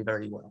very, very,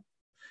 very well.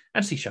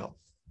 And C#,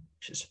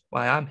 which is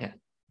why I'm here.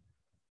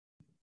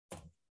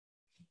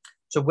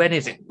 So when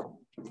is it?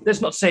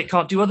 Let's not say it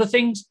can't do other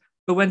things,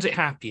 but when's it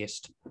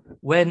happiest?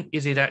 When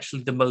is it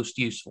actually the most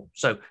useful?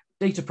 So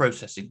data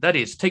processing, that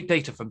is, take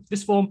data from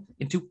this form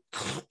into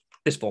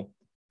this form.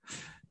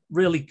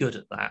 Really good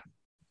at that.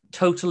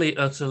 Totally,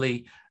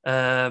 utterly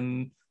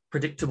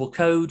predictable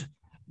code.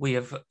 We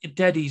have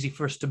dead easy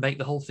for us to make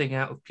the whole thing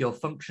out of pure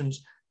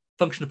functions.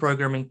 Functional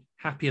programming,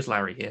 happy as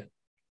Larry here.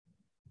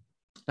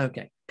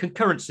 Okay,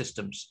 concurrent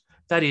systems.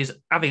 That is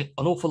having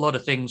an awful lot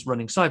of things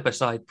running side by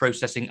side,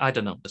 processing, I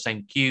don't know, the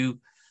same queue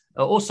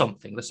or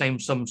something,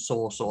 some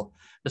source, or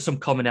there's some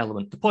common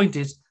element. The point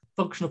is,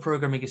 functional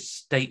programming is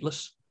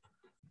stateless.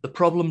 The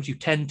problems you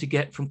tend to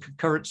get from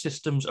concurrent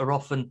systems are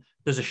often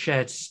there's a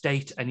shared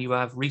state and you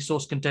have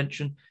resource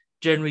contention.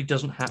 Generally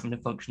doesn't happen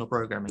in functional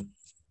programming.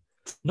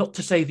 Not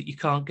to say that you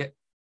can't get,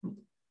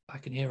 I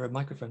can hear a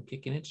microphone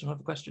kicking in. So I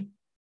have a question.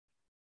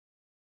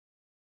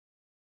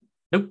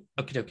 Nope.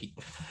 Okie dokie.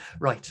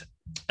 Right.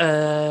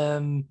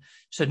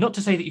 So not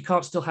to say that you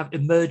can't still have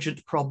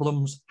emergent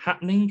problems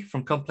happening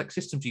from complex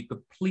systems. You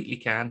completely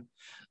can,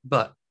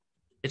 but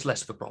it's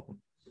less of a problem.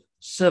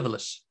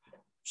 Serverless.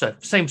 So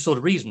same sort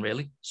of reason,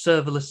 really.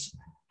 Serverless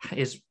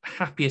is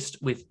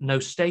happiest with no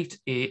state.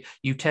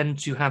 You tend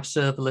to have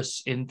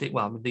serverless in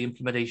the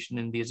implementation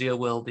in the Azure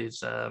world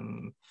is,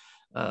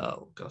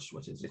 oh gosh,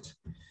 what is it?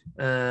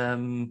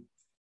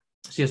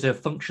 Azure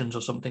functions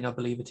or something, I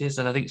believe it is.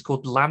 And I think it's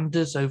called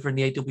Lambdas over in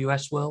the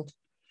AWS world.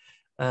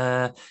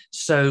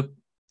 So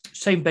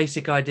same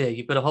basic idea.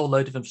 You've got a whole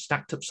load of them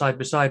stacked up side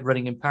by side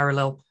running in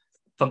parallel.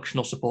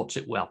 Functional supports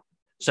it well.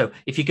 So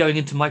if you're going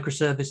into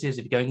microservices, if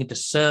you're going into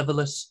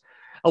serverless,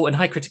 oh, and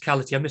high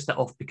criticality, I missed that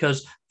off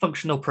because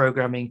functional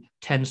programming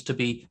tends to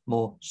be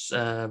more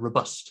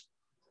robust.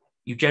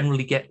 You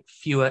generally get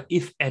fewer,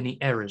 if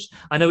any, errors.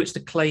 I know it's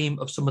the claim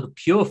of some of the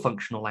pure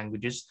functional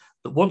languages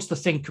that once the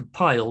thing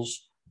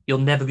compiles, you'll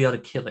never be able to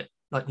kill it.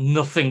 Like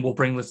nothing will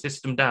bring the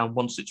system down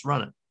once it's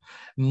running.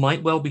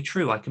 Might well be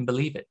true. I can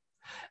believe it.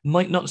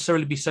 Might not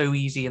necessarily be so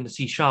easy in the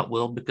C#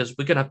 world because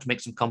we're going to have to make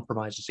some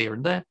compromises here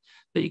and there,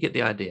 but you get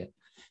the idea.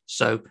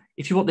 So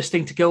if you want this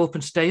thing to go up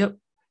and stay up,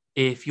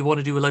 if you want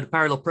to do a load of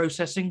parallel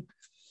processing,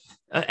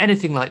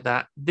 anything like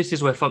that, this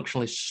is where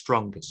functional is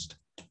strongest.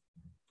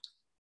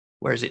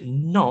 Where is it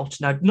not?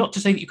 Now, not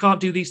to say that you can't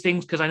do these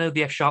things, because I know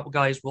the F#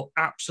 guys will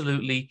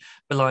absolutely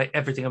belie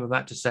everything I'm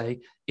about to say.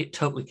 It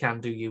totally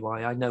can do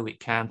UI. I know it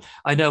can.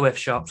 I know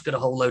F# got a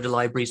whole load of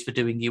libraries for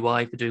doing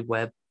UI, for doing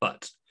web,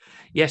 but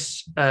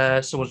yes,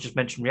 someone's just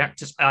mentioned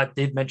React. I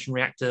did mention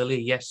React earlier.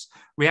 Yes,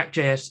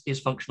 React.js is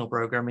functional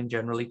programming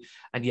generally,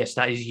 and yes,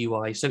 that is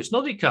UI. So it's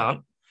not that you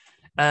can't,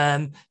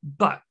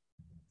 but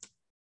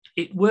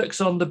it works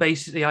on the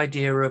basis, the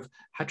idea of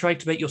trying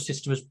to make your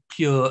system as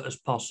pure as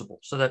possible,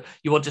 so that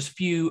you want as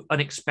few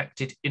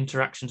unexpected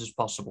interactions as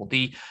possible.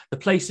 The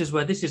places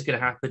where this is going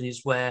to happen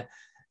is where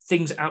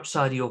things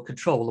outside of your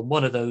control, and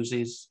one of those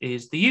is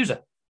the user.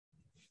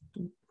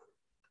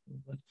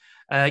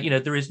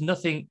 There is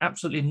nothing,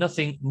 absolutely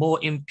nothing more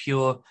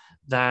impure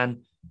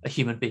than a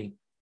human being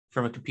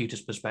from a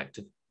computer's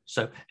perspective.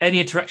 So any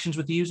interactions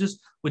with the users,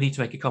 we need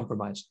to make a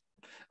compromise.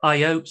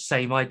 I/O,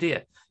 same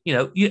idea.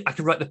 I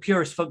can write the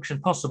purest function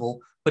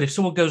possible, but if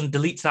someone goes and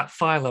deletes that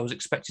file I was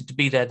expected to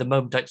be there the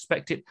moment I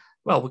expect it,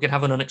 well, we're going to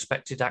have an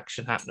unexpected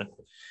action happening.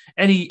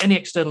 Any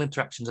external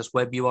interactions as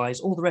web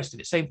UIs, all the rest of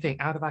it, same thing,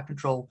 out of our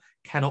control,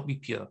 cannot be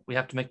pure. We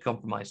have to make a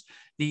compromise.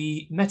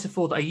 The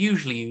metaphor that I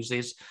usually use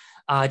is,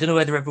 I don't know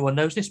whether everyone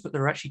knows this, but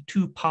there are actually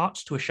 2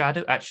 parts to a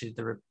shadow. Actually,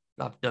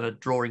 I've done a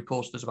drawing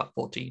course, there's about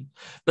 14,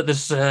 but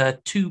there's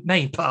 2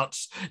 main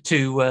parts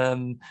to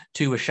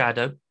a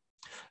shadow.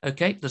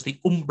 Okay, there's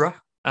the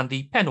umbra and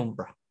the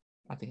penumbra.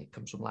 I think it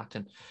comes from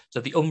Latin.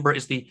 So the umbra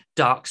is the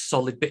dark,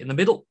 solid bit in the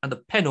middle, and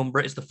the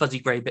penumbra is the fuzzy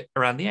grey bit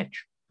around the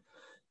edge.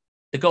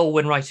 The goal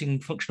when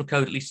writing functional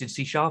code, at least in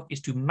C#,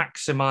 is to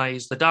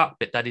maximize the dark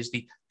bit, that is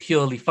the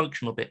purely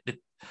functional bit,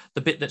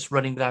 the bit that's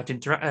running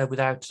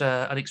without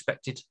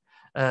unexpected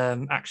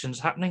actions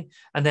happening,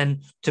 and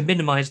then to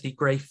minimize the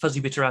grey fuzzy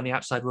bit around the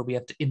outside where we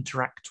have to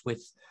interact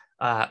with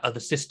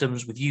other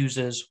systems, with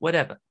users,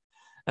 whatever.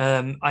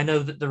 I know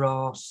that there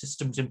are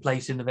systems in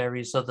place in the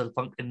various other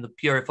in the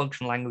pure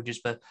functional languages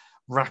for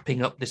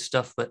wrapping up this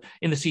stuff, but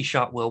in the C#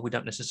 world, we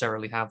don't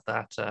necessarily have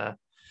that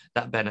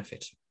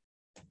benefit.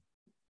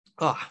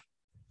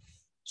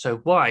 So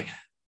why?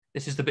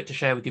 This is the bit to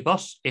share with your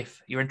boss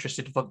if you're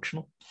interested in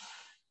functional.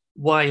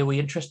 Why are we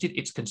interested?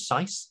 It's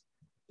concise.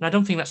 And I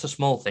don't think that's a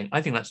small thing.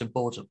 I think that's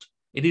important.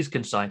 It is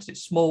concise,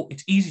 it's small,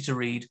 it's easy to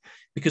read,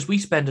 because we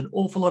spend an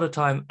awful lot of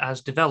time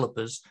as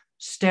developers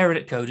staring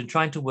at code and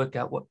trying to work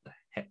out what the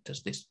heck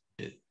does this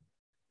do.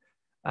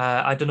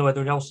 I don't know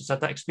whether anyone else has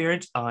had that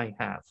experience. I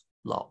have,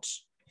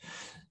 lots.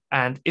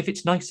 And if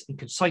it's nice and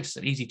concise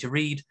and easy to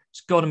read,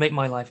 it's going to make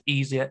my life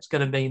easier. It's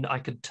going to mean I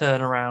can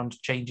turn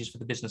around changes for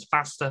the business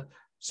faster.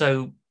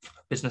 So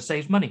business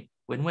saves money,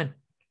 win-win.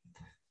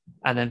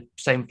 And then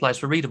same applies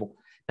for readable.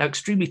 Now,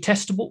 extremely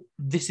testable,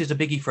 this is a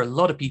biggie for a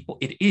lot of people.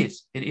 It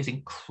is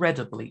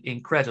incredibly,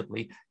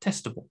 incredibly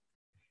testable.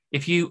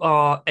 If you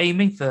are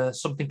aiming for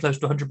something close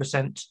to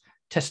 100%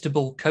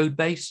 testable code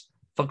base,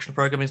 functional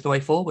programming is the way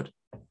forward.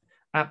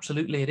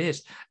 Absolutely it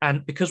is.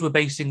 And because we're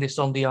basing this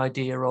on the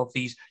idea of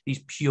these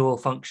pure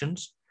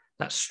functions,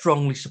 that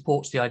strongly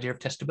supports the idea of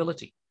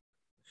testability,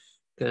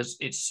 because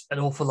it's an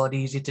awful lot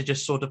easier to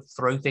just sort of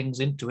throw things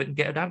into it and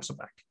get an answer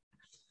back.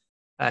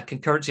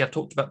 Concurrency I've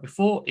talked about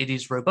before. It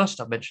is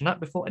robust. I've mentioned that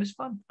before, and it's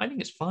fun. I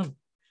think it's fun.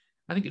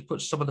 I think it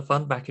puts some of the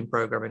fun back in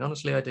programming.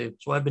 Honestly, I do.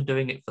 So I've been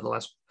doing it for the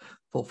last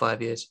 4 or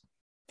 5 years.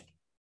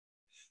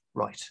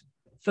 Right.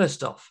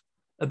 First off,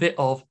 a bit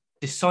of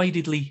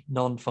decidedly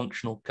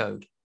non-functional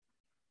code.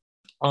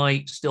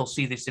 I still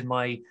see this in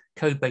my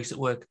code base at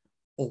work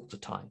all the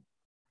time.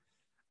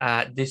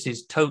 This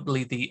is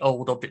totally the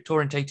old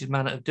object-oriented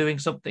manner of doing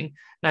something.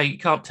 Now, you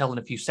can't tell in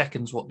a few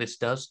seconds what this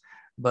does,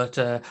 but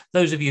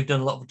those of you who've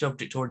done a lot of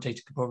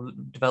object-oriented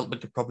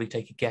development could probably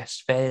take a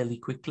guess fairly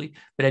quickly,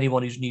 but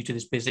anyone who's new to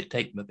this visit,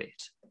 take them a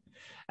bit.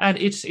 And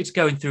it's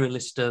going through a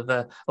list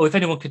of, if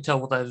anyone can tell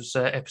what those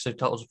episode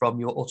titles are from,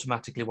 you're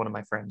automatically one of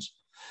my friends.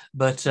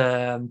 But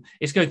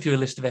it's going through a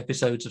list of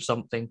episodes of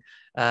something,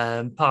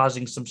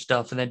 parsing some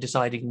stuff, and then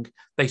deciding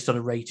based on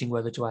a rating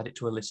whether to add it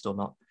to a list or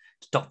not.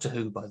 It's Doctor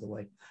Who, by the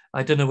way.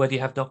 I don't know whether you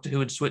have Doctor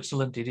Who in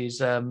Switzerland. It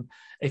is,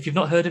 if you've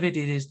not heard of it,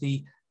 it is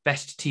the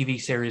best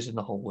TV series in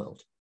the whole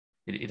world.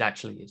 It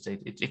actually is.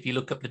 If you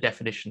look up the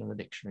definition in the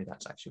dictionary,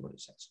 that's actually what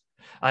it says.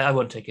 I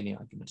won't take any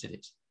arguments, it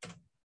is.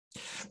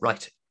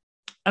 Right.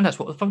 And that's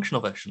what the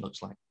functional version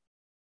looks like.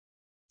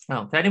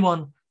 Now, if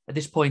anyone at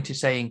this point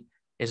is saying,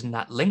 isn't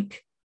that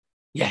Link?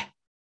 Yeah,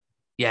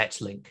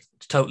 it's Link.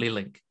 It's totally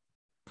Link.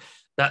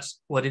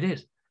 That's what it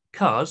is,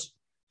 because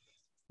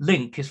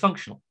Link is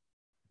functional.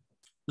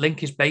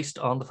 Link is based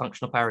on the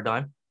functional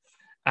paradigm.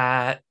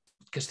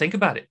 Because think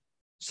about it.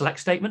 Select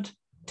statement,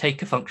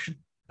 take a function,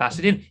 pass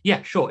it in.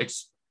 Yeah, sure,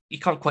 you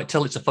can't quite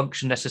tell it's a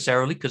function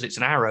necessarily because it's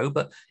an arrow,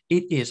 but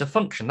it is a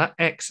function. That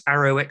x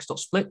arrow x dot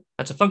split,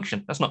 that's a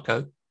function. That's not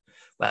code.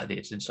 Well,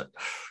 it is,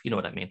 you know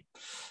what I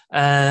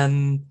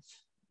mean.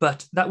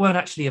 But that won't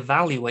actually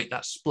evaluate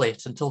that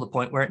split until the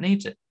point where it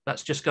needs it.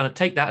 That's just going to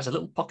take that as a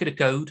little pocket of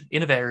code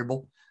in a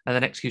variable and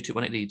then execute it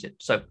when it needs it.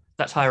 So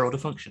that's higher order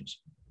functions.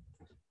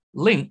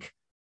 Link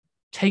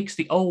takes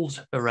the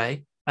old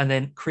array and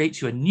then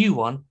creates you a new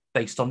one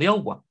based on the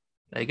old one.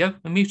 There you go,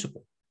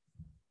 immutable.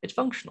 It's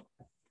functional.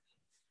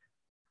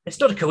 It's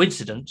not a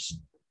coincidence.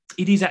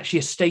 It is actually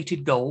a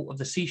stated goal of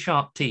the C#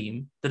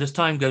 team that as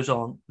time goes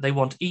on, they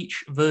want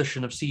each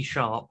version of C#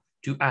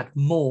 to add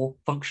more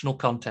functional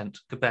content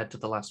compared to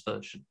the last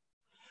version.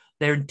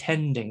 They're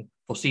intending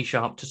for C#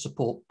 to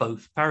support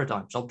both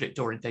paradigms,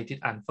 object-oriented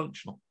and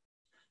functional.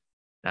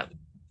 Now,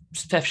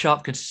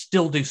 F# can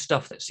still do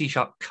stuff that C#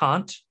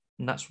 can't,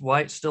 and that's why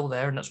it's still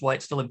there, and that's why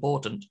it's still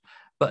important.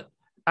 But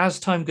as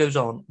time goes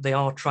on, they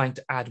are trying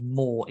to add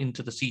more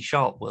into the C#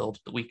 world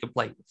that we can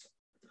play with.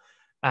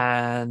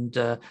 And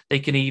they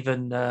can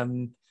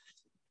even...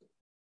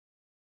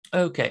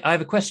 Okay, I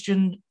have a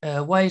question.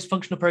 Why is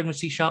functional programming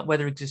C#,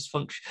 whether it exists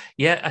function?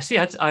 Yeah, I see.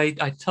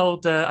 I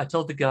told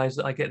the guys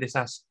that I get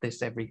asked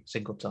this every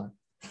single time.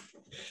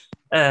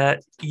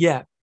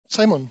 Yeah.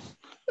 Simon,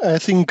 I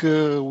think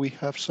we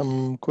have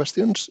some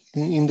questions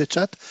in the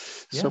chat.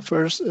 Yeah. So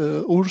first,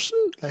 Urs,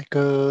 like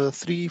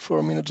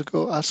 3-4 minutes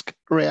ago, asked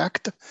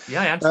React.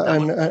 Yeah, I answered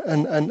that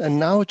one. And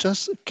now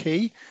just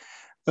Kay,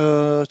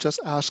 just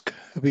ask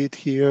a bit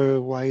here,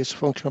 why is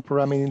functional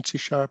programming in C#,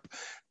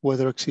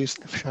 whether it exists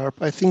in F#.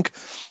 I think,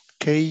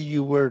 Kay,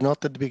 you were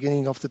not at the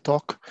beginning of the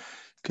talk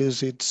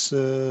because it's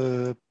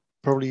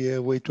probably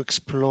a way to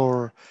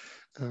explore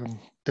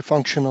the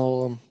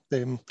functional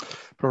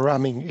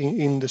programming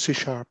in the C#.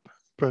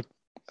 But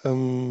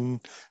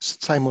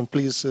Simon,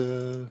 please,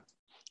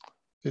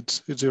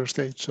 it's your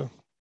stage. So.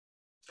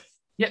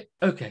 Yeah.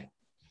 Okay.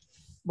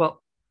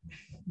 Well,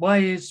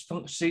 why does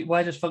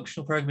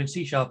functional programming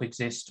C#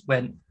 exist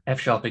when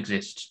F#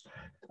 exists?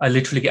 I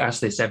literally get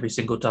asked this every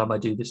single time I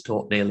do this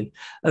talk, nearly.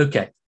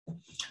 Okay.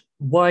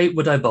 Why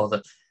would I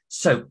bother?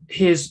 So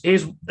here's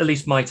at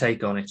least my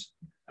take on it.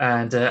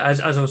 And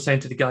as I was saying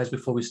to the guys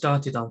before we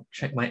started, I'll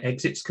check my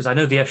exits because I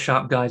know the F#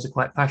 guys are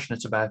quite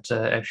passionate about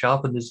F#,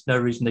 and there's no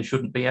reason they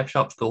shouldn't be. F#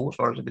 cool, as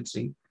far as I can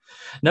see.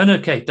 No,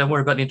 okay, don't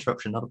worry about the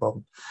interruption, not a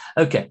problem.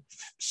 Okay,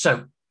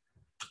 so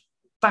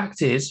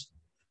fact is,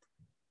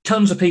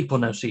 tons of people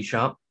know C#,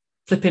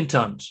 flipping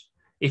tons.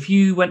 If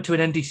you went to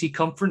an NDC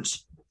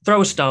conference,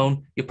 throw a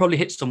stone, you'll probably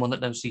hit someone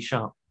that knows C#.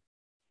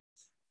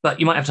 But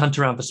you might have to hunt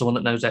around for someone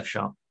that knows F#.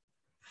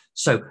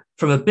 So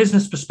from a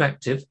business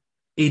perspective,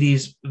 it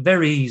is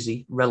very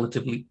easy,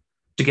 relatively,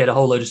 to get a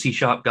whole load of C#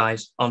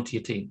 guys onto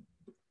your team.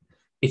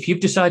 If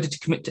you've decided to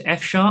commit to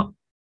F#,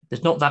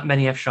 there's not that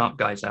many F#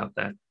 guys out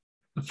there.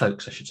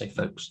 Folks, I should say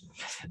folks.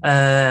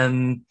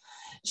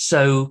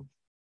 So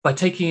by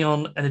taking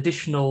on an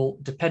additional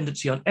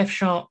dependency on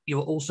F#,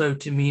 you're also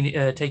taking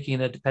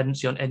a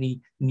dependency on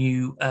any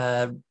new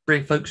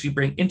folks you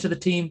bring into the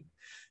team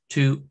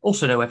to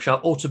also know F#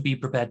 or to be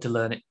prepared to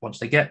learn it once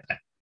they get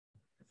there.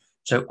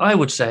 So I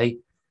would say,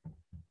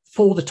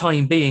 for the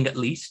time being at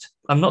least,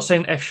 I'm not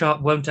saying F#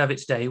 won't have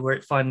its day where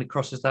it finally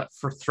crosses that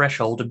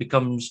threshold and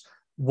becomes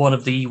one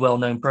of the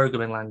well-known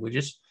programming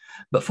languages.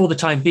 But for the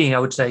time being, I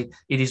would say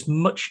it is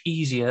much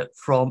easier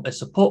from a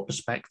support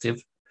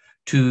perspective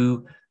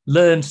to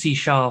learn C#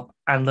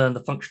 and learn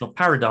the functional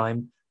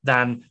paradigm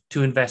than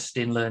to invest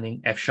in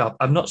learning F#.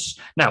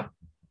 Now,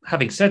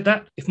 having said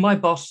that, if my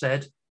boss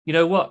said, you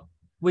know what,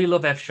 we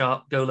love F#,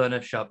 go learn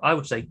F#, I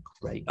would say,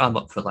 great, I'm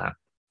up for that,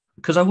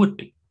 because I would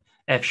be.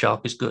 F#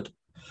 is good.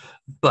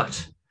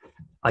 But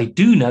I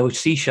do know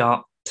C#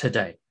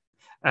 today.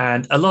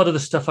 And a lot of the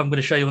stuff I'm going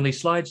to show you on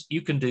these slides,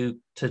 you can do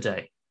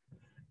today.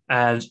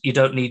 And you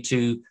don't need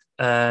to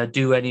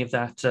do any of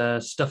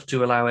that stuff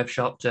to allow F#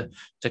 to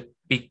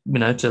be,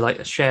 to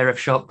like share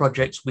F#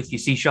 projects with your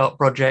C#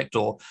 project,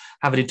 or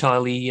have an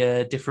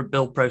entirely different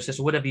build process,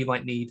 or whatever you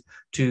might need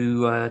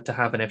to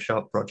have an F#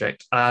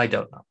 project. I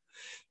don't know.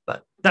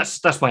 But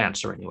that's my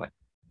answer anyway.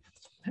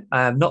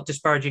 I'm not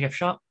disparaging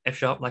F#.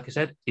 F#, like I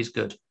said, is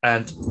good.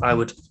 And I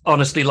would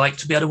honestly like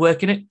to be able to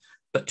work in it.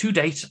 But to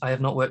date, I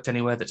have not worked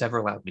anywhere that's ever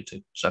allowed me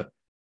to. So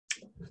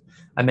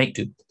I make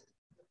do.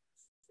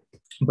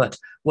 But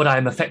what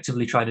I'm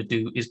effectively trying to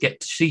do is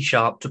get C#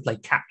 to play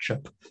catch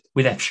up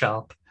with F#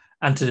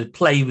 and to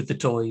play with the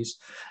toys.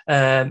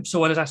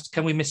 So I was asked,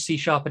 can we miss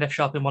C# and F#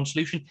 in one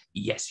solution?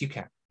 Yes, you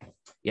can.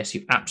 Yes,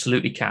 you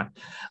absolutely can.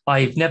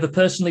 I've never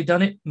personally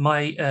done it.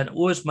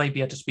 Urs may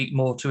be able to speak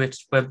more to it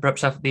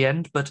perhaps at the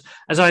end, but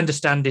as I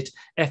understand it,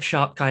 F#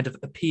 kind of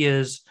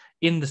appears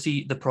in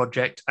the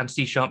project, and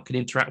C# can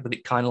interact with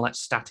it kind of like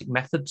static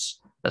methods.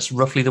 That's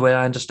roughly the way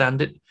I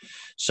understand it.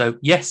 So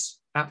yes,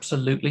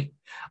 absolutely.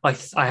 I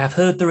have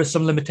heard there are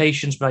some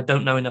limitations, but I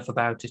don't know enough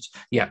about it.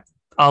 Yeah,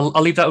 I'll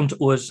leave that on to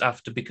Urs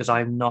after, because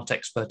I'm not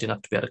expert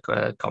enough to be able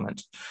to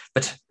comment.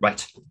 But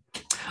right,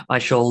 I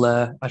shall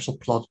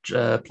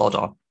plod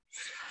on.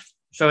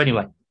 So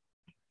anyway,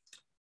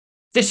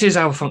 this is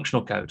our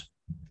functional code.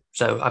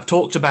 So I've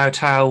talked about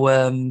how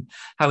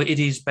it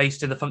is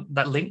based in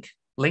that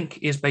link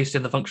is based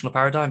in the functional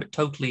paradigm. It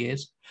totally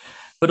is.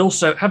 But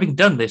also, having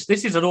done this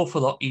is an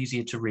awful lot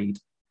easier to read.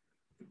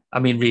 I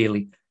mean,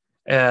 really.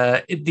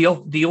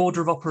 The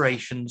order of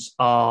operations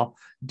are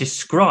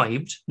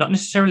described, not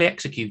necessarily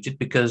executed,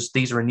 because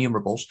these are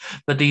enumerables,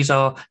 but these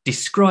are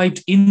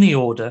described in the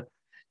order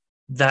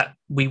that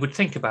we would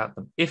think about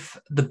them. If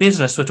the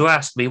business were to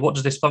ask me, what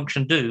does this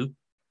function do?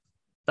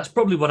 That's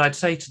probably what I'd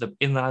say to them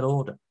in that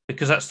order,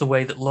 because that's the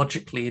way that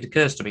logically it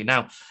occurs to me.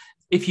 Now,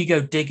 if you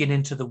go digging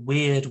into the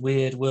weird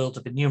world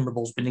of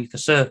enumerables beneath the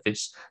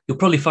surface, you'll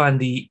probably find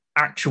the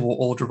actual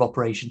order of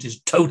operations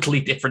is totally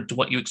different to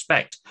what you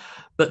expect.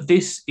 But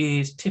this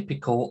is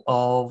typical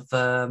of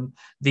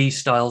these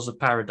styles of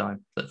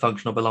paradigm that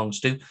functional belongs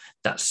to.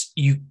 That's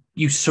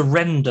you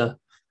surrender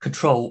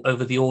control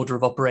over the order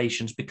of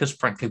operations because,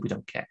 frankly, we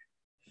don't care.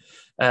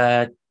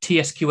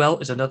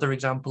 TSQL is another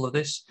example of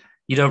this.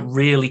 You don't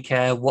really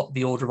care what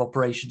the order of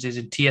operations is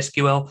in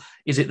TSQL.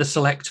 Is it the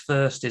select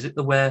first? Is it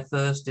the where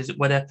first? Is it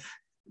whatever?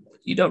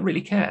 You don't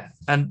really care.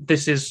 And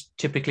this is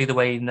typically the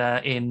way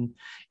in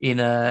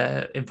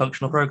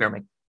functional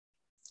programming.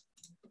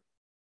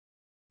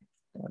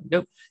 There we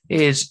go.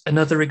 Here's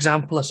another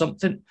example of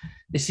something.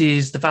 This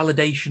is the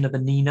validation of a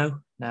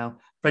NINO. Now,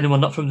 for anyone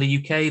not from the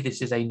UK,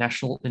 this is a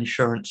national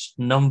insurance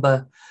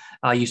number.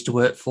 I used to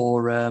work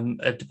for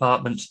a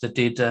department that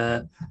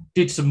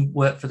did some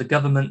work for the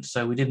government,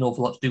 so we did an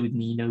awful lot to do with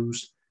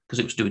NINOs because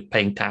it was to do with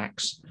paying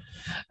tax.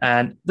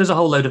 And there's a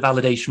whole load of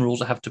validation rules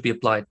that have to be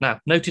applied. Now,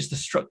 notice the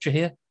structure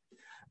here.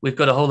 We've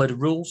got a whole load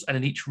of rules, and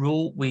in each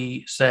rule,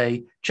 we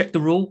say, check the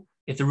rule.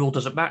 If the rule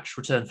doesn't match,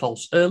 return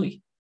false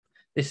early.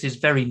 This is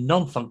very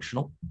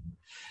non-functional,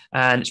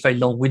 and it's very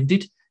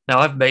long-winded. Now,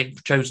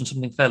 I've chosen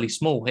something fairly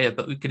small here,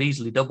 but we could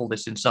easily double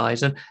this in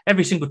size. And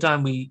every single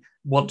time we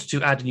want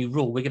to add a new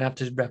rule, we're going to have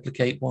to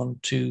replicate 1,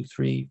 2,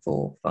 3,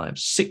 4, 5,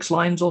 6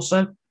 lines or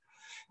so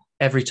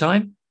every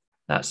time.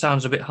 That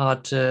sounds a bit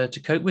hard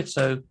to cope with.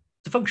 So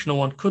the functional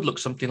one could look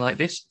something like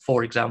this,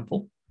 for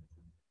example.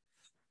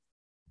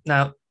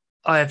 Now,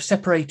 I have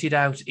separated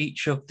out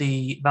each of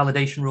the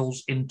validation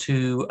rules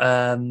into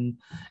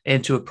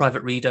a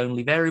private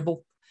read-only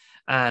variable.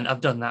 And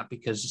I've done that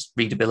because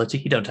readability,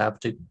 you don't have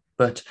to.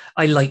 But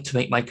I like to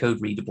make my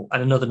code readable.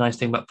 And another nice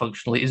thing about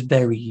functional, it is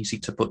very easy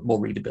to put more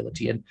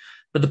readability in.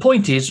 But the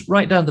point is,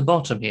 right down the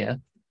bottom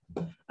here,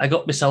 I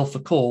got myself a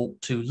call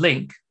to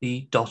link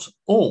the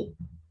 .all.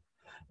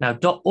 Now,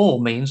 .all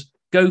means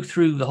go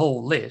through the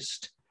whole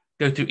list,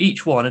 go through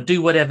each one and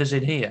do whatever's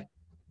in here.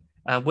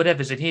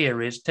 Whatever's in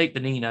here is take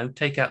the NINO,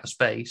 take out the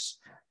space,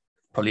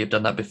 probably have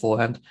done that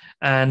beforehand,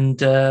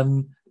 and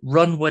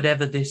run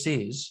whatever this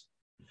is.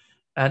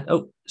 And,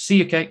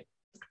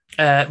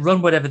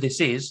 run whatever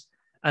this is.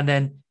 And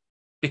then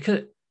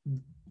because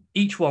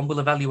each one will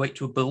evaluate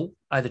to a bool,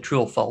 either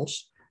true or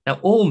false. Now,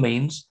 all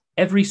means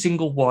every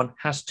single one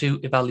has to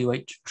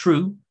evaluate to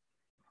true.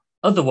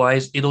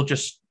 Otherwise, it'll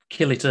just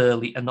kill it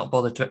early and not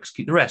bother to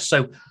execute the rest.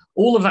 So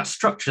all of that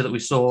structure that we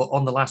saw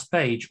on the last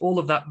page, all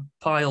of that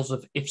piles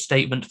of if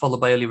statement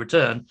followed by early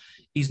return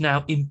is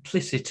now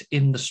implicit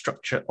in the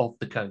structure of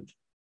the code.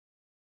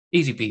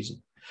 Easy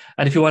peasy.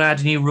 And if you want to add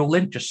a new rule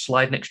in, just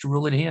slide an extra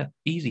rule in here.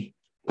 Easy.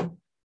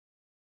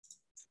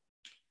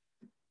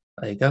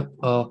 There you go.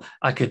 Or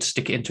I could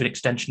stick it into an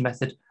extension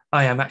method.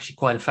 I am actually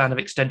quite a fan of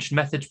extension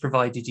methods,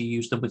 provided you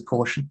use them with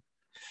caution.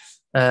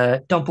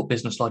 Don't put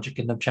business logic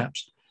in them,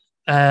 chaps.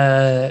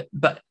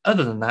 But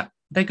other than that,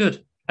 they're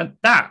good. And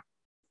that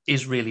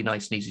is really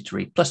nice and easy to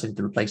read. Plus, they did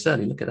the replace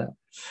early. Look at that.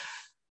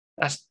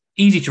 That's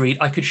easy to read.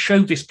 I could show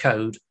this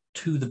code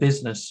to the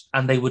business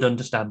and they would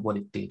understand what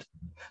it did.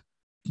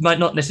 Might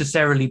not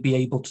necessarily be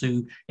able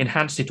to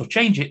enhance it or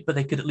change it, but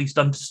they could at least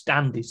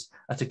understand it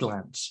at a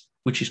glance,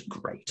 which is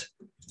great.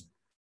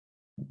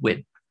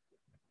 Win.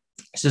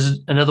 This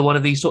is another one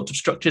of these sorts of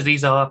structures.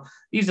 These are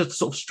the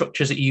sort of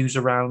structures that you use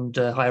around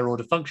higher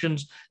order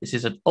functions. This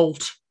is an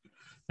alt.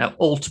 Now,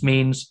 alt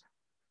means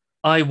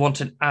I want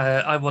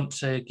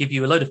to give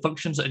you a load of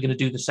functions that are going to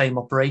do the same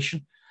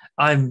operation.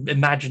 I'm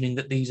imagining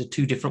that these are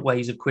two different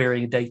ways of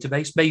querying a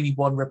database. Maybe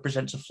one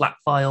represents a flat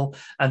file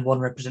and one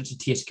represents a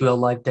TSQL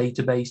live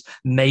database.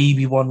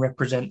 Maybe one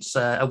represents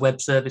a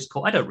web service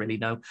call. I don't really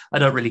know. I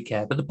don't really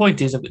care. But the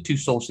point is I've got two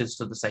sources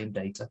to the same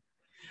data.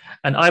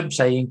 And I'm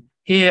saying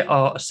here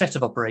are a set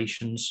of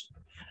operations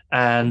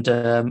and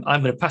I'm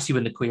going to pass you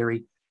in the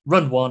query,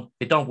 run one,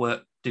 it don't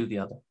work, do the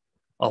other.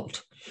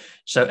 Alt.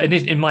 So and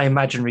in my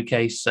imaginary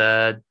case,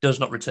 does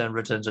not return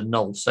returns a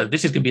null. So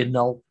this is going to be a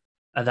null,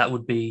 and that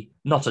would be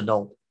not a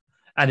null.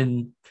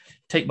 And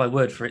take my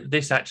word for it,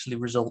 this actually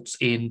results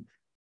in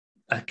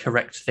a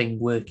correct thing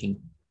working.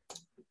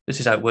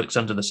 This is how it works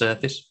under the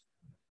surface.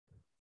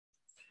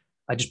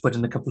 I just put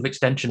in a couple of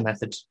extension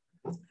methods.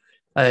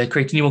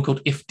 Create a new one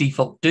called if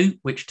default do,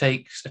 which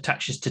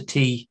attaches to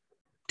T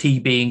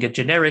being a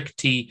generic,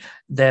 T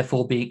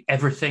therefore being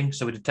everything.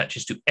 So it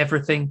attaches to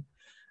everything.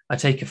 I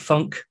take a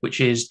func,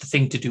 which is the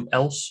thing to do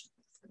else,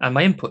 and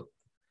my input.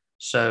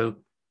 So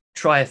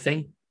try a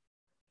thing.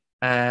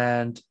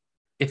 And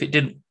if it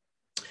didn't,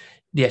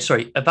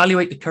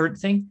 evaluate the current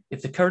thing.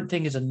 If the current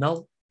thing is a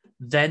null,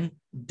 then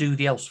do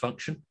the else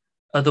function.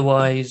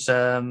 Otherwise,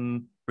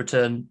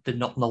 return the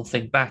not null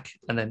thing back.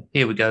 And then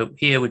here we go.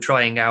 Here we're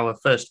trying our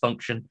first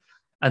function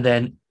and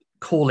then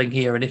calling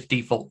here an if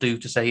default do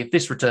to say, if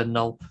this return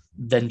null,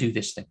 then do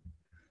this thing.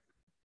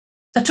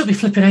 That took me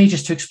flipping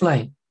ages to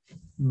explain.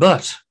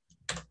 But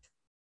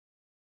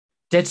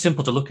dead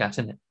simple to look at,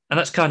 isn't it? And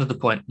that's kind of the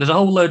point. There's a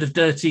whole load of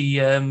dirty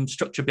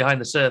structure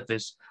behind the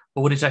surface,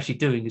 but what it's actually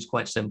doing is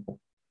quite simple.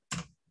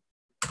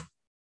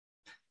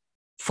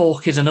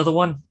 Fork is another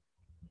one.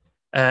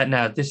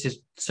 Now, this is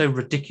so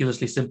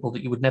ridiculously simple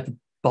that you would never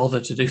bother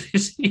to do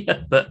this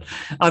here, but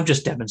I'm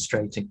just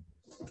demonstrating.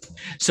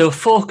 So a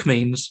fork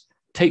means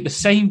take the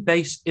same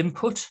base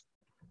input,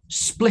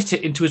 split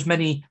it into as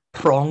many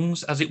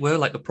prongs, as it were,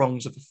 like the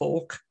prongs of a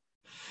fork,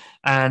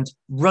 and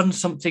run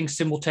something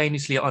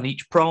simultaneously on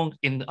each prong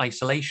in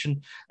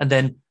isolation, and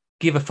then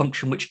give a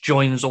function which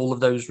joins all of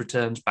those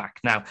returns back.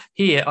 Now,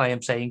 here I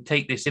am saying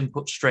take this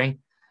input string,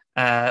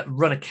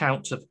 run a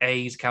count of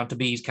A's, count of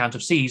B's, count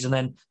of C's, and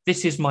then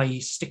this is my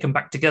stick them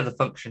back together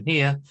function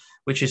here,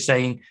 which is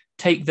saying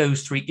take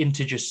those three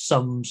integer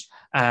sums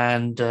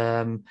and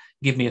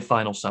give me a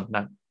final sum.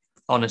 Now,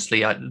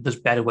 honestly, there's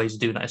better ways of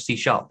doing that in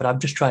C#, but I'm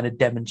just trying to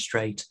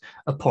demonstrate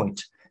a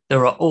point.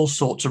 There are all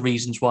sorts of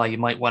reasons why you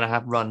might want to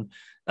have run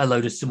a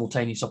load of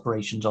simultaneous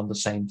operations on the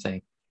same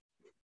thing.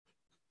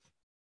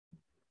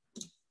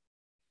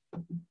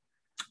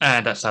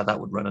 And that's how that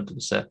would run under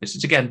the surface.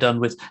 It's again done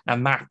with a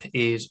map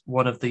is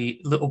one of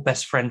the little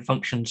best friend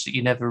functions that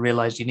you never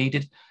realized you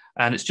needed.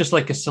 And it's just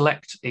like a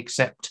select,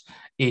 except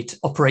it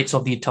operates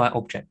on the entire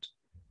object.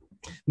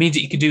 Means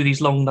that you can do these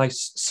long,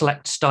 nice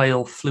select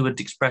style fluent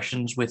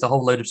expressions with a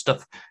whole load of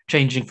stuff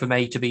changing from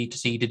A to B to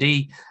C to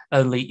D,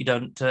 only you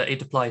don't,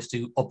 it applies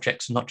to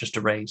objects and not just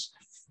arrays.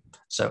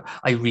 So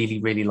I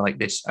really, really like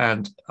this,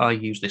 and I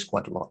use this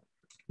quite a lot.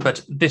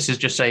 But this is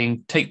just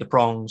saying, take the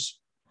prongs.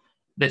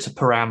 It's a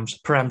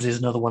params. Params is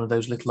another one of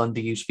those little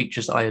underused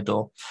features that I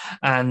adore.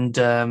 And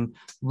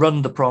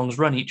run the prongs,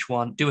 run each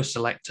one, do a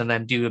select, and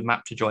then do a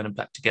map to join them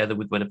back together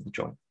with whenever they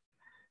join.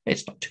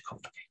 It's not too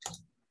complicated.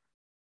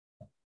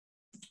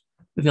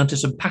 Moving on to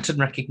some pattern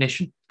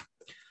recognition.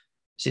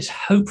 This is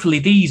hopefully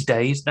these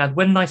days. Now,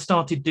 when I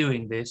started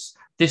doing this,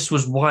 this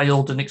was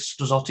wild and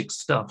exotic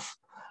stuff.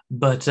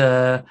 But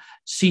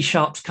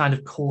C#'s kind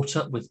of caught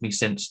up with me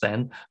since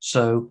then.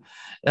 So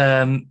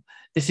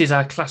this is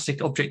our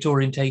classic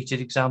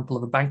object-oriented example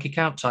of a bank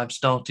account. I've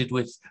started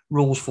with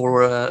rules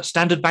for a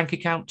standard bank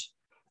account,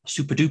 a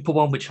super-duper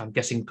one, which I'm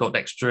guessing got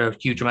extra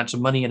huge amounts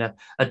of money, and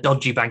a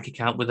dodgy bank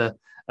account with a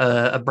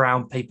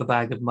brown paper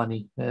bag of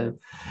money. There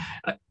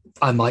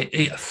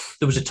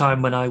was a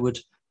time when I would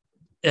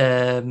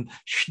name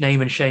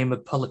and shame a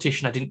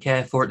politician I didn't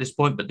care for at this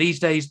point, but these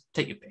days,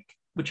 take your pick.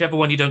 Whichever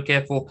one you don't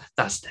care for,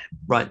 that's them,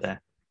 right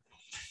there.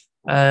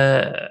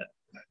 And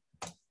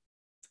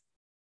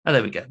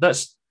there we go.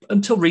 That's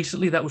until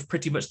recently, that was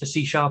pretty much the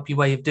C#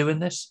 way of doing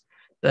this.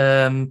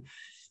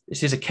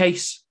 This is a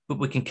case, but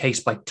we can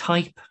case by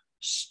type.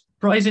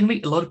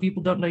 Surprisingly, a lot of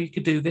people don't know you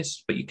could do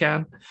this, but you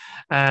can.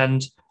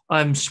 And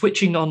I'm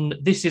switching on.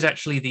 This is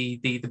actually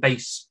the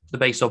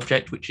base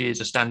object, which is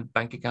a standard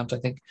bank account, I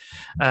think.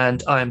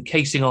 And I'm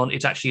casing on.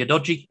 It's actually a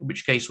dodgy, in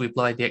which case we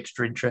apply the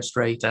extra interest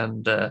rate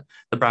and the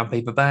brown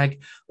paper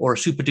bag, or a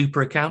super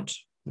duper account,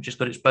 which has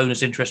got its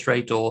bonus interest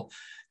rate, or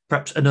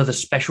perhaps another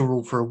special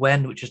rule for a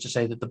when, which is to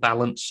say that the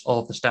balance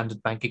of the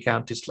standard bank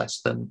account is less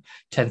than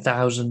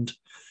 10,000.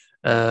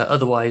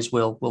 Otherwise,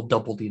 we'll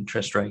double the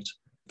interest rate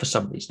for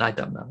some reason. I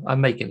don't know. I'm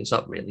making this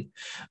up, really.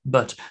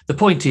 But the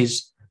point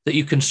is that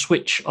you can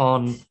switch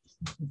on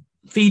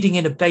feeding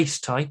in a base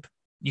type.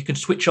 You can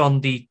switch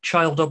on the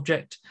child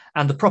object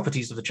and the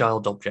properties of the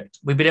child object.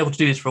 We've been able to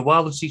do this for a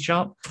while in C#,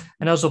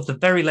 and as of the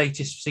very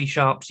latest C#,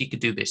 you could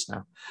do this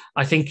now.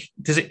 I think,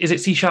 is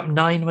it C#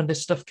 9 when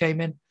this stuff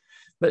came in?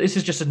 But this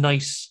is just a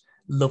nice,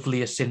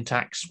 lovelier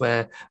syntax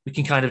where we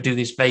can kind of do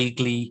this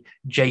vaguely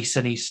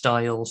JSON-y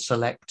style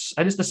selects,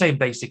 and it's the same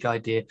basic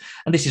idea.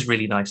 And this is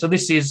really nice. So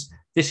this is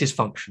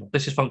functional.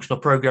 This is functional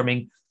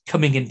programming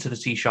coming into the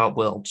C#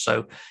 world.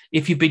 So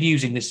if you've been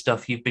using this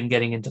stuff, you've been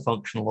getting into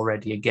functional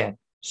already. Again,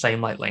 same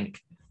like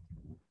Link.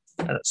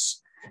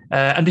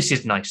 And this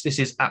is nice. This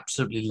is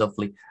absolutely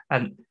lovely.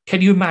 And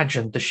can you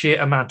imagine the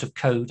sheer amount of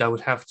code I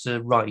would have to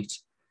write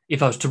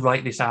if I was to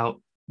write this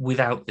out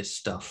without this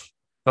stuff?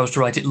 If I was to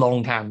write it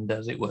longhand,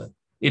 as it were,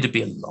 it'd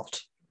be a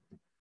lot.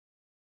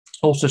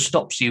 Also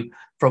stops you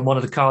from one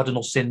of the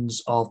cardinal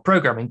sins of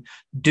programming,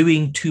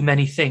 doing too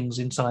many things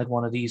inside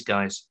one of these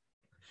guys.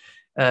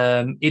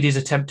 It is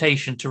a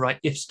temptation to write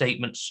if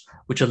statements,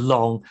 which are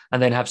long,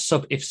 and then have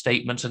sub-if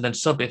statements and then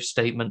sub-if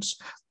statements.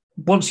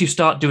 Once you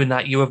start doing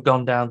that, you have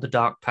gone down the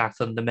dark path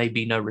and there may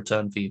be no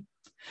return for you.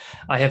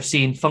 I have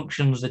seen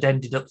functions that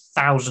ended up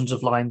thousands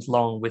of lines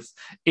long with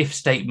if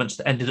statements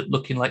that ended up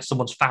looking like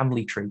someone's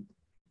family tree.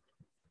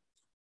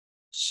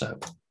 So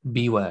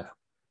beware.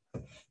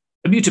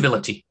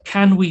 Immutability.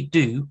 Can we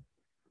do,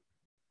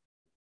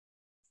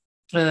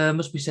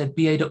 must be said,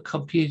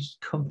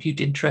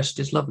 ba.compute interest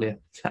is lovelier.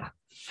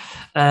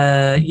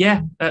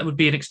 Yeah, that would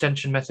be an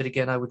extension method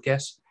again, I would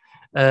guess.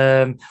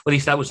 At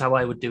least that was how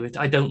I would do it.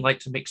 I don't like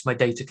to mix my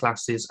data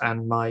classes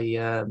and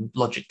my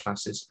logic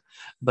classes,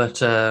 but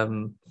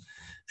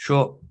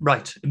sure.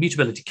 Right,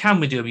 immutability.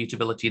 Can we do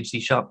immutability in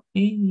C#?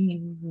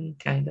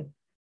 Kind of.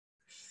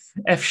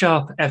 F#,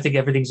 I think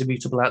everything's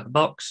immutable out the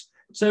box.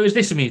 So is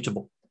this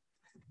immutable?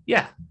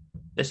 Yeah,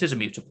 This is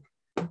immutable.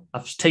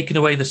 I've taken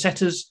away the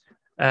setters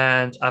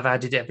and I've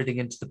added everything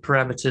into the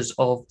parameters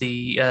of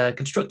the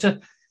constructor.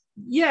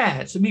 Yeah,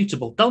 it's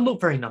immutable. Don't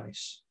look very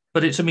nice,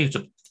 but it's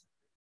immutable.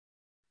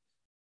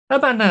 How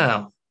about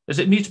now? Is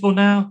it mutable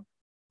now?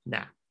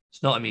 Nah,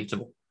 it's not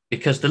immutable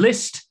because the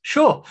list,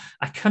 sure,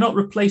 I cannot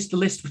replace the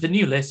list with a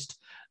new list,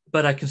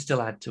 but I can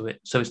still add to it.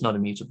 So it's not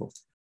immutable.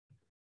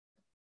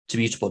 It's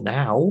immutable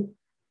now.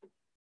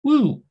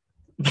 Woo.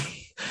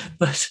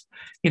 But,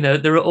 you know,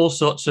 there are all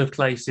sorts of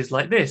cases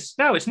like this.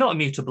 Now it's not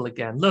immutable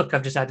again. Look,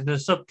 I've just added a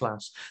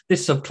subclass.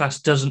 This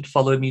subclass doesn't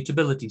follow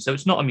immutability, so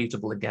it's not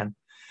immutable again.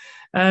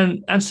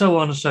 And so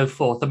on and so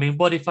forth. I mean,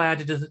 what if I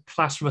added a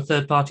class from a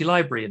third-party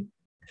library in?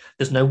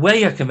 There's no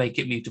way I can make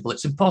it mutable.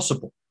 It's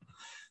impossible.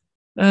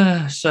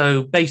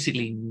 So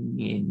basically,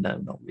 no,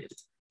 not really.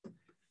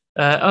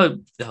 I'll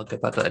go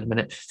back to that in a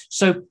minute.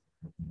 So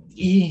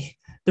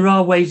there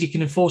are ways you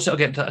can enforce it. I'll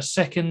get into that in a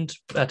second.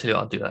 I'll tell you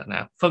what, I'll do that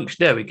now.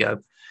 Function, there we go.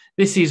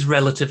 This is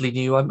relatively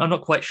new. I'm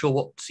not quite sure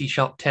what C#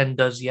 10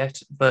 does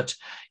yet, but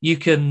you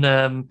can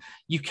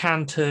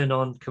turn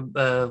on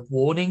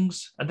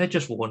warnings, and they're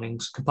just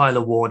warnings,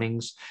 compiler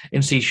warnings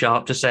in C#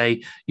 to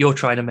say you're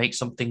trying to make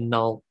something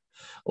null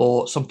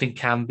or something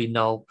can be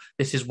null.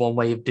 This is one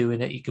way of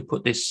doing it. You could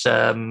put this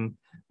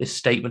this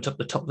statement up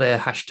the top there,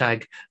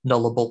 hashtag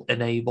nullable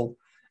enable.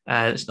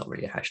 It's not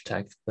really a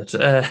hashtag, but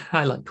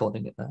I like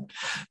calling it that.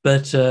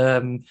 But,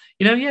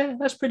 you know, yeah,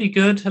 that's pretty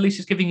good. At least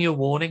it's giving you a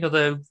warning,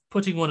 although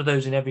putting one of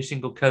those in every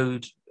single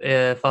code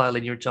file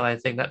in your entire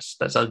thing, that's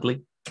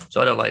ugly.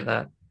 So I don't like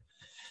that.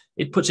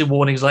 It puts in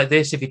warnings like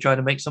this if you're trying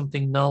to make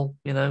something null,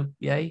 you know,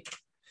 yay.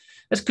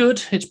 That's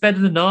good. It's better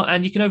than not.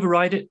 And you can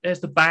override it. There's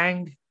the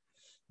bang.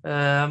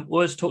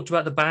 Was talked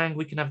about the bang.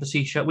 We can have the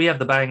C#. We have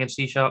the bang in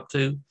C#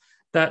 too.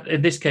 That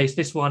in this case,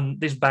 this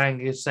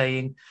bang is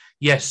saying,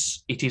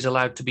 yes, it is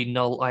allowed to be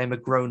null. I am a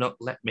grown-up.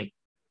 Let me,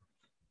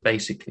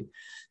 basically,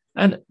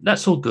 and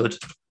that's all good.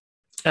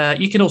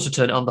 You can also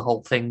turn it on the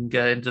whole thing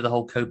into the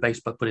whole code base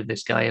by putting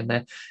this guy in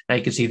there. Now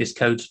you can see this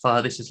code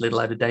file. This is a little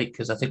out of date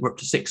because I think we're up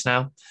to 6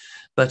 now,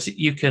 but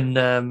you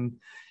can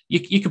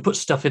you can put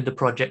stuff in the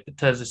project that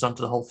turns this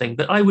onto the whole thing.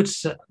 But I would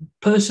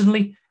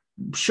personally,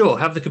 sure,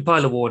 have the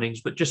compiler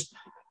warnings, but just.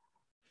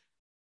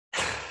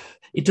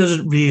 It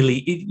doesn't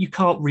really, you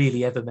can't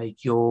really ever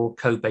make your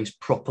code base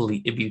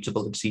properly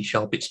immutable in C#.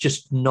 It's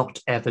just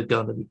not ever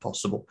going to be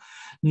possible.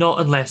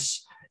 Not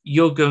unless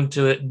you're going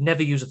to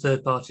never use a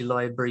third-party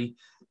library,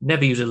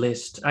 never use a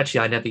list.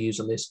 Actually, I never use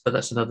a list, but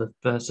that's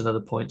another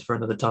point for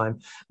another time.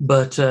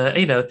 But,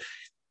 you know,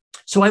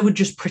 so I would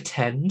just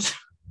pretend,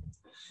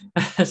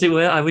 as it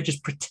were, I would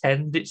just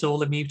pretend it's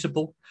all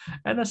immutable.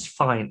 And that's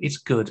fine. It's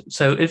good.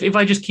 So if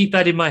I just keep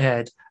that in my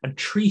head and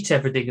treat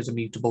everything as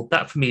immutable,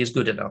 that for me is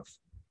good enough.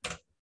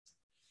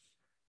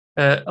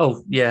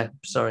 Oh yeah,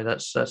 sorry,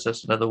 that's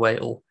another way.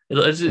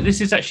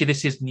 This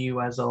is new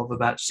as of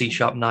about C#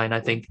 9. I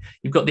think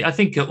you've got I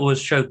think it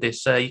always showed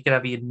this. You can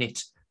have your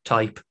init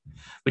type,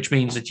 which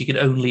means that you can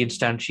only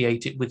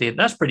instantiate it within.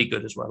 That's pretty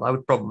good as well.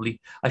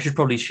 I should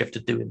probably shift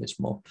to doing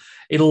this more.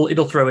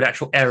 It'll throw an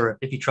actual error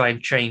if you try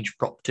and change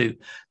prop2,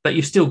 but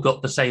you've still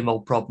got the same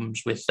old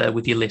problems with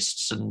your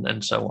lists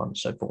and so on and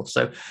so forth.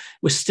 So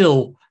we're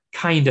still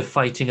kind of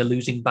fighting a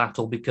losing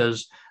battle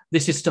because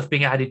this is stuff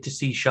being added to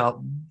C#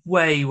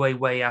 way, way,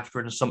 way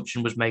after an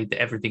assumption was made that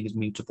everything is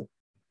mutable.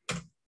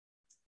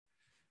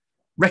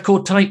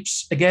 Record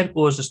types, again,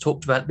 Urs has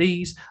talked about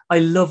these. I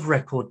love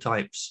record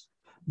types.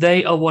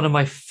 They are one of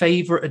my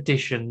favorite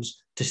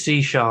additions to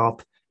C#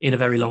 in a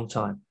very long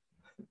time.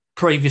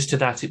 Previous to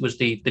that, it was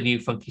the new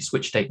funky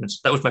switch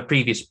statements. That was my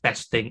previous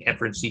best thing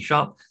ever in C#.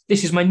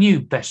 This is my new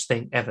best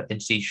thing ever in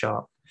C#.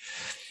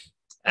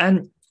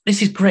 And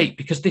this is great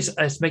because this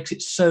makes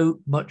it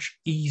so much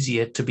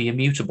easier to be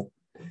immutable.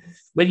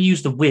 When you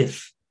use the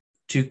with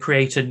to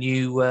create a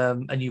new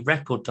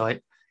record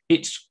type,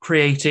 it's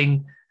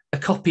creating a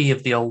copy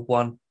of the old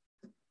one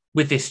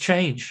with this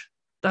change.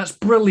 That's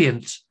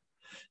brilliant.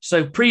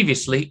 So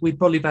previously, we'd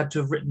probably had to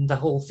have written the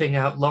whole thing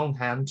out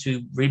longhand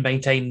to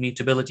maintain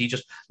mutability,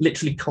 just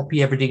literally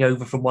copy everything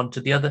over from one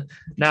to the other.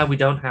 Now we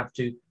don't have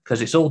to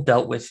because it's all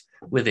dealt with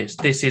this.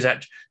 This is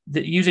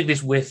actually using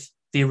this with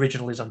the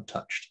original is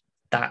untouched.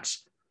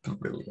 That's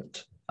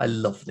brilliant. I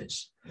love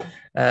this.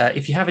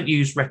 If you haven't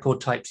used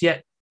record types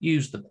yet,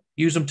 use them.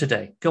 Use them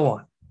today. Go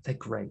on. They're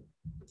great.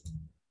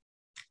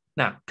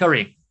 Now,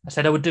 currying. I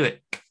said I would do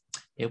it.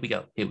 Here we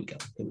go. Here we go.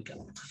 Here we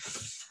go.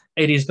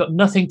 It has got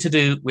nothing to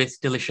do with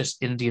delicious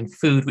Indian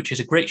food, which is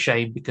a great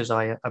shame because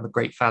I am a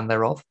great fan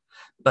thereof.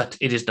 But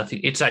it is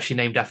nothing. It's actually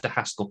named after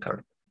Haskell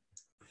curry.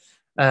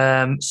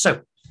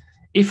 So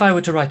if I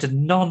were to write a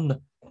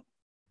non...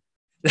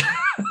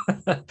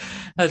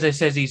 As I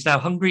says, he's now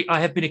hungry. I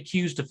have been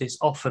accused of this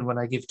often when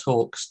I give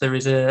talks. There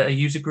is a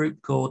user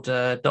group called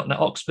 .NET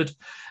Oxford,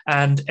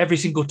 and every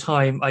single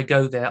time I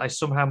go there, I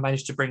somehow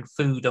manage to bring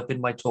food up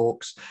in my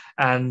talks,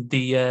 and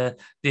the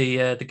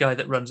guy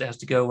that runs it has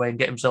to go away and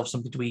get himself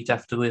something to eat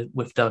after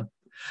we've done.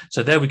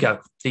 So there we go.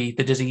 The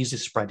disease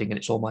is spreading, and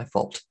it's all my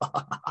fault.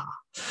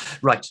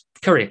 Right,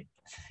 curry.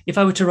 If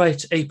I were to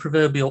write a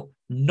proverbial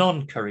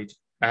non-curried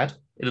add,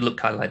 it'll look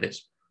kind of like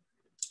this.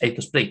 A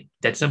plus B,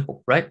 dead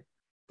simple, right?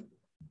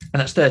 And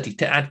that's 30.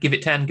 To add, give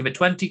it 10, give it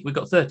 20, we've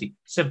got 30.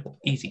 Simple,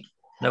 easy,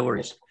 no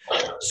worries.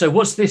 So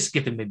what's this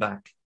giving me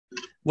back?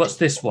 What's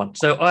this one?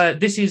 So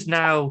this is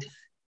now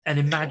an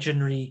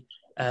imaginary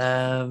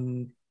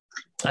curried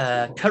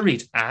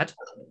add.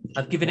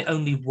 I've given it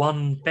only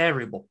one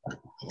variable.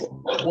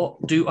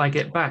 What do I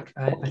get back?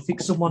 I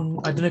think someone,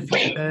 I don't know if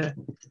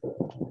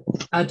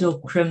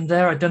Adil Krim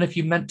there, I don't know if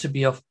you meant to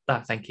be off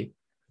that, thank you.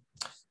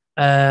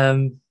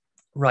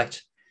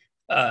 Right.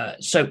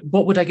 So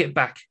what would I get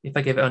back if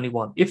I gave it only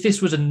one? If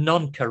this was a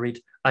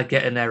non-curried, I'd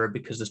get an error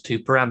because there's 2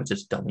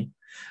 parameters, dummy.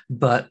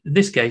 But in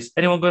this case,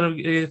 anyone going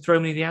to throw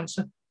me the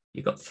answer?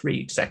 You've got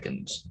 3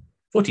 seconds.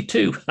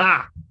 42.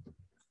 Ah!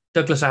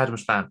 Douglas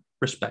Adams fan.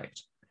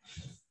 Respect.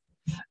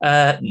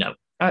 No.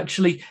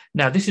 Actually,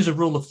 now this is a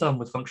rule of thumb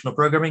with functional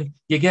programming.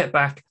 You get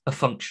back a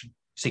function.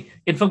 See,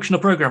 in functional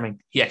programming,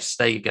 yes,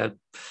 there you go.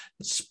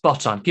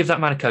 Spot on. Give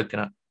that man a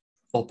coconut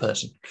or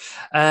person.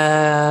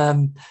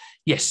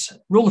 Yes,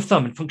 rule of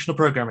thumb in functional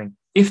programming.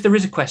 If there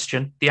is a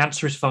question, the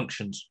answer is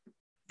functions.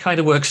 Kind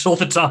of works all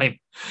the time.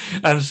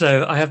 And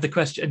so I have the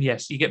question, and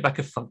yes, you get back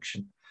a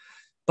function.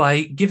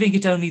 By giving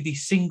it only the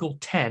single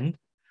 10,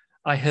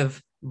 I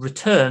have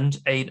returned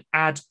an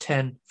add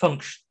 10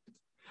 function.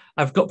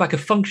 I've got back a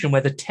function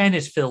where the 10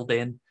 is filled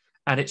in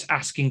and it's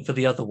asking for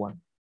the other one.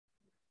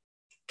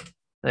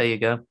 There you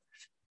go.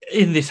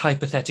 In this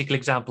hypothetical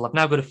example, I've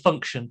now got a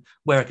function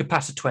where I can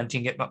pass a 20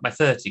 and get back my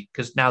 30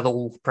 because now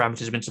all the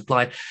parameters have been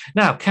supplied.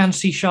 Now, can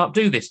C#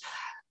 do this?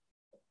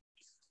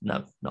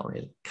 No, not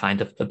really.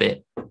 Kind of, a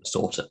bit,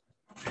 sort of.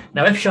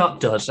 Now, F#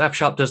 does.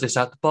 F# does this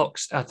out the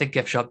box. I think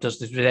F# does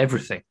this with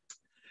everything.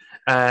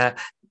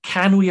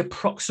 Can we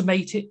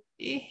approximate it?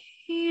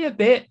 A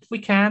bit. We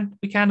can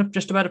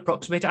just about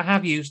approximate it. I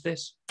have used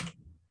this.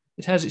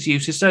 It has its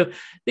uses. So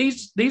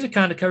these are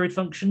kind of curried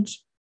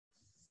functions.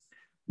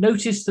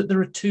 Notice that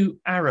there are 2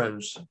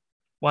 arrows.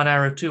 1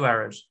 arrow, 2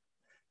 arrows.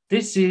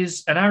 This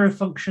is an arrow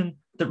function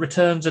that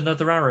returns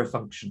another arrow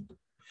function.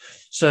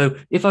 So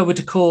if I were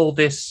to call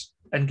this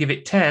and give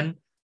it 10,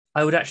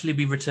 I would actually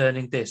be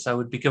returning this. I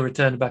would be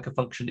returning back a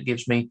function that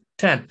gives me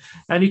 10.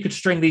 And you could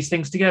string these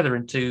things together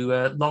into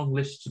long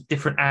lists of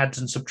different adds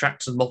and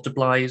subtracts and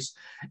multiplies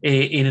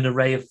in an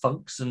array of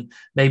funcs. And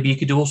maybe you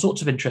could do all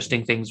sorts of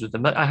interesting things with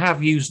them. I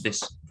have used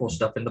this for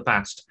stuff in the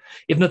past.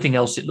 If nothing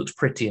else, it looks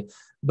prettier.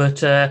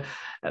 But and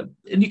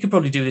you could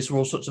probably do this for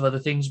all sorts of other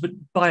things, but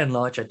by and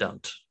large, I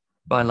don't.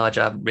 By and large,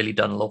 I haven't really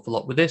done an awful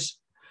lot with this.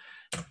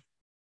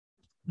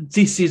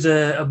 This is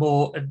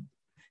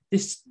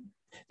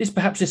this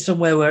perhaps is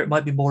somewhere where it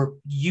might be more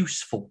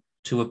useful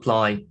to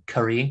apply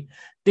currying.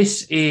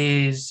 This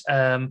is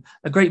a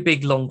great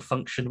big long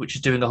function which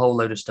is doing a whole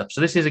load of stuff.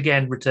 So this is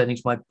again returning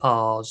to my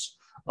parse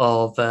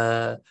of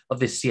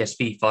this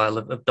CSV file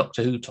of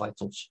Doctor Who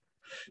titles.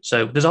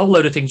 So there's a whole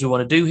load of things we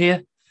want to do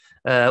here.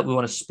 We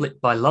want to split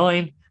by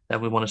line,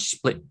 then we want to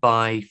split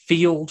by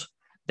field,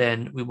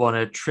 then we want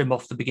to trim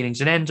off the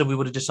beginnings and ends, and we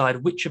want to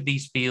decide which of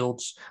these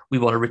fields we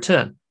want to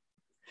return.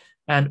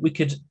 And we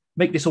could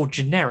make this all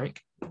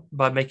generic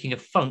by making a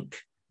func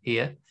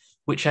here,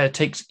 which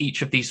takes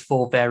each of these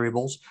 4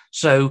 variables.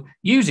 So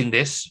using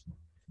this,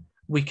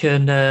 we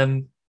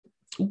can...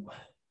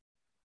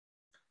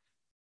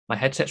 my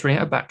headset's running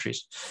out of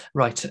batteries.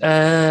 Right.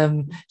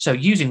 So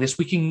using this,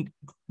 we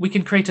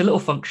can create a little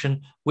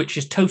function which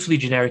is totally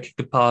generic. It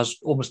could parse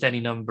almost any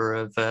number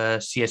of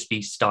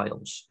CSV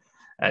styles.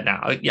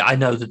 Now, yeah, I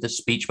know that there's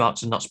speech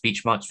marks and not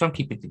speech marks, but I'm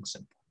keeping things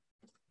simple.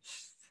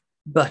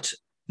 But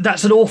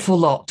that's an awful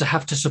lot to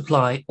have to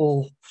supply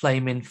all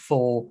flaming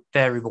 4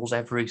 variables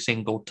every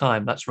single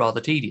time. That's rather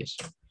tedious.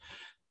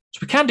 So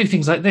we can do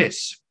things like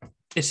this.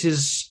 This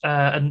is,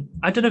 and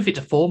I don't know if it's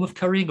a form of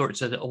currying or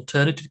it's an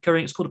alternative to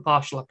currying. It's called a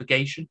partial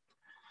application.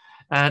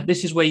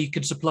 This is where you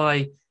can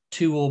supply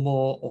 2 or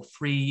more or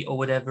 3 or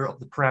whatever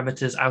of the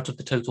parameters out of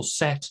the total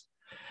set,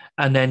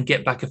 and then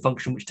get back a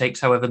function which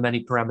takes however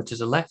many parameters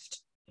are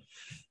left.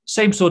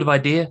 Same sort of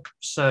idea.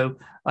 So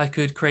I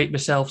could create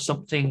myself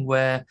something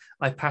where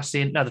I pass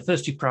in, now the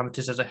first 2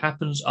 parameters as it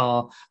happens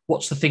are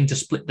what's the thing to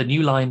split the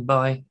new line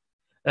by,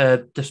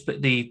 to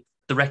split the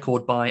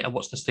record by, and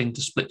what's this thing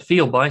to split the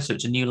field by. So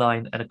it's a new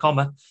line and a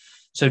comma.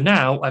 So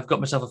now I've got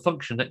myself a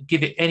function that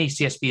give it any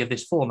CSV of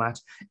this format,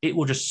 it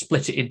will just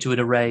split it into an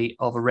array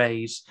of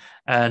arrays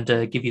and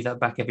give you that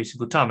back every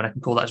single time. And I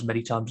can call that as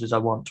many times as I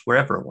want,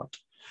 wherever I want.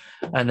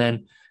 And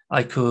then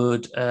I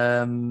could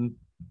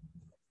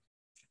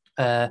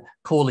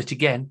call it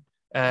again,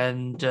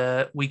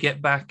 and we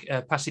get back,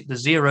 pass it the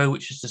 0,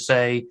 which is to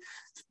say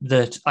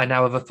that I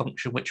now have a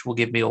function which will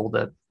give me all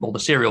the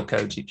serial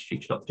codes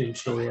each Doctor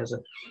story has a.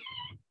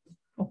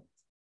 Oh,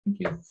 thank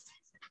you.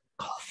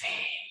 Coffee.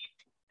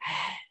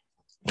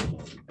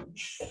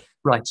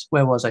 Right,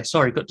 where was I?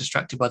 Sorry, got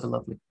distracted by the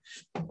lovely.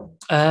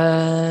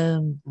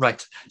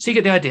 Right, so you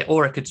get the idea.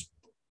 Or I could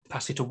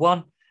pass it to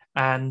 1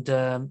 and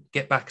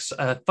get back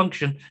a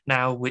function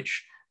now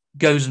which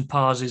goes and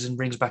parses and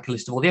brings back a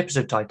list of all the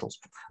episode titles.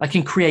 I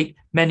can create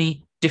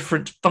many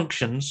different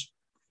functions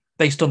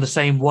based on the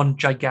same one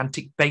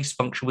gigantic base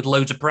function with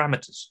loads of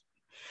parameters.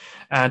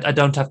 And I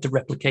don't have to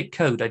replicate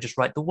code. I just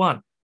write the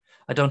one.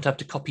 I don't have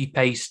to copy,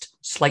 paste,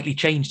 slightly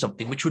change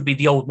something, which would be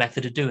the old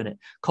method of doing it.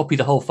 Copy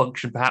the whole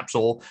function perhaps,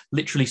 or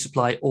literally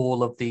supply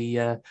all of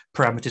the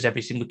parameters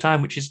every single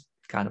time, which is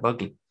kind of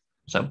ugly.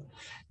 So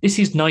this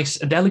is nice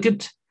and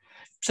elegant.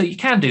 So you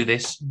can do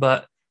this,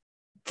 but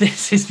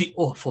this is the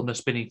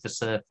awfulness beneath the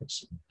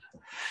surface.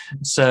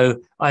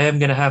 So I am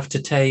going to have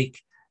to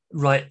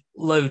write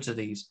loads of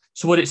these.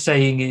 So what it's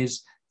saying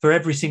is for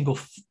every single,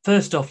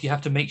 first off, you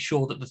have to make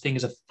sure that the thing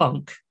is a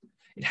func.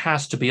 It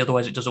has to be,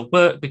 otherwise it doesn't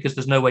work because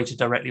there's no way to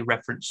directly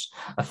reference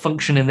a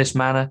function in this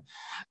manner.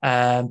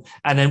 And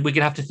then we're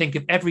going to have to think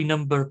of every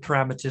number of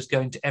parameters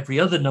going to every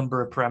other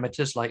number of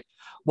parameters, like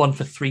 1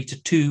 for 3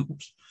 to 2,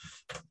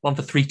 1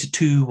 for 3 to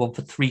 2, 1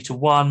 for 3 to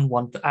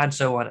 1, and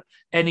so on.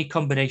 Any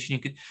combination you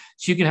could.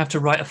 So you're going to have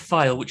to write a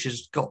file which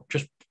has got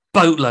just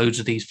boatloads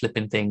of these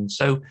flipping things.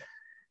 So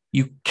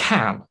you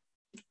can.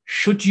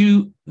 Should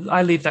you?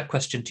 I leave that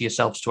question to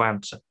yourselves to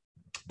answer,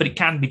 but it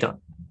can be done.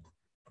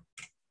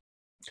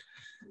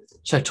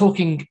 So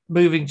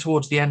moving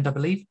towards the end, I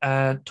believe,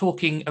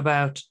 talking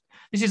about,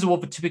 this is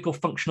what a typical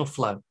functional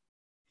flow.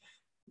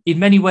 In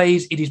many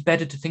ways, it is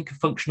better to think of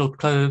functional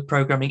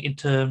programming in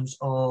terms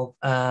of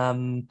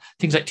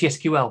things like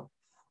TSQL.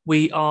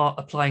 We are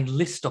applying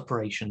list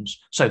operations.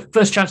 So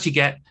first chance you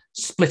get,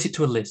 split it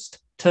to a list,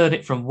 turn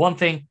it from one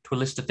thing to a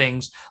list of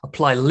things,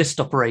 apply list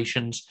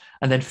operations,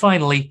 and then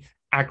finally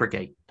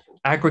aggregate.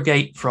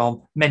 Aggregate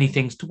from many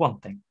things to one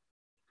thing.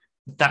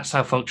 That's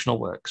how functional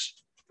works.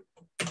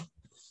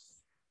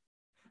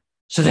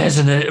 So there's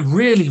a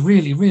really,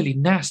 really, really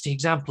nasty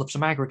example of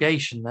some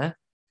aggregation there.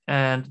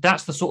 And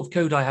that's the sort of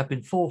code I have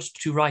been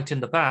forced to write in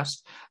the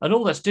past. And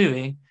all that's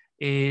doing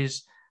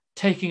is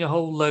taking a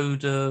whole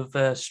load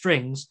of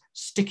strings,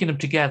 sticking them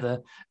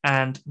together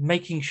and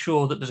making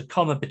sure that there's a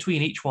comma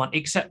between each one,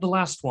 except the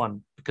last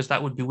one, because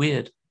that would be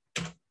weird.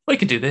 Or you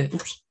could do this.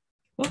 Oops.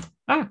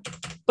 Or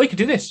you could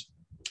do this.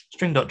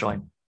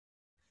 String.join.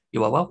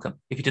 You are welcome.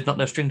 If you did not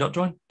know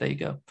string.join, there you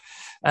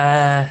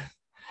go.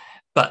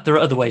 But there are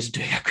other ways of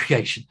doing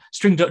aggregation.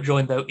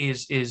 String.join, though,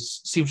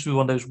 seems to be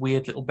one of those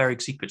weird little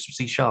buried secrets of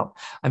C#.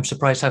 I'm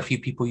surprised how few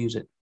people use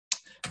it.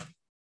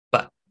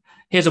 But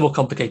here's a more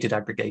complicated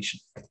aggregation.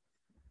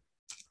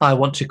 I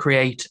want to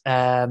create,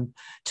 turn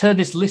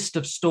this list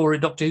of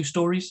Doctor Who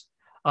stories.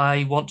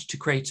 I want to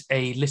create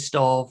a list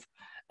of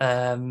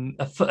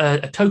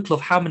a total of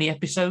how many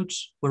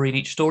episodes were in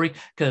each story,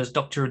 because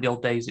Doctor in the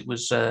old days, it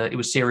was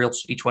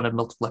serials. Each one had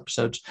multiple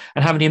episodes,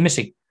 and how many are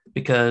missing,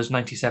 because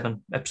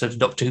 97 episodes of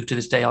Doctor Who to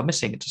this day are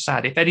missing. It's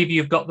sad. If any of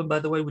you have got them, by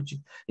the way,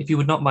 if you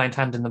would not mind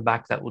handing them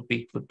back, that would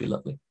be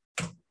lovely.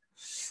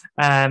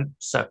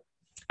 So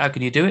how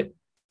can you do it?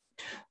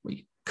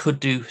 We could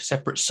do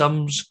separate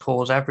sums,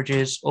 cause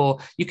averages, or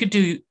you could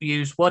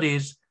use what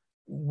is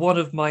one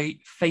of my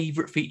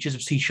favorite features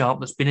of C#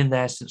 that's been in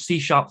there since C#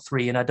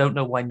 3, and I don't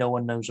know why no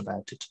one knows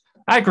about it.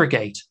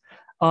 Aggregate.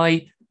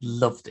 I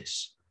love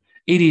this.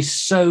 It is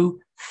so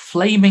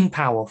flaming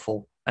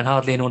powerful, and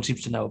hardly anyone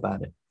seems to know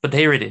about it. But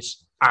here it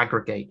is,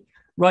 aggregate,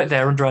 right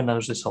there under our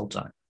nose this whole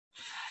time.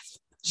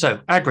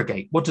 So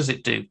aggregate, what does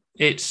it do?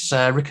 It's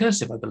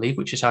recursive, I believe,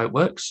 which is how it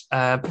works.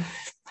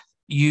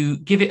 You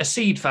give it a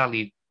seed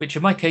value, which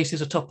in my case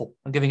is a tuple.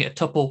 I'm giving it a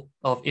tuple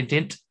of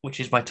int, which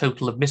is my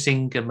total of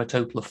missing and my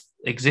total of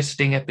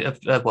existing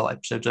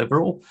episodes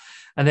overall.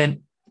 And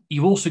then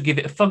you also give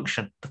it a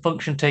function. The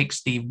function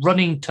takes the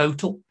running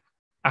total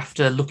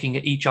after looking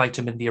at each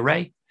item in the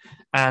array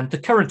and the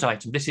current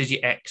item. This is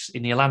your x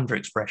in the Enzler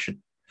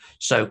expression.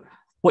 So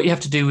what you have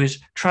to do is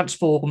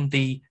transform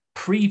the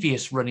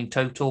previous running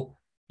total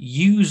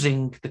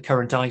using the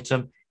current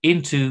item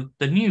into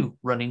the new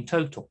running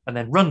total, and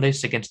then run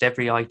this against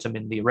every item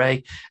in the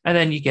array. And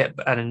then you get,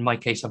 and in my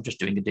case, I'm just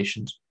doing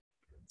additions.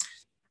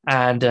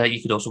 And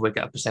you could also work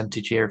out a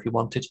percentage here if you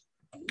wanted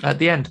at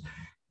the end.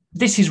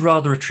 This is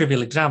rather a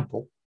trivial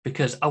example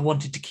because I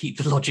wanted to keep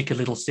the logic a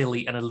little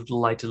silly and a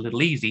little light, a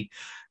little easy.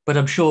 But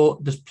I'm sure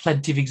there's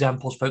plenty of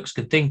examples folks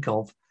can think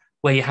of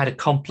where you had a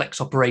complex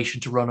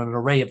operation to run an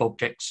array of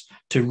objects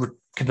to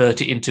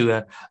convert it into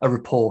a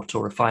report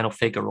or a final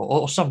figure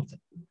or something.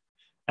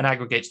 And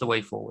aggregates the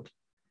way forward.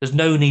 There's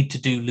no need to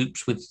do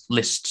loops with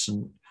lists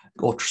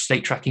or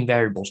state tracking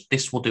variables.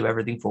 This will do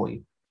everything for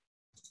you.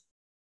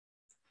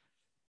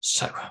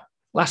 So,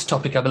 last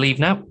topic, I believe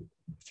now.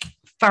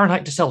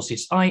 Fahrenheit to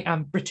Celsius. I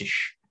am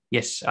British.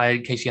 Yes,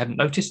 in case you hadn't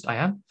noticed, I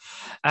am.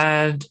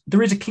 And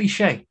there is a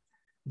cliche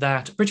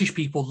that British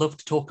people love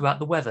to talk about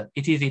the weather.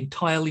 It is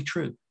entirely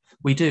true.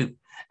 We do.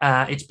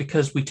 It's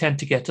because we tend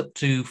to get up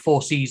to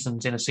 4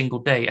 seasons in a single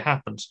day. It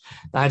happens.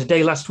 I had a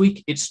day last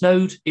week. It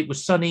snowed. It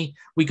was sunny.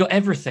 We got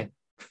everything.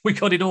 We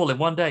got it all in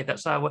one day.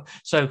 That's how.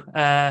 So,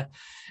 and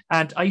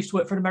I used to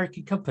work for an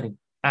American company.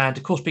 And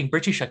of course, being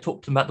British, I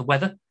talked to them about the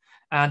weather.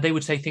 And they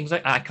would say things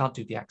like, I can't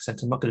do the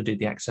accent. I'm not going to do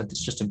the accent.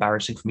 It's just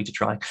embarrassing for me to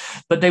try.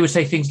 But they would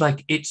say things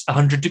like, it's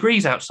 100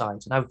 degrees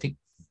outside. And I would think,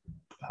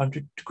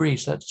 100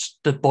 degrees, that's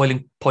the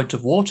boiling point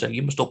of water.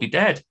 You must all be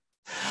dead.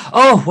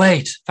 Oh,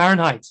 wait,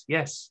 Fahrenheit.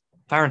 Yes,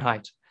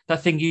 Fahrenheit.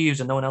 That thing you use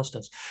and no one else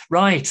does.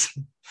 Right.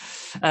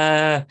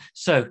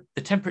 So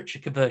the temperature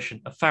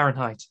conversion of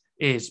Fahrenheit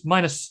is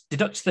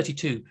deduct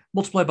 32,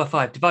 multiply by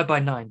 5, divide by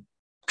 9.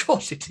 Of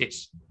course it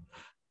is.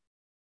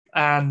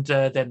 And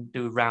then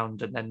do a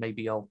round, and then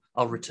maybe I'll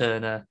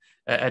return a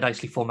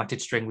nicely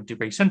formatted string with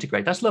degree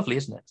centigrade. That's lovely,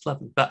 isn't it? It's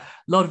lovely. But a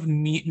lot of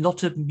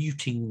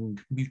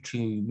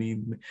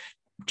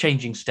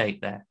changing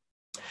state there.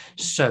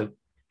 So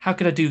how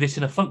can I do this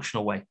in a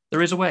functional way?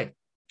 There is a way.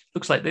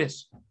 Looks like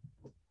this.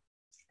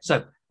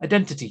 So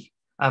identity,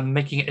 I'm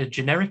making it a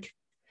generic,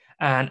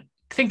 and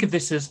think of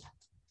this as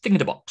thing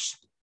in a box.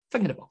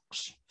 Thing in a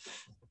box.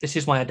 This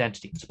is my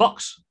identity. It's a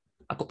box.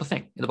 I put the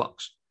thing in the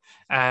box,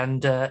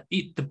 and the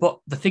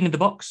thing in the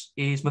box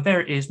is my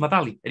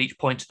value at each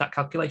point of that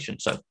calculation.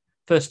 So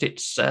first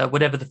it's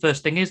whatever the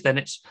first thing is, then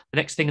it's the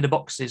next thing in the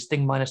box is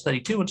thing minus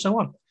 32, and so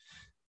on.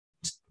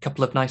 Just a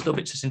couple of nice little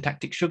bits of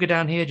syntactic sugar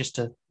down here just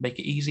to make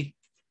it easy,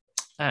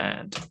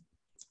 and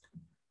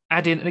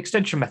add in an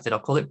extension method. I'll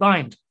call it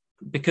bind,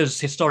 because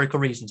historical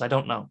reasons. I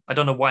don't know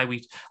why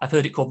I've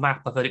heard it called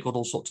map. I've heard it called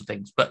all sorts of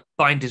things, but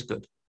bind is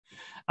good.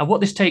 And what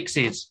this takes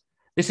is,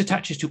 this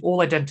attaches to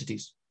all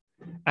identities.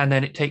 And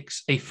then it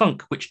takes a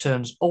func, which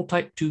turns old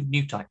type to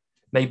new type.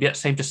 Maybe that's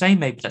same to same,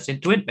 maybe that's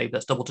int to int, maybe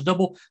that's double to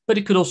double, but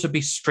it could also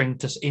be string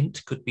to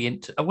int, could be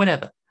int, or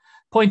whatever.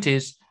 Point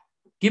is,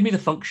 give me the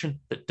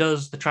function that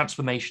does the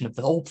transformation of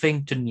the old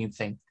thing to the new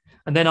thing.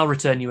 And then I'll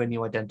return you a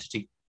new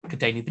identity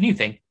containing the new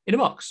thing in a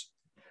box.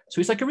 So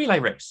it's like a relay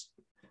race.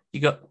 You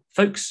got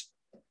folks,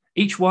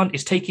 each one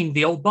is taking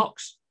the old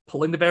box,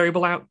 pulling the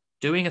variable out,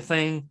 doing a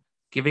thing,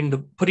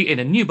 putting it in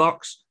a new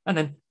box, and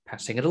then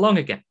passing it along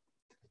again,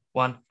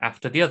 one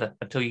after the other,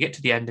 until you get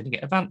to the end and you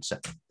get an answer.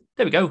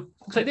 There we go.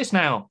 Looks like this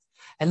now.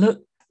 And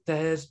look,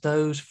 there's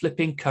those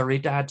flipping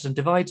curried adds and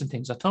divides and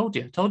things. I told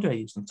you I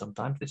use them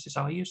sometimes. This is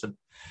how I use them.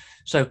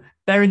 So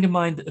bearing in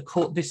mind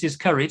that this is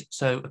curried,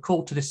 so a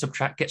call to this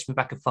subtract gets me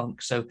back a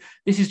func. So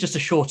this is just a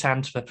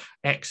shorthand for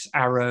x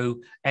arrow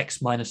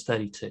x minus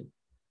 32.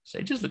 So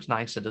it just looks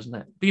nicer, doesn't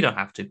it? But you don't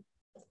have to.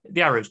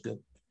 The arrow's good.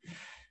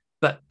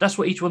 But that's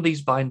what each one of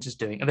these binds is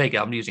doing. And there you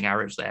go, I'm using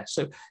arrows there.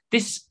 So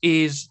this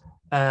is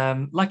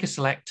like a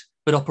select,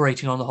 but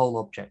operating on the whole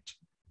object,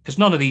 because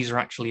none of these are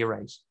actually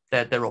arrays.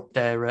 They're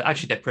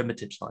actually they're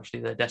primitives, largely.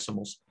 They're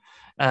decimals,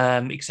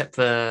 except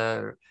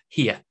for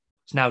here.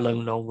 It's now no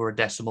longer a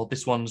decimal.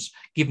 This one's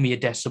give me a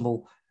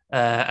decimal,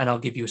 and I'll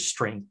give you a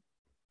string,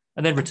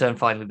 and then return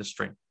finally the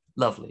string.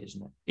 Lovely,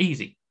 isn't it?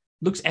 Easy.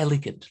 Looks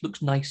elegant,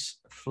 looks nice,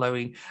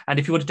 flowing. And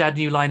if you want to add a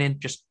new line in,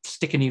 just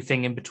stick a new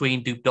thing in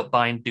between,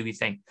 do.bind, do your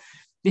thing.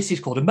 This is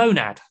called a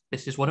monad.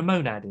 This is what a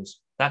monad is.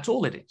 That's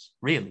all it is,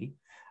 really.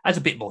 There's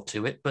a bit more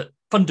to it, but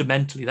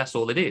fundamentally, that's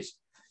all it is.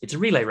 It's a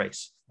relay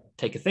race.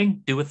 Take a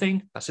thing, do a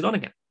thing, pass it on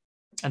again.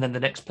 And then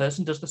the next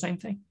person does the same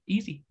thing.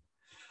 Easy.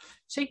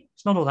 See,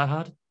 it's not all that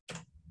hard.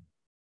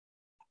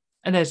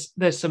 And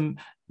here's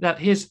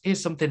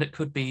something that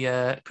could be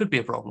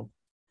a problem.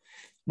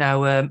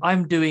 Now,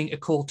 I'm doing a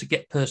call to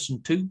get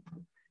person to.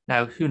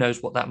 Now, who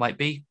knows what that might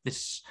be?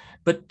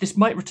 But this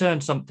might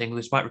return something.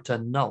 This might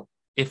return null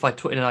if I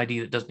put in an ID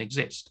that doesn't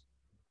exist.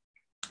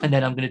 And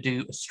then I'm going to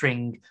do a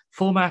string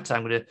format. I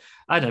don't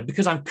know,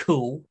 because I'm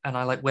cool and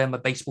I like wear my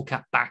baseball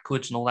cap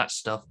backwards and all that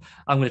stuff,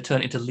 I'm going to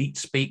turn it into leet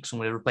speak. So I'm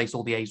going to replace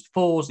all the A's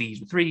with 4s, the E's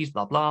with 3s,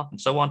 blah, blah,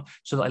 and so on,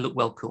 so that I look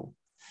well cool.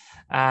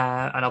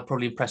 And I'll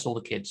probably impress all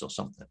the kids or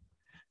something.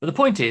 But the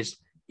point is,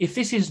 if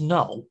this is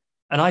null,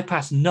 and I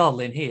pass null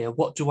in here,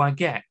 what do I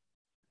get?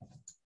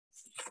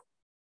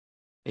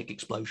 Big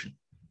explosion.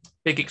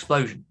 Big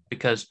explosion,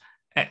 because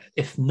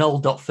if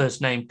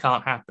null.firstName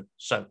can't happen.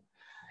 So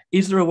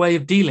is there a way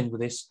of dealing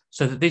with this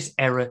so that this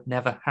error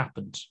never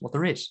happens? Well,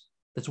 there is.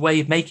 There's a way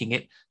of making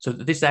it so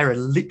that this error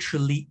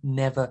literally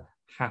never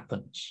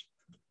happens.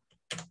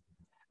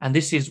 And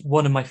this is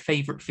one of my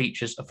favorite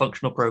features of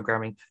functional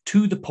programming,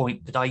 to the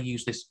point that I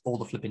use this all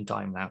the flipping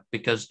time now,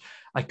 because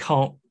I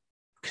can't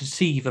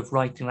conceive of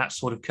writing that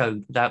sort of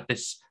code without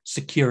this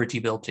security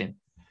built in.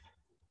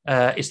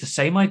 It's the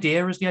same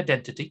idea as the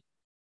identity.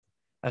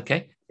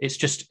 Okay, it's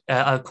just,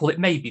 I'll call it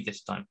maybe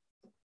this time.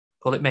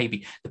 Call it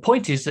maybe. The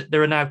point is that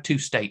there are now two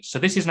states. So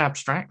this is an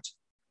abstract,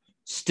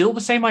 still the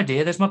same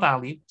idea. There's my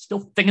value,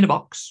 still thing in a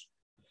box,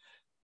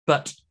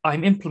 but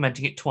I'm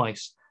implementing it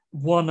twice.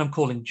 One I'm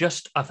calling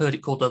just, I've heard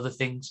it called other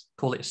things,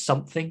 call it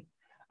something.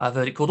 I've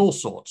heard it called all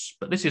sorts,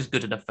 but this is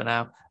good enough for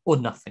now, or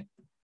nothing.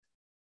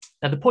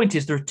 Now, the point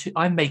is,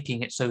 I'm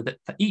making it so that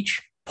for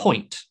each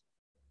point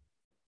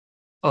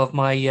of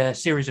my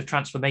series of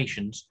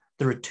transformations,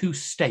 there are two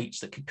states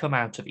that can come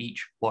out of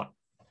each one,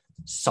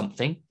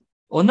 something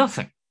or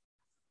nothing.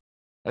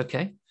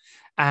 Okay.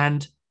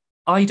 And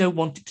I don't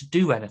want it to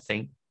do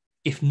anything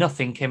if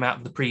nothing came out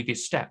of the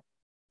previous step.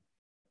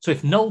 So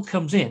if null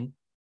comes in,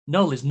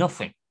 null is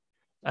nothing.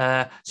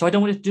 So I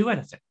don't want it to do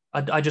anything.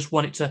 I just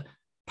want it to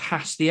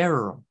pass the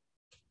error on,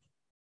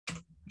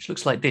 which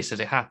looks like this as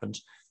it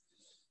happens.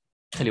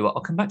 Tell you what,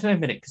 I'll come back to that in a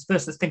minute, because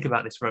first let's think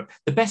about this.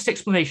 The best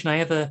explanation I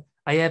ever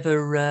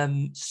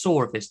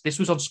saw of this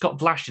was on Scott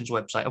Vlashin's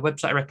website, a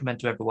website I recommend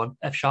to everyone,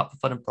 F# for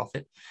Fun and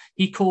Profit.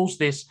 He calls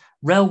this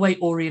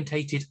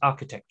railway-orientated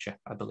architecture,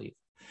 I believe.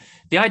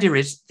 The idea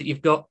is that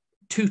you've got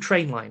two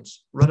train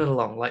lines running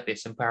along like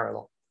this in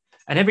parallel.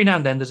 And every now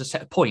and then there's a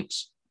set of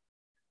points.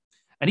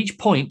 And each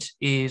point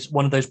is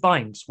one of those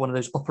binds, one of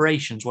those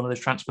operations, one of those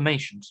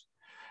transformations.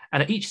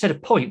 And at each set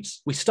of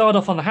points, we start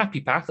off on the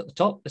happy path at the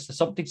top. This is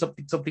something,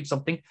 something, something,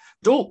 something.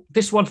 But, oh,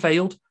 this one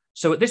failed.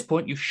 So at this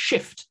point, you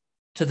shift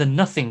to the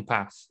nothing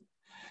path.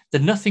 The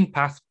nothing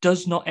path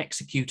does not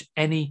execute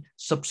any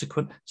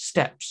subsequent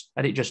steps,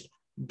 and it just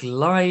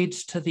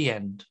glides to the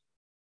end,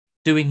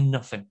 doing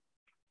nothing.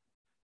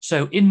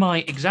 So in my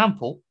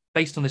example,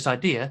 based on this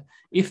idea,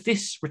 if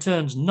this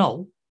returns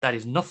null, that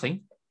is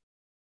nothing,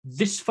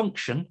 this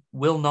function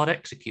will not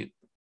execute,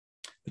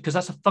 because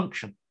that's a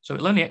function. So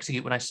it'll only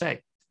execute when I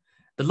say.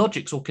 The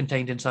logic's all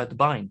contained inside the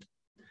bind.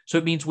 So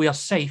it means we are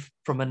safe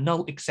from a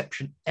null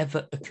exception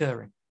ever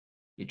occurring.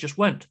 It just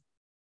won't.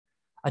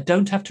 I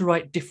don't have to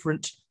write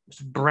different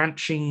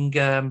branching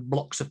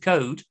blocks of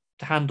code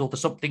to handle the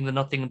something, the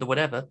nothing, and the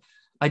whatever.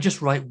 I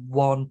just write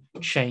one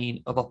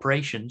chain of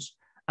operations,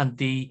 and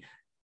the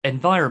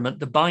environment,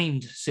 the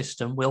bind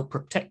system, will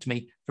protect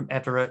me from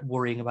ever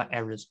worrying about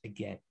errors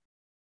again.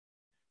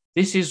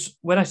 This is,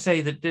 when I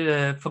say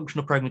that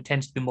functional programming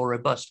tends to be more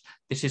robust,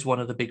 this is one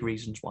of the big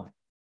reasons why.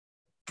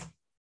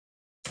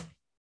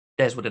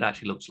 There's what it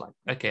actually looks like.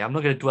 Okay, I'm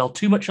not going to dwell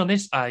too much on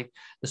this. The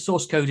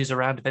source code is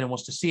around if anyone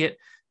wants to see it,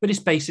 but it's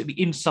basically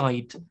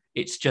inside.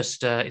 It's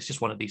just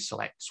one of these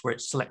selects where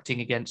it's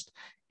selecting against,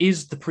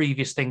 is the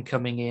previous thing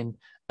coming in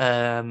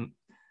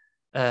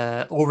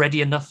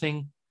already a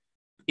nothing?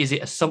 Is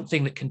it a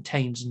something that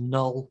contains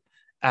null?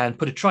 And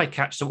put a try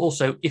catch. So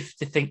also, if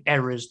the thing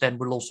errors, then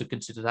we'll also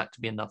consider that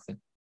to be a nothing.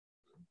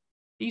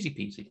 Easy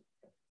peasy.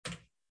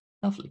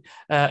 Lovely.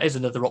 There's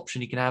another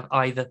option you can have,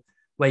 either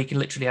where you can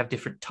literally have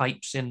different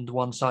types in the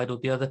one side or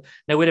the other.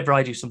 Now, whenever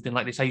I do something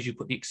like this, I usually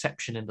put the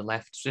exception in the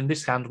left. So in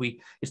this hand,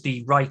 it's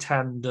the right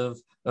hand of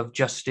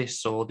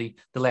justice, or the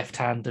left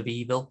hand of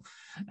evil.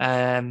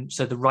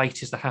 So the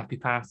right is the happy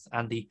path,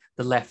 and the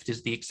left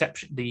is the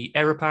exception, the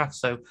error path.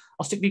 So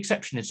I'll stick the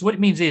exception in. So what it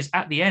means is,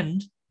 at the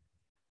end,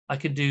 I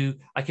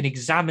can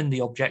examine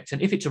the object,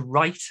 and if it's a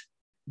right,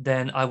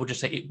 then I will just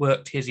say it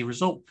worked, here's the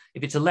result.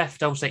 If it's a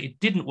left, I will say it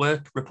didn't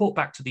work, report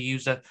back to the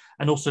user,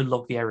 and also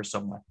log the error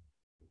somewhere.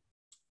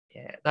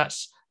 Yeah,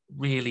 that's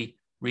really,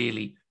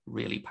 really,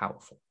 really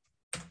powerful.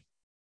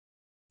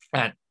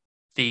 And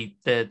the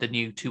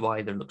new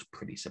 2i looks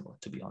pretty similar,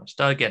 to be honest.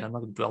 Again, I'm not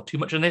going to dwell too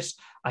much on this.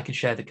 I can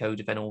share the code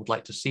if anyone would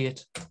like to see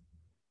it.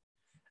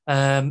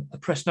 I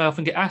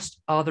often get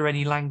asked, are there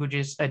any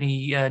languages,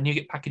 any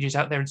NuGet packages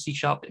out there in C#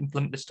 that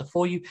implement this stuff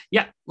for you?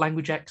 Yeah,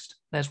 LanguageX,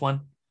 there's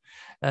one.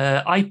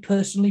 I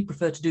personally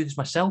prefer to do this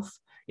myself.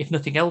 If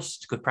nothing else,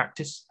 it's good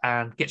practice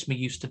and gets me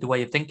used to the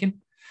way of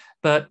thinking.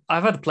 But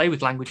I've had to play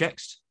with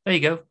LanguageX. There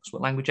you go. That's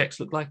what LanguageX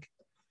looked like.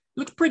 It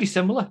looks pretty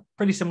similar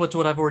to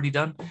what I've already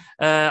done.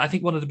 I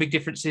think one of the big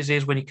differences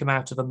is when you come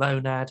out of a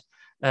monad,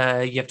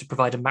 you have to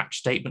provide a match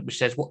statement which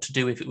says what to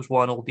do if it was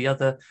one or the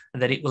other,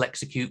 and then it will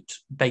execute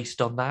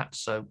based on that.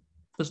 So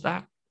there's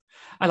that.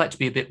 I like to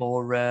be a bit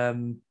more, I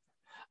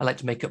like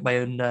to make up my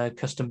own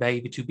custom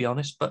behavior, to be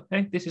honest, but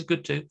hey, this is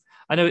good too.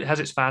 I know it has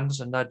its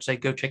fans, and I'd say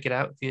go check it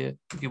out if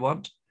you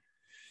want.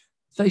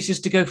 Places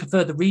to go for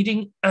further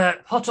reading.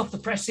 Hot off the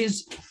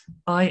presses,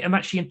 I am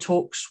actually in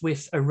talks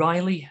with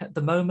O'Reilly at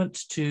the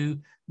moment to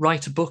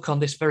write a book on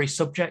this very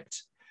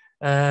subject.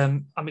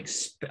 I'm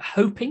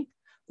hoping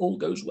all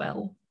goes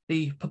well.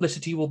 The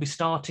publicity will be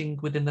starting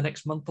within the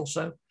next month or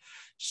so.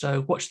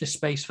 So watch this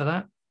space for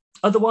that.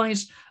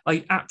 Otherwise,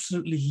 I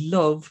absolutely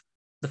love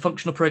the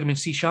Functional Programming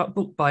C#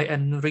 book by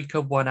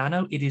Enrico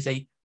Buonanno. It is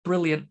a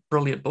brilliant,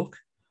 brilliant book.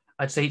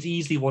 I'd say it's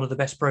easily one of the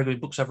best programming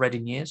books I've read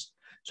in years.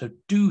 So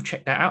do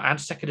check that out. And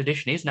second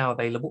edition is now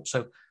available.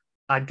 So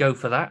I'd go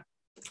for that.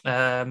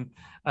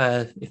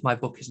 If my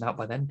book isn't out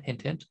by then,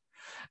 hint, hint.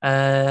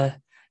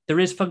 There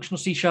is Functional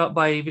C#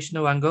 by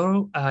Vishnu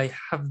Angoro. I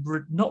have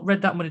not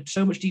read that one in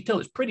so much detail.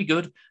 It's pretty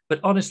good, but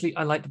honestly,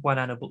 I like the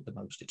Buonanno book the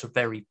most. It's a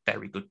very,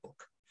 very good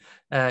book.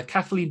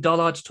 Kathleen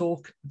Dollard's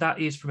talk, that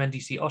is from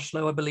NDC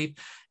Oslo, I believe.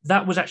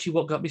 That was actually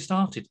what got me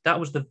started. That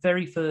was the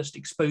very first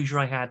exposure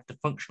I had to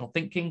functional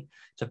thinking.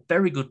 It's a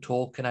very good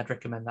talk, and I'd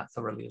recommend that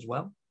thoroughly as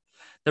well.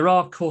 There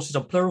are courses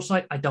on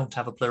Pluralsight. I don't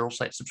have a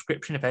Pluralsight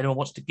subscription. If anyone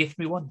wants to gift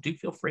me one, do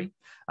feel free.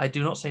 I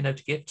do not say no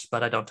to gifts,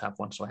 but I don't have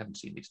one, so I haven't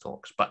seen these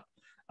talks. But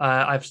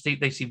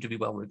they seem to be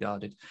well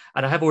regarded.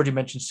 And I have already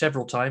mentioned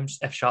several times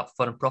F#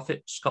 Fun and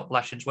Profit, Scott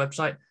Vlashin's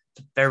website.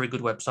 It's a very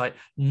good website,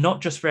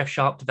 not just for F#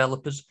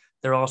 developers.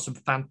 There are some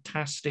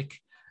fantastic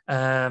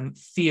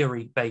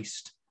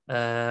theory-based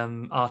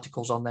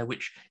articles on there,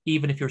 which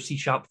even if you're a C#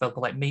 developer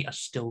like me, are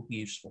still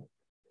useful.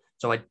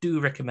 So I do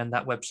recommend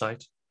that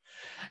website.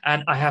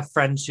 And I have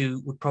friends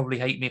who would probably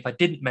hate me if I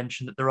didn't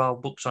mention that there are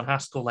books on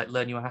Haskell, like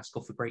Learn Your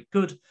Haskell for Great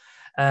Good.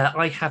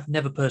 I have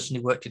never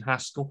personally worked in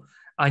Haskell.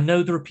 I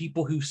know there are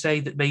people who say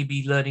that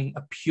maybe learning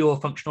a pure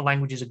functional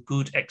language is a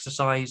good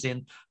exercise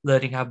in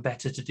learning how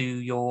better to do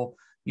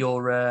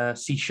your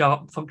C#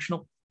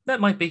 functional. That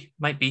might be.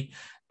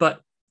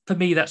 But for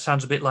me, that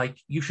sounds a bit like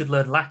you should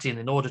learn Latin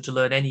in order to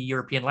learn any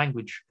European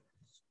language.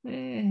 I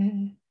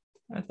mean,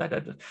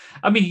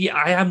 yeah,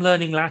 I am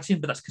learning Latin,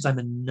 but that's because I'm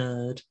a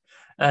nerd.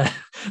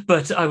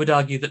 But I would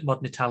argue that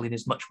modern Italian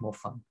is much more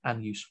fun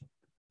and useful.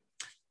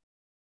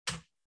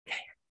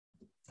 Okay,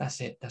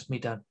 that's it. That's me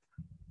done.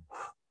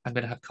 I'm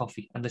going to have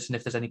coffee and listen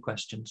if there's any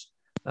questions.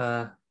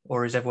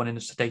 Or is everyone in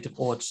a state of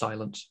awed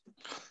silence?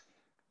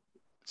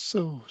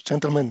 So,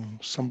 gentlemen,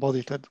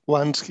 somebody that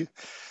wants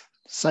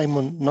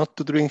Simon not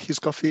to drink his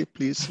coffee,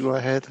 please go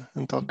ahead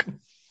and talk.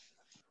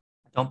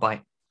 Don't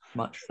bite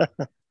much.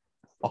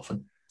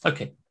 Often.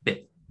 Okay,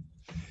 bit.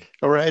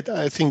 All right,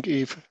 I think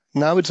if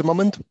now it's a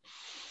moment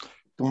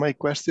to make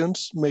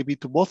questions, maybe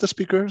to both the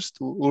speakers,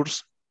 to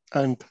Urs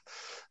and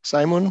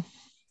Simon,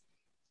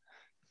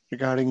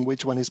 regarding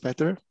which one is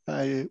better.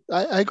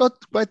 I got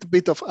quite a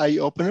bit of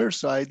eye-openers,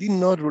 so I did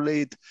not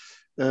relate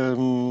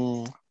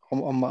on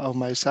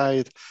my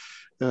side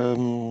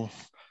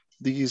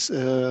this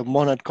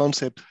monad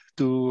concept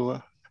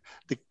to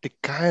the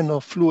kind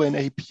of fluent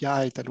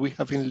API that we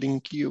have in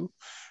LinkU,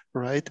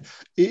 right?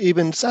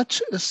 Even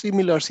such a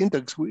similar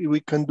syntax we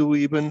can do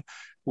even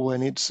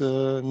when it's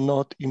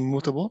not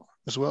immutable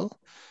as well.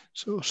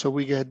 So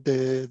we get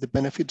the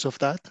benefits of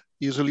that.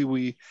 Usually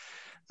we,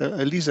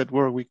 at least at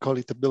work, we call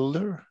it a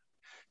builder,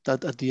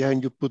 that at the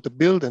end you put the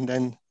build and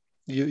then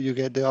you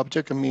get the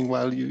object, and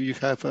meanwhile you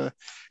have a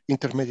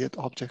intermediate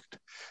object.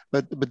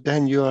 But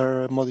then you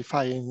are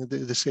modifying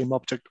the same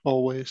object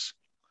always.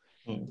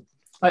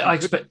 I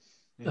expect...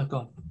 Oh, go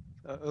on.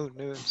 Oh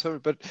no, I'm sorry,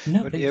 but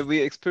No, yeah, we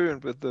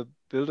experienced with the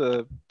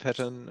builder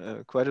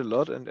pattern quite a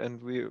lot,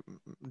 and we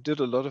did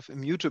a lot of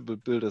immutable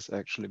builders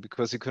actually,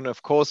 because you can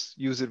of course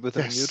use it with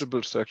an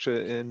immutable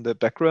structure in the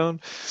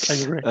background. I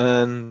agree.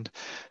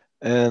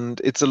 And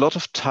it's a lot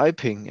of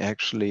typing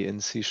actually in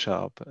C#,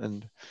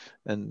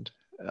 and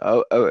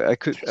I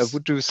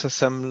would do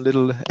some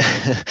little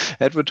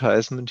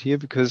advertisement here,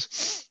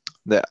 because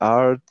there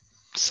are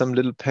some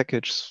little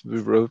packages we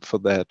wrote for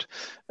that,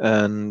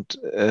 and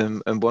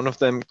one of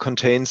them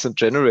contains a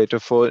generator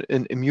for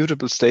an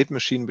immutable state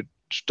machine,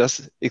 which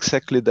does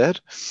exactly that.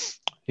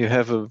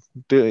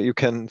 You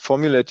can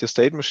formulate your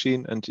state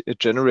machine and it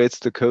generates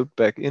the code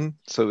back in,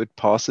 so it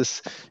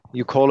passes.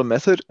 You call a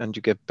method and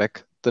you get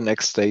back the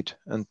next state,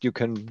 and you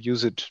can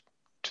use it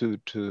to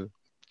do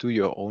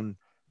your own.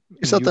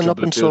 Is that an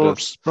open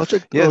source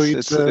project?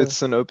 Yes,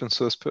 it's an open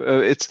source.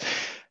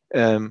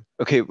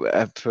 Okay,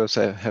 first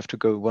I have to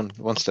go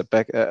one step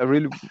back. I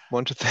really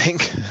want to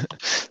thank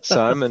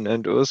Simon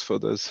and Urs for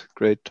those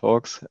great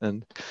talks,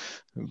 and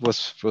it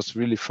was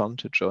really fun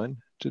to join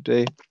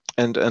today.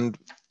 And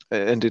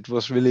it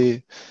was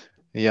really,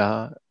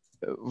 yeah,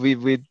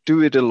 we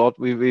do it a lot.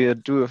 We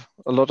do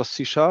a lot of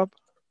C#,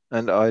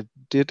 and I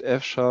did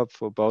F#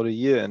 for about a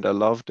year, and I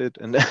loved it.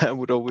 And I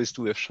would always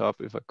do F#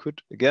 if I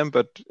could again,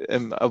 but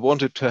I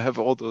wanted to have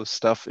all those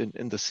stuff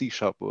in the C#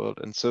 world.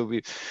 And so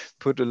we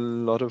put a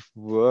lot of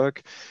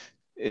work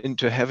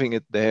into having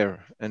it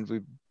there. And we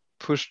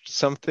pushed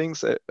some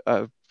things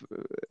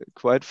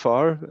quite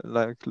far,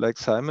 like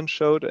Simon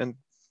showed, and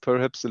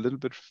perhaps a little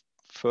bit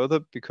further,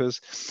 because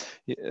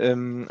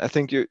I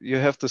think you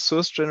have the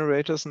source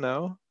generators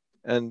now,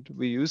 and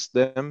we use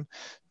them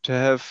to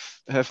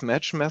have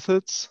match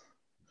methods,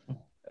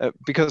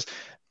 because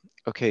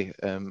okay,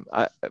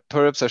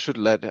 perhaps I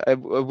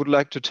would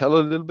like to tell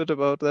a little bit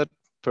about that.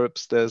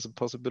 Perhaps there's a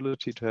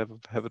possibility to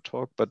have a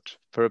talk, but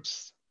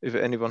perhaps if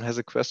anyone has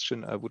a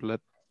question, I would let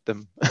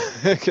them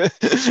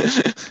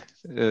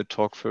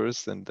talk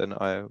first, and then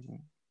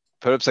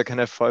perhaps I can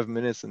have 5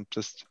 minutes and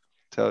just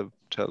tell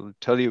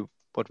you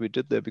what we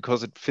did there,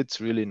 because it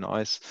fits really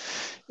nice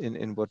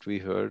in what we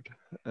heard.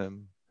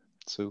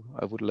 So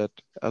I would let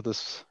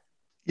others.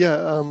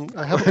 Yeah,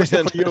 I have a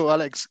question for you,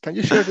 Alex. Can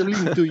you share the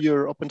link to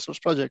your open source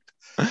project?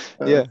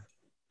 Yeah.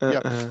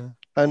 Yeah.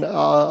 And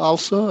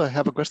also, I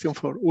have a question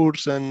for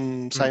Urs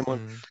and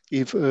Simon.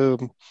 If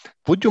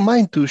would you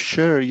mind to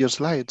share your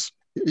slides?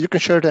 You can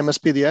share them as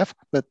PDF,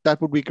 but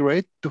that would be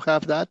great to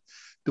have that,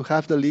 to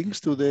have the links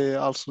to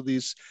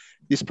this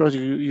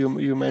project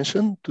you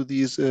mentioned, to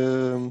these.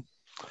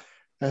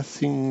 I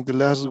think the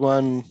last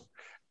one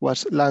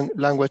was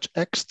language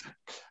X.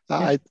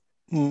 Yeah.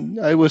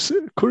 I was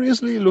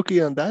curiously looking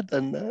at that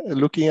and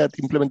looking at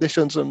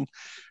implementations on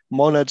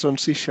monads on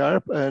C#,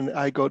 and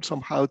I got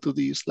somehow to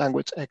this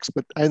language X,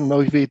 but I don't know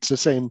if it's the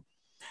same.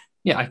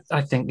 Yeah,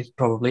 I think it's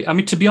probably. I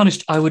mean, to be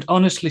honest, I would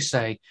honestly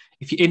say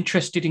if you're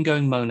interested in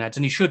going monads,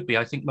 and you should be,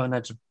 I think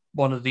monads are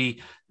one of the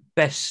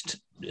best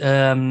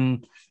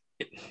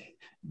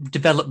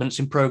developments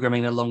in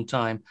programming in a long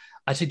time.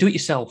 I'd say do it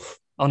yourself,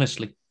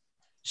 honestly.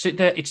 Sit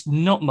there. It's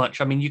not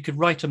much. I mean, you could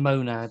write a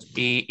monad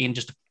in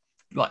just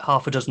like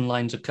half a dozen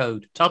lines of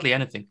code. It's hardly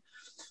anything.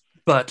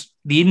 But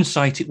the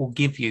insight it will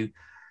give you,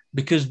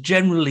 because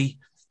generally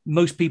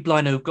most people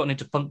I know have gotten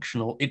into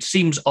functional. It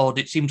seems odd,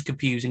 it seems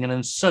confusing, and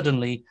then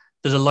suddenly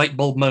there's a light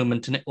bulb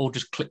moment and it all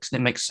just clicks and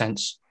it makes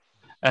sense.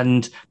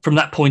 And from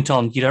that point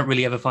on, you don't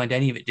really ever find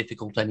any of it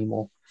difficult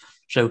anymore.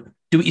 So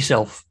do it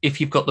yourself if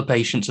you've got the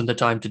patience and the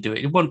time to do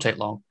it. It won't take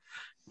long.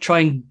 Try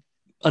and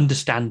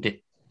understand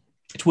it.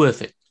 It's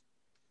worth it.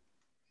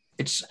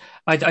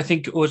 I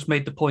think it always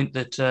made the point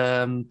that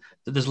that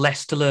there's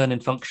less to learn in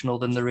functional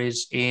than there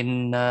is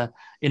in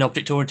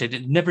object oriented.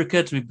 It never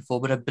occurred to me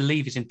before, but I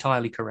believe it's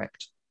entirely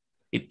correct.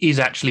 It is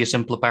actually a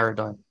simpler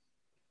paradigm.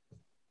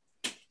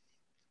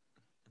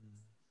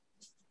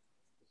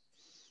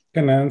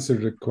 Can answer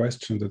the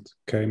question that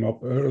came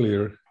up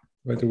earlier,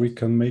 whether we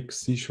can make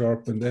C#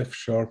 and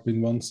F#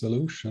 in one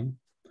solution.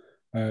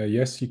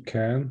 Yes, you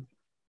can.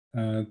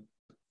 The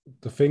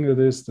thing that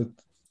is that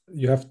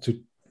you have to,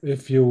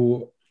 if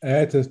you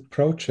add a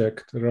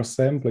project or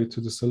assembly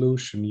to the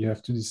solution, you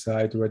have to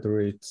decide whether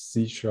it's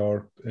C#,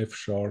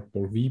 F# or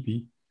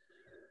VB.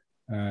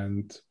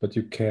 But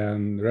you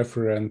can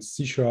reference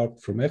C#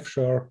 from F#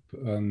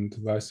 and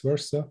vice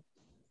versa.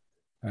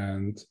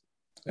 And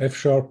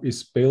F#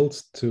 is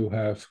built to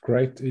have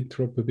great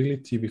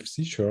interoperability with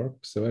C#,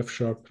 so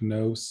F#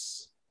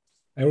 knows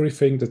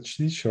everything that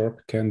C#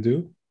 can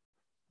do.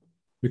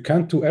 You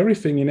can't do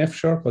everything in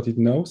F#, but it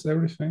knows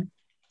everything,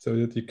 so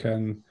that you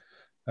can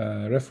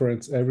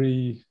reference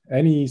any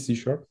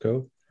C#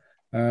 code.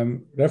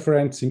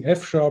 Referencing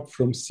F#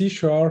 from C#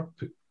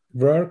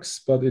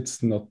 works, but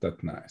it's not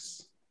that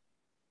nice.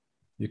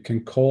 You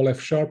can call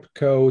F#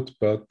 code,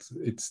 but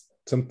it's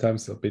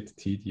sometimes a bit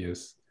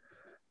tedious.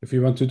 If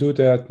you want to do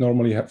that,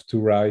 normally you have to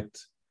write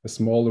a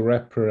small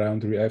wrapper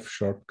around the F#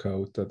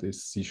 code that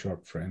is C#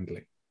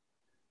 friendly.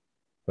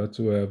 But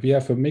we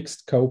have a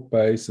mixed code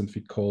base, and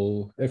we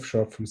call F#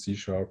 from C#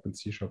 and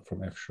C#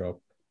 from F#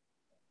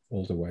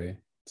 all the way.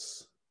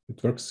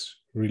 It works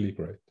really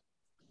great.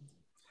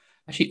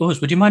 Actually,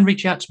 Urs, would you mind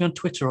reaching out to me on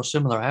Twitter or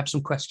similar? I have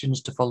some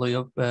questions to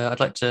follow up. I'd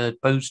like to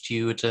pose to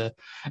you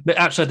but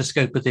outside the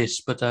scope of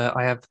this, but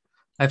I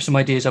have some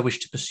ideas I wish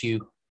to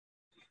pursue.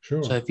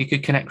 Sure. So if you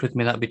could connect with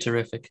me, that'd be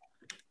terrific.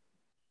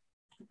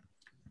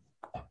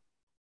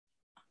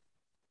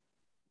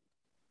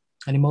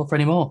 Any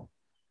more?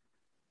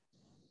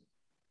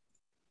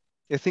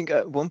 I think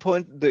at one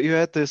point that you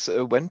had this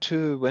when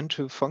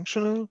to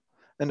functional,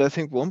 and I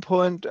think one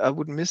point I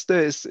would miss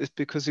there is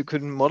because you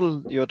couldn't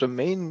model your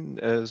domain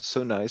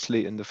so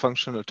nicely in the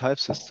functional type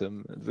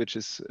system, which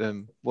is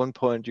one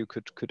point you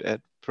could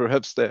add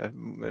perhaps there,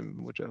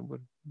 which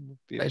would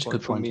be a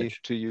point for me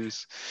to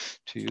use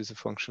a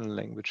functional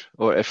language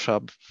or F#,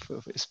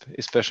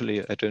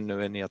 especially. I don't know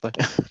any other.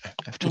 I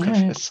have to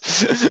confess.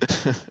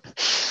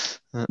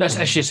 That's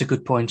actually a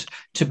good point.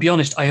 To be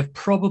honest,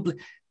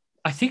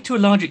 I think to a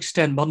large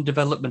extent, modern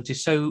development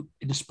is so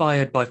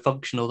inspired by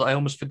functional that I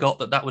almost forgot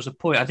that was a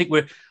point. I think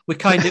we're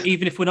kind of,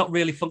 even if we're not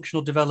really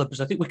functional developers,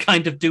 I think we're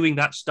kind of doing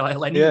that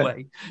style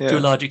anyway, to a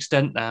large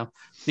extent now.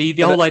 The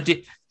whole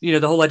idea, the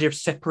whole idea of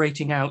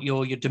separating out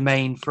your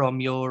domain from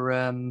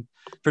your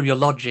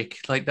logic,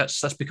 like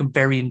that's become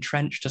very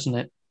entrenched, hasn't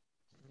it?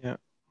 Yeah.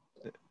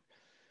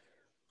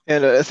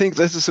 And I think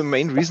this is the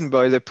main reason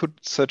why they put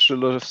such a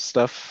lot of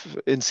stuff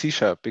in C#,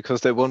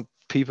 because they want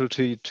people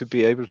to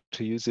be able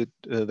to use it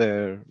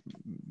there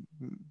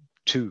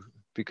too,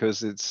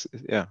 because it's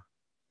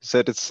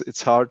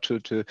hard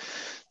to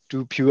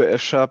do pure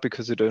F#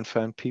 because you don't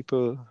find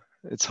people.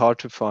 It's hard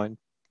to find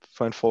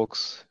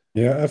folks.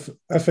 Yeah,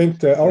 I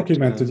think the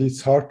argument that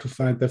it's hard to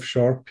find F#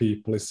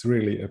 people is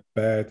really a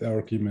bad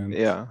argument.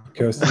 Yeah.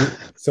 Because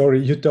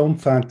you don't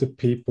find the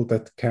people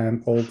that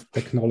can all the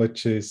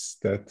technologies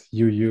that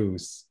you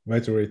use,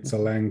 whether it's a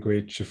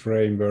language, a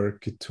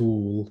framework, a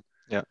tool.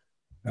 Yeah.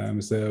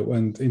 So,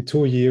 and in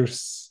 2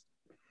 years,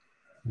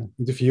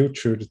 in the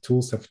future, the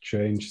tools have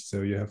changed,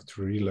 so you have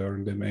to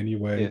relearn them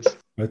anyway. Yes.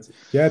 But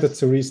yeah, that's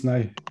the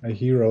reason I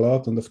hear a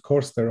lot. And of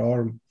course, there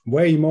are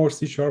way more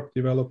C#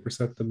 developers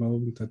at the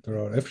moment than there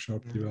are F#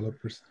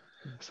 developers.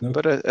 No.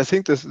 But I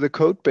think the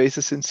code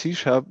bases in C#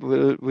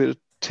 will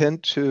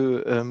tend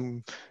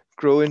to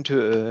grow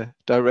into a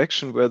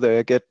direction where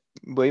they get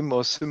way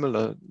more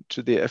similar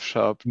to the F#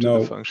 to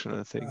the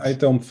functional things. I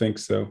don't think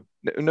so.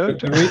 No.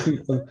 The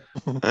reason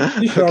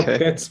C#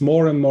 gets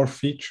more and more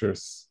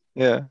features.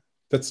 Yeah.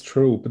 That's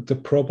true, but the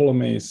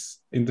problem is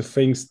in the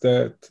things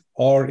that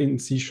are in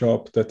C#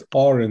 that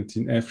aren't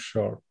in F#.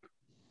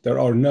 There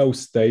are no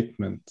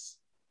statements.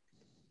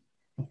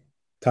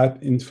 Type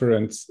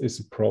inference is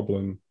a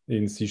problem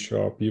in C#.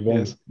 You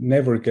won't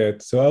never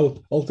get.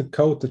 So all the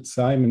code that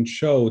Simon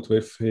showed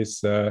with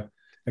his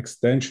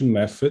extension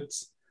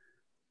methods,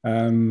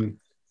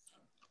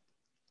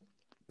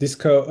 this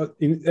code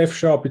in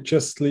F# it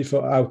just leave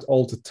out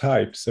all the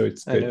types, so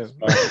it's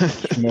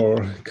much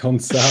more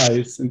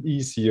concise and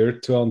easier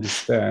to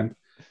understand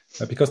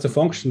because the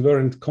functions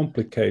weren't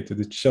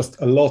complicated. It's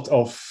just a lot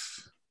of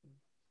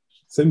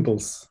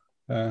symbols,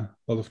 a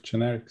lot of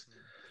generics.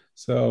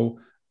 So,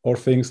 or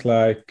things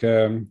like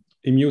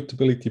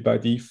immutability by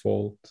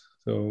default.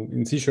 So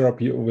in C#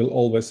 you will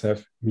always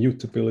have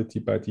mutability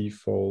by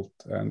default,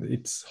 and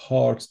it's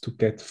hard to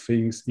get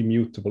things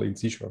immutable in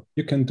C#.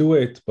 You can do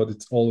it, but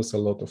it's always a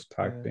lot of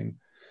typing.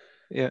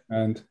 Yeah.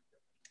 And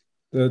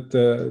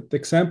the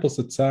examples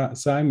that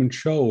Simon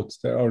showed,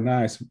 they are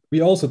nice.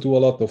 We also do a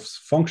lot of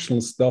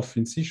functional stuff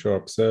in C#.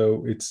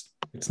 So it's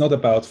not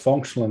about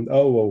functional and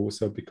OO,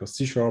 so because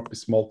C#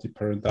 is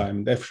multi-paradigm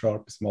and F#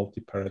 is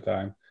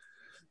multi-paradigm.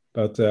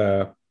 But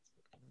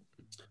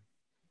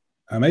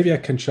maybe I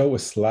can show a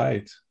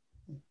slide.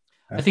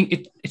 I think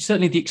it's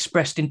certainly the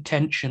expressed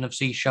intention of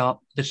C#,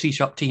 the C#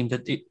 team,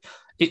 that it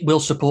will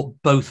support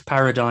both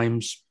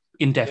paradigms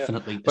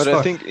indefinitely. Yeah. But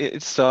I think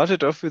it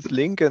started off with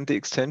link and the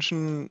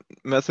extension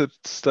method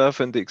stuff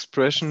and the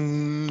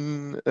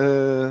expression.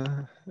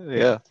 I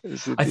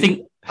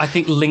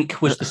think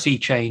link was the sea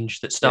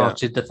change that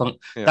started the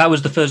That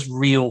was the first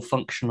real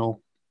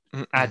functional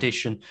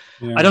addition.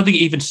 Yeah. I don't think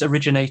it even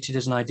originated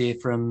as an idea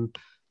from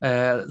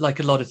like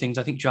a lot of things.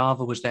 I think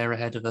Java was there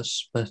ahead of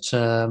us, but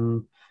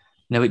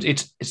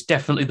it's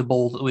definitely the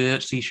ball that the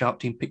C#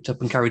 team picked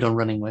up and carried on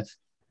running with.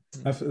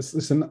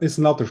 It's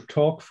another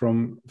talk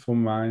from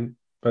mine,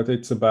 but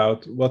it's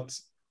about what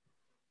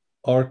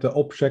are the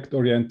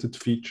object-oriented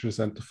features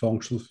and the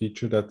functional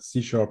feature that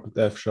C# and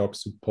F#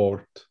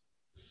 support.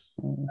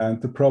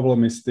 And the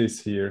problem is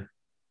this here.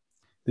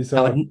 These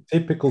are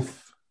typical.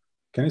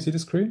 Can you see the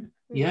screen?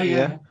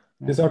 Yeah.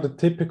 These are the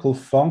typical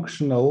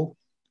functional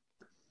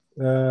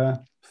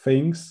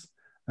things,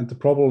 and the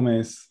problem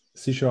is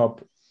C#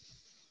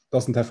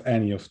 doesn't have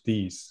any of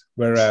these,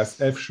 whereas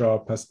F#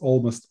 has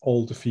almost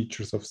all the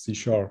features of C#.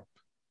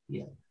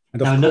 Yeah.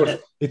 And of course,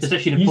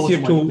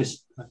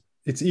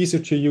 it's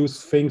easier to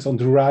use things on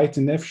the right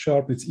in F#.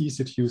 It's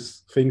easier to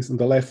use things on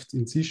the left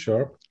in C#.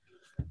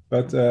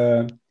 But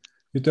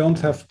you don't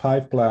have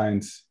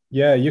pipelines.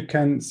 Yeah, you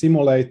can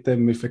simulate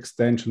them with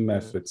extension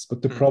methods,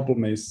 but the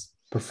problem is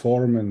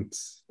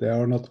performance. They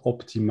are not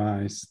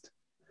optimized.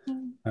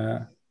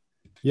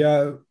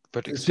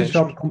 But the C#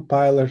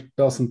 compiler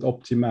doesn't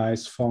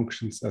optimize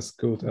functions as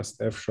good as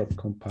the F#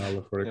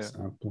 compiler, for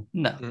example.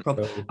 No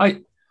problem. So,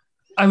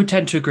 I would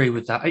tend to agree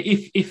with that.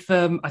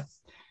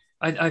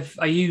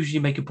 I usually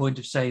make a point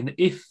of saying that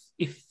if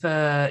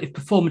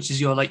performance is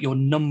your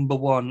number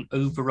one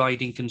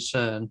overriding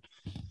concern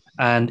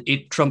and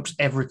it trumps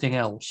everything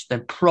else,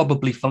 then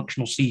probably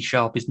functional C#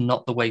 is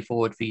not the way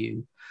forward for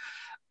you.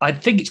 I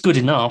think it's good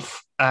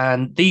enough.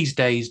 And these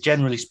days,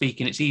 generally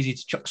speaking, it's easy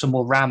to chuck some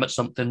more RAM at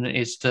something than it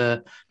is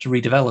to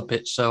redevelop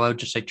it. So I would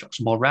just say chuck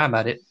some more RAM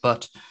at it.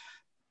 But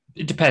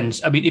it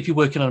depends. I mean, if you're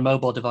working on a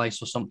mobile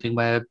device or something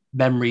where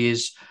memory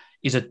is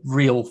a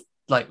real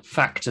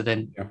factor,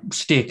 then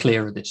steer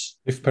clear of this.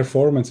 If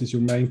performance is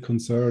your main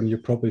concern, you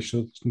probably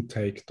shouldn't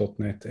take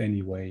 .NET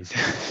anyway.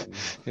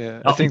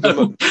 Yeah, I think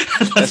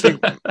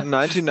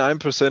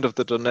 99% of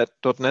the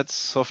 .NET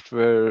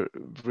software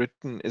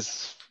written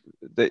is.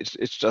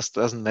 It just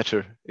doesn't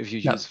matter if you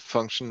use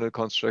functional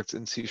constructs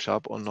in C#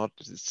 or not.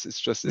 It's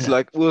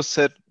like Urs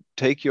said,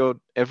 take your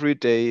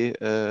everyday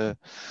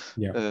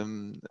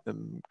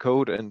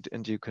code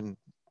and you can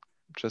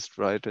just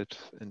write it.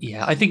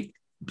 I think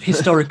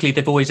historically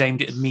they've always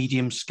aimed it at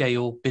medium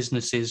scale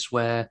businesses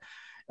where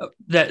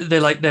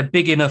they're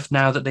big enough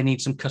now that they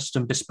need some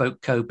custom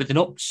bespoke code, but they're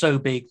not so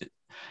big that,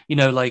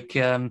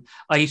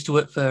 I used to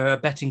work for a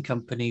betting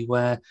company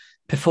where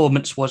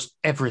performance was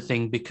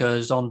everything,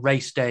 because on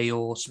race day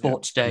or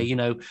sports day,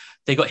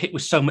 they got hit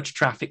with so much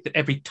traffic that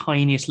every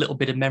tiniest little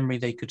bit of memory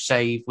they could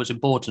save was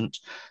important.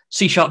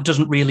 C#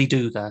 doesn't really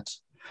do that.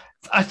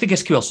 I think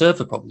SQL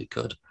Server probably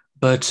could,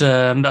 but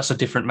that's a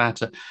different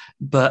matter.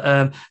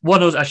 But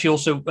one was actually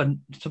also,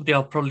 something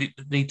I'll probably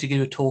need to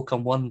give a talk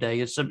on one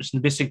day, is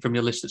something missing from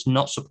your list that's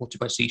not supported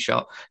by C#,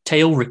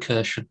 tail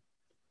recursion.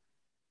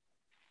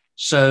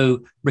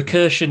 So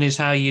recursion is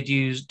how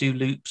you'd do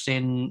loops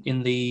in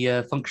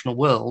the functional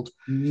world.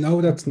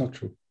 No, that's not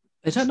true.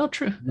 Is that not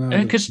true?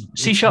 No, because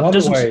C#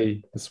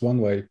 doesn't. It's one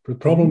way. The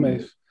problem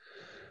with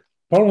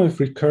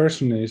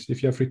recursion is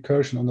if you have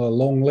recursion on a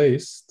long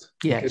list,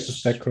 it's a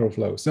stack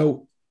overflow.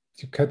 So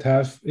you can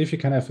have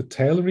a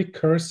tail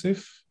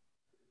recursive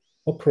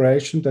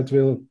operation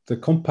the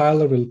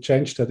compiler will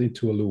change that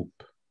into a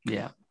loop.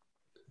 Yeah.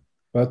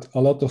 But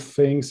a lot of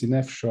things in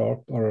F#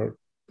 are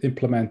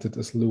implemented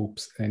as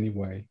loops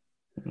anyway.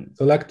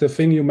 So like the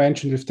thing you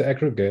mentioned with the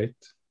aggregate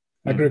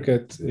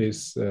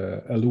is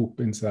a loop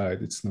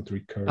inside. It's not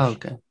recursion. Oh,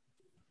 okay.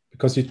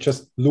 Because you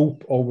just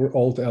loop over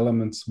all the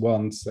elements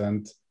once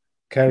and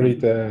carry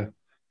the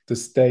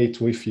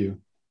state with you.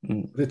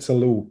 It's a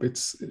loop.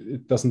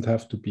 It doesn't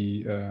have to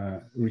be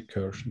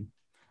recursion.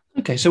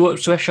 Okay, so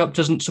F#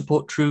 doesn't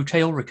support true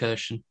tail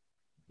recursion?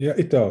 Yeah,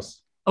 it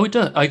does. Oh, it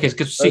does. Okay,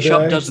 because C#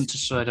 doesn't.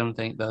 So I don't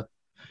think though.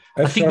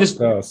 F#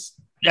 does.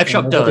 F#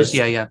 does,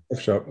 yeah.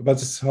 F#, but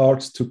it's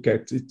hard to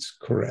get it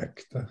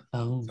correct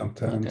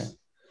sometimes. Okay.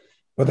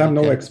 But I'm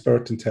no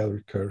expert in tail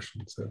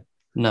recursion, so.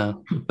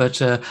 No,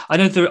 but I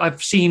know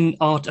I've seen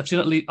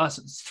at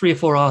least 3 or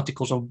 4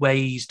 articles on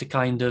ways to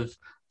kind of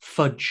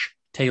fudge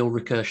tail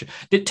recursion.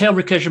 Tail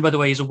recursion, by the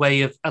way, is a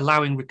way of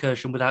allowing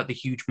recursion without the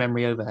huge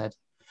memory overhead.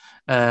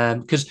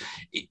 Because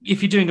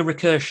if you're doing a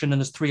recursion and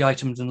there's 3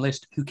 items in the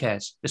list, who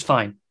cares? It's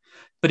fine.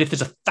 But if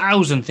there's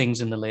 1,000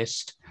 things in the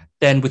list,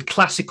 then with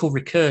classical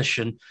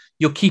recursion,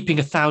 you're keeping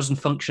 1,000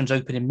 functions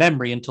open in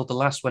memory until the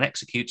last one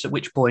executes, at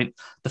which point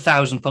the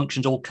 1,000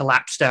 functions all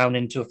collapse down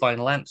into a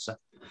final answer.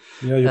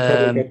 Yeah, you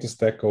probably get the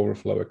Stack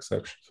Overflow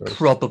exception first.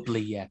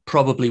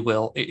 Probably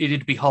will.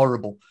 It'd be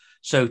horrible.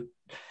 So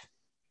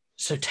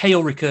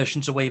tail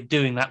recursion is a way of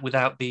doing that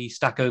without the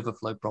Stack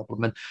Overflow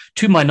problem. And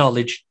to my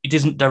knowledge, it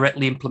isn't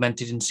directly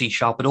implemented in C#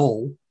 at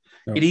all.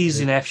 No, it is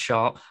in F#.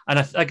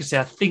 And like I say,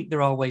 I think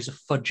there are ways of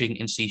fudging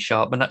in C#.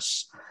 And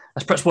that's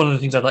perhaps one of the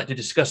things I'd like to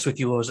discuss with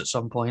you at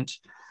some point.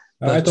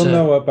 But, I don't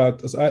know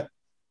about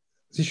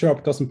C#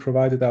 doesn't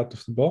provide it out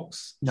of the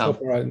box. No. So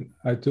far,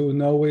 I do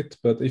know it,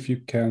 but if you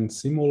can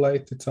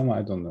simulate it somehow,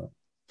 I don't know.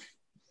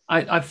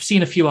 I've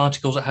seen a few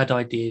articles that had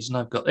ideas, and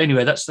I've got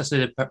anyway. That's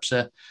perhaps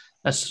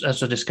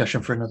as a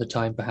discussion for another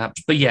time,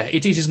 perhaps. But yeah,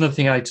 it is another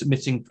thing item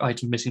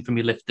missing from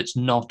your list that's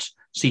not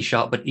C#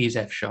 but is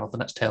F#, and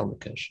that's tail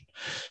recursion.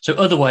 So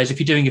otherwise, if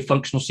you're doing your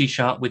functional C#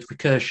 with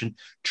recursion,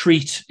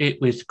 treat it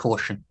with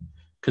caution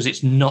because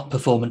it's not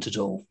performant at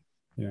all.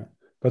 Yeah,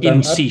 but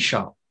in C#.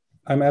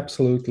 I'm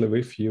absolutely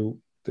with you.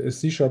 The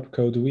C#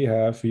 code we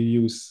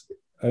use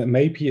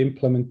maybe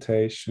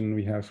implementation,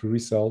 we have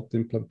result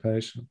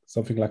implementation,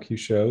 something like you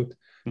showed,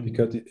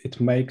 because it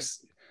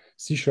makes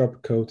C#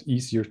 code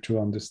easier to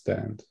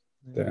understand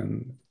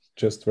than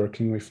just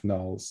working with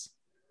nulls.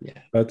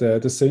 Yeah. But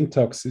the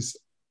syntax is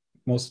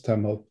most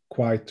of the time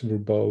quite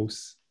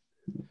verbose.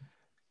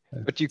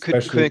 But you can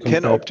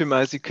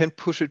optimize, you can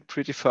push it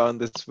pretty far, and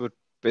that's what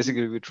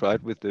basically we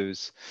tried with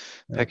those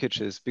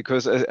packages,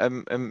 because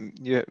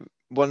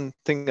one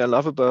thing I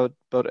love about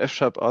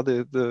F# are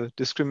the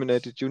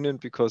discriminated union,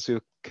 because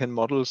you can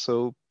model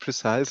so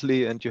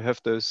precisely, and you have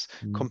those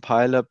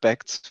compiler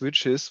backed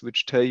switches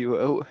which tell you,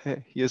 oh,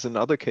 hey, here's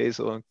another case,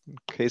 or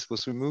case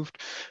was removed,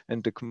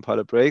 and the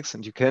compiler breaks.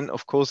 And you can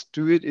of course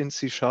do it in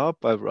C#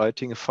 by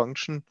writing a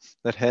function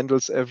that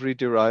handles every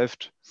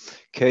derived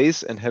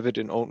case and have it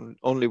in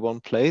only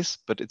one place,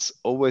 but it's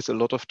always a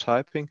lot of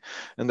typing,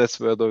 and that's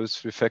where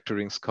those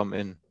refactorings come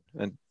in.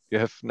 And you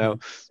have now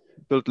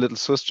built little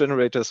source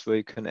generators where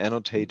you can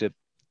annotate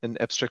an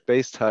abstract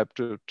base type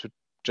to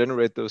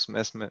generate those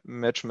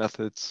match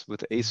methods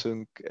with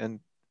async and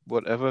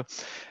whatever.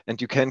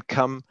 And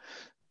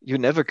you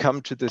never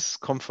come to this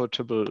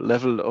comfortable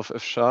level of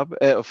F#,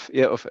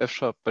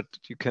 but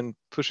you can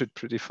push it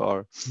pretty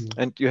far.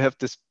 And you have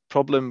this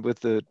problem with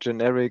the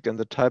generic and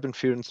the type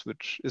inference,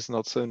 which is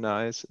not so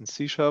nice in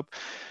C#.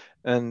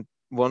 And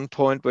one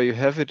point where you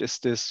have it is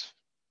this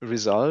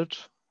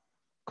result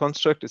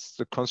construct. It's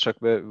the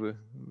construct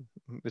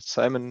which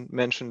Simon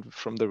mentioned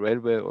from the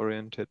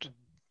railway-oriented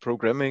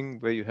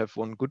programming, where you have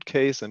one good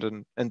case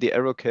and the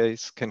error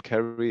case can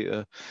carry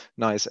a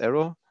nice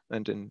error.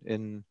 And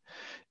in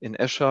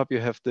F# you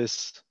have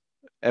this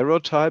error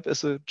type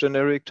as a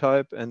generic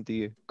type and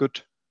the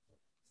good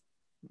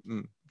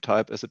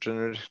type as a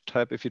generic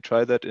type. If you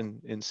try that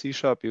in C#,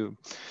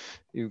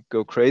 you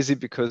go crazy,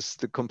 because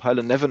the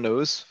compiler never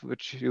knows,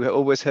 which you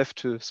always have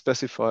to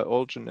specify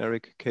all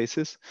generic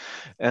cases.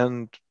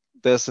 And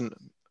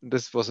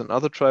this was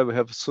another try. We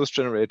have a source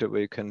generator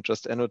where you can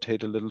just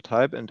annotate a little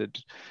type, and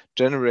it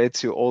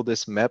generates you all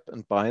this map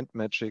and bind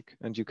magic,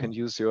 and you can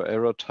use your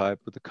error type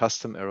with a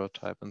custom error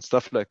type, and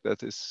stuff like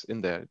that is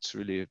in there. It's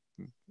really,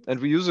 and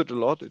we use it a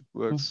lot. It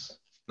works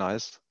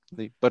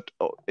nicely. But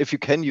if you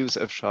can use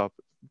F#,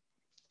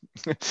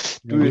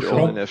 do it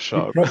all in F#.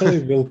 You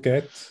probably will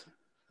get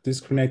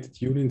discriminated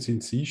unions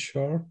in C#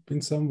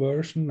 in some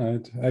version.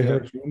 I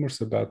heard rumors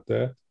about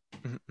that.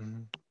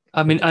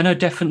 I mean, I know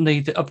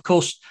definitely that, of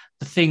course,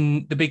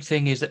 the big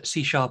thing is that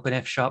C# and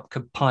F#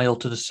 compile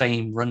to the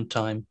same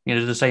runtime,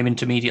 the same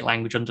intermediate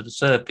language under the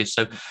surface.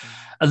 So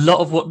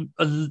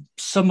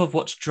some of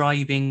what's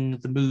driving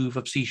the move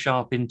of C#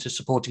 into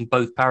supporting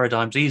both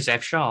paradigms is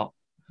F#.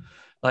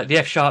 Like the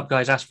F#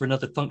 guys ask for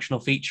another functional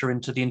feature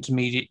into the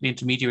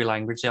intermediary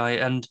language,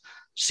 and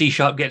C#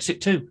 gets it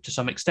too, to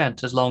some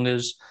extent, as long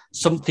as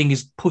something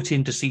is put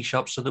into C#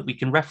 so that we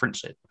can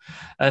reference it.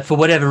 For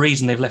whatever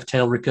reason, they've left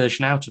tail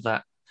recursion out of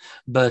that.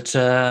 But,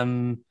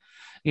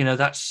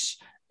 that's,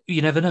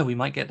 you never know, we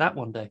might get that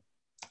one day.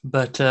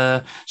 But,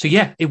 so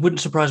yeah, it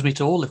wouldn't surprise me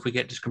at all if we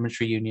get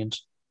discriminatory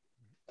unions.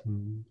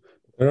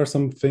 There are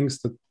some things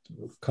that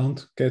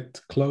can't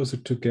get closer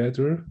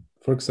together.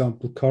 For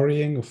example,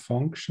 currying of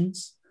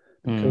functions,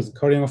 because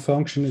currying of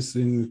function is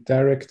in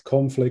direct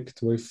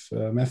conflict with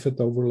method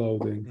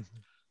overloading.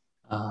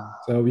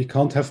 So we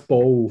can't have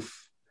both.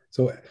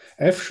 So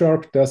F#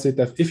 does it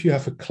that if you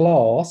have a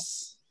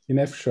class in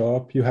F#,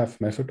 you have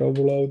method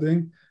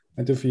overloading,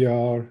 and if you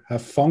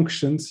have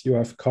functions, you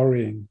have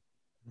currying.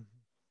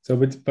 So,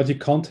 but you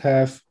can't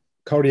have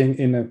currying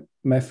in a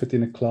method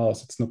in a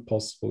class. It's not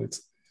possible.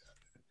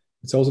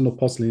 It's also not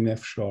possible in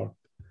F#.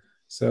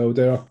 So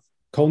there are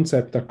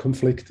concepts that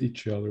conflict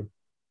each other.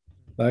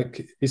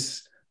 Like,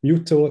 is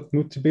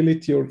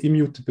mutability or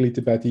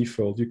immutability by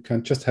default. You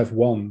can just have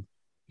one.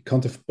 You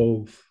can't have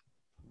both.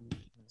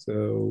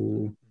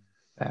 So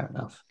fair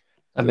enough.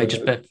 That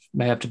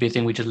may have to be a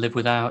thing we just live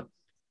without.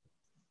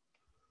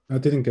 I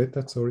didn't get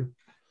that. Sorry.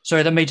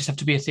 Sorry, that may just have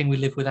to be a thing we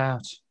live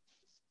without.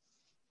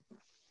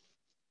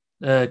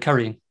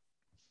 Currying.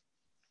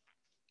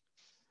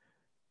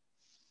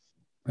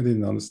 I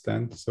didn't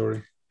understand.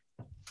 Sorry.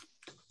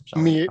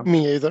 Me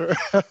either.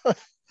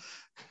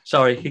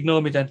 Sorry,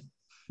 ignore me then.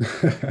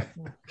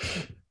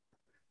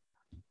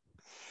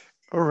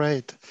 All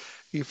right.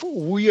 If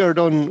we are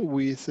done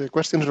with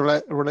questions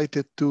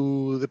related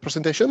to the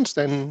presentations,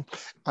 then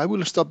I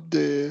will stop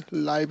the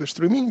live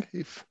streaming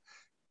if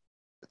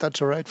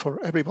that's all right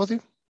for everybody.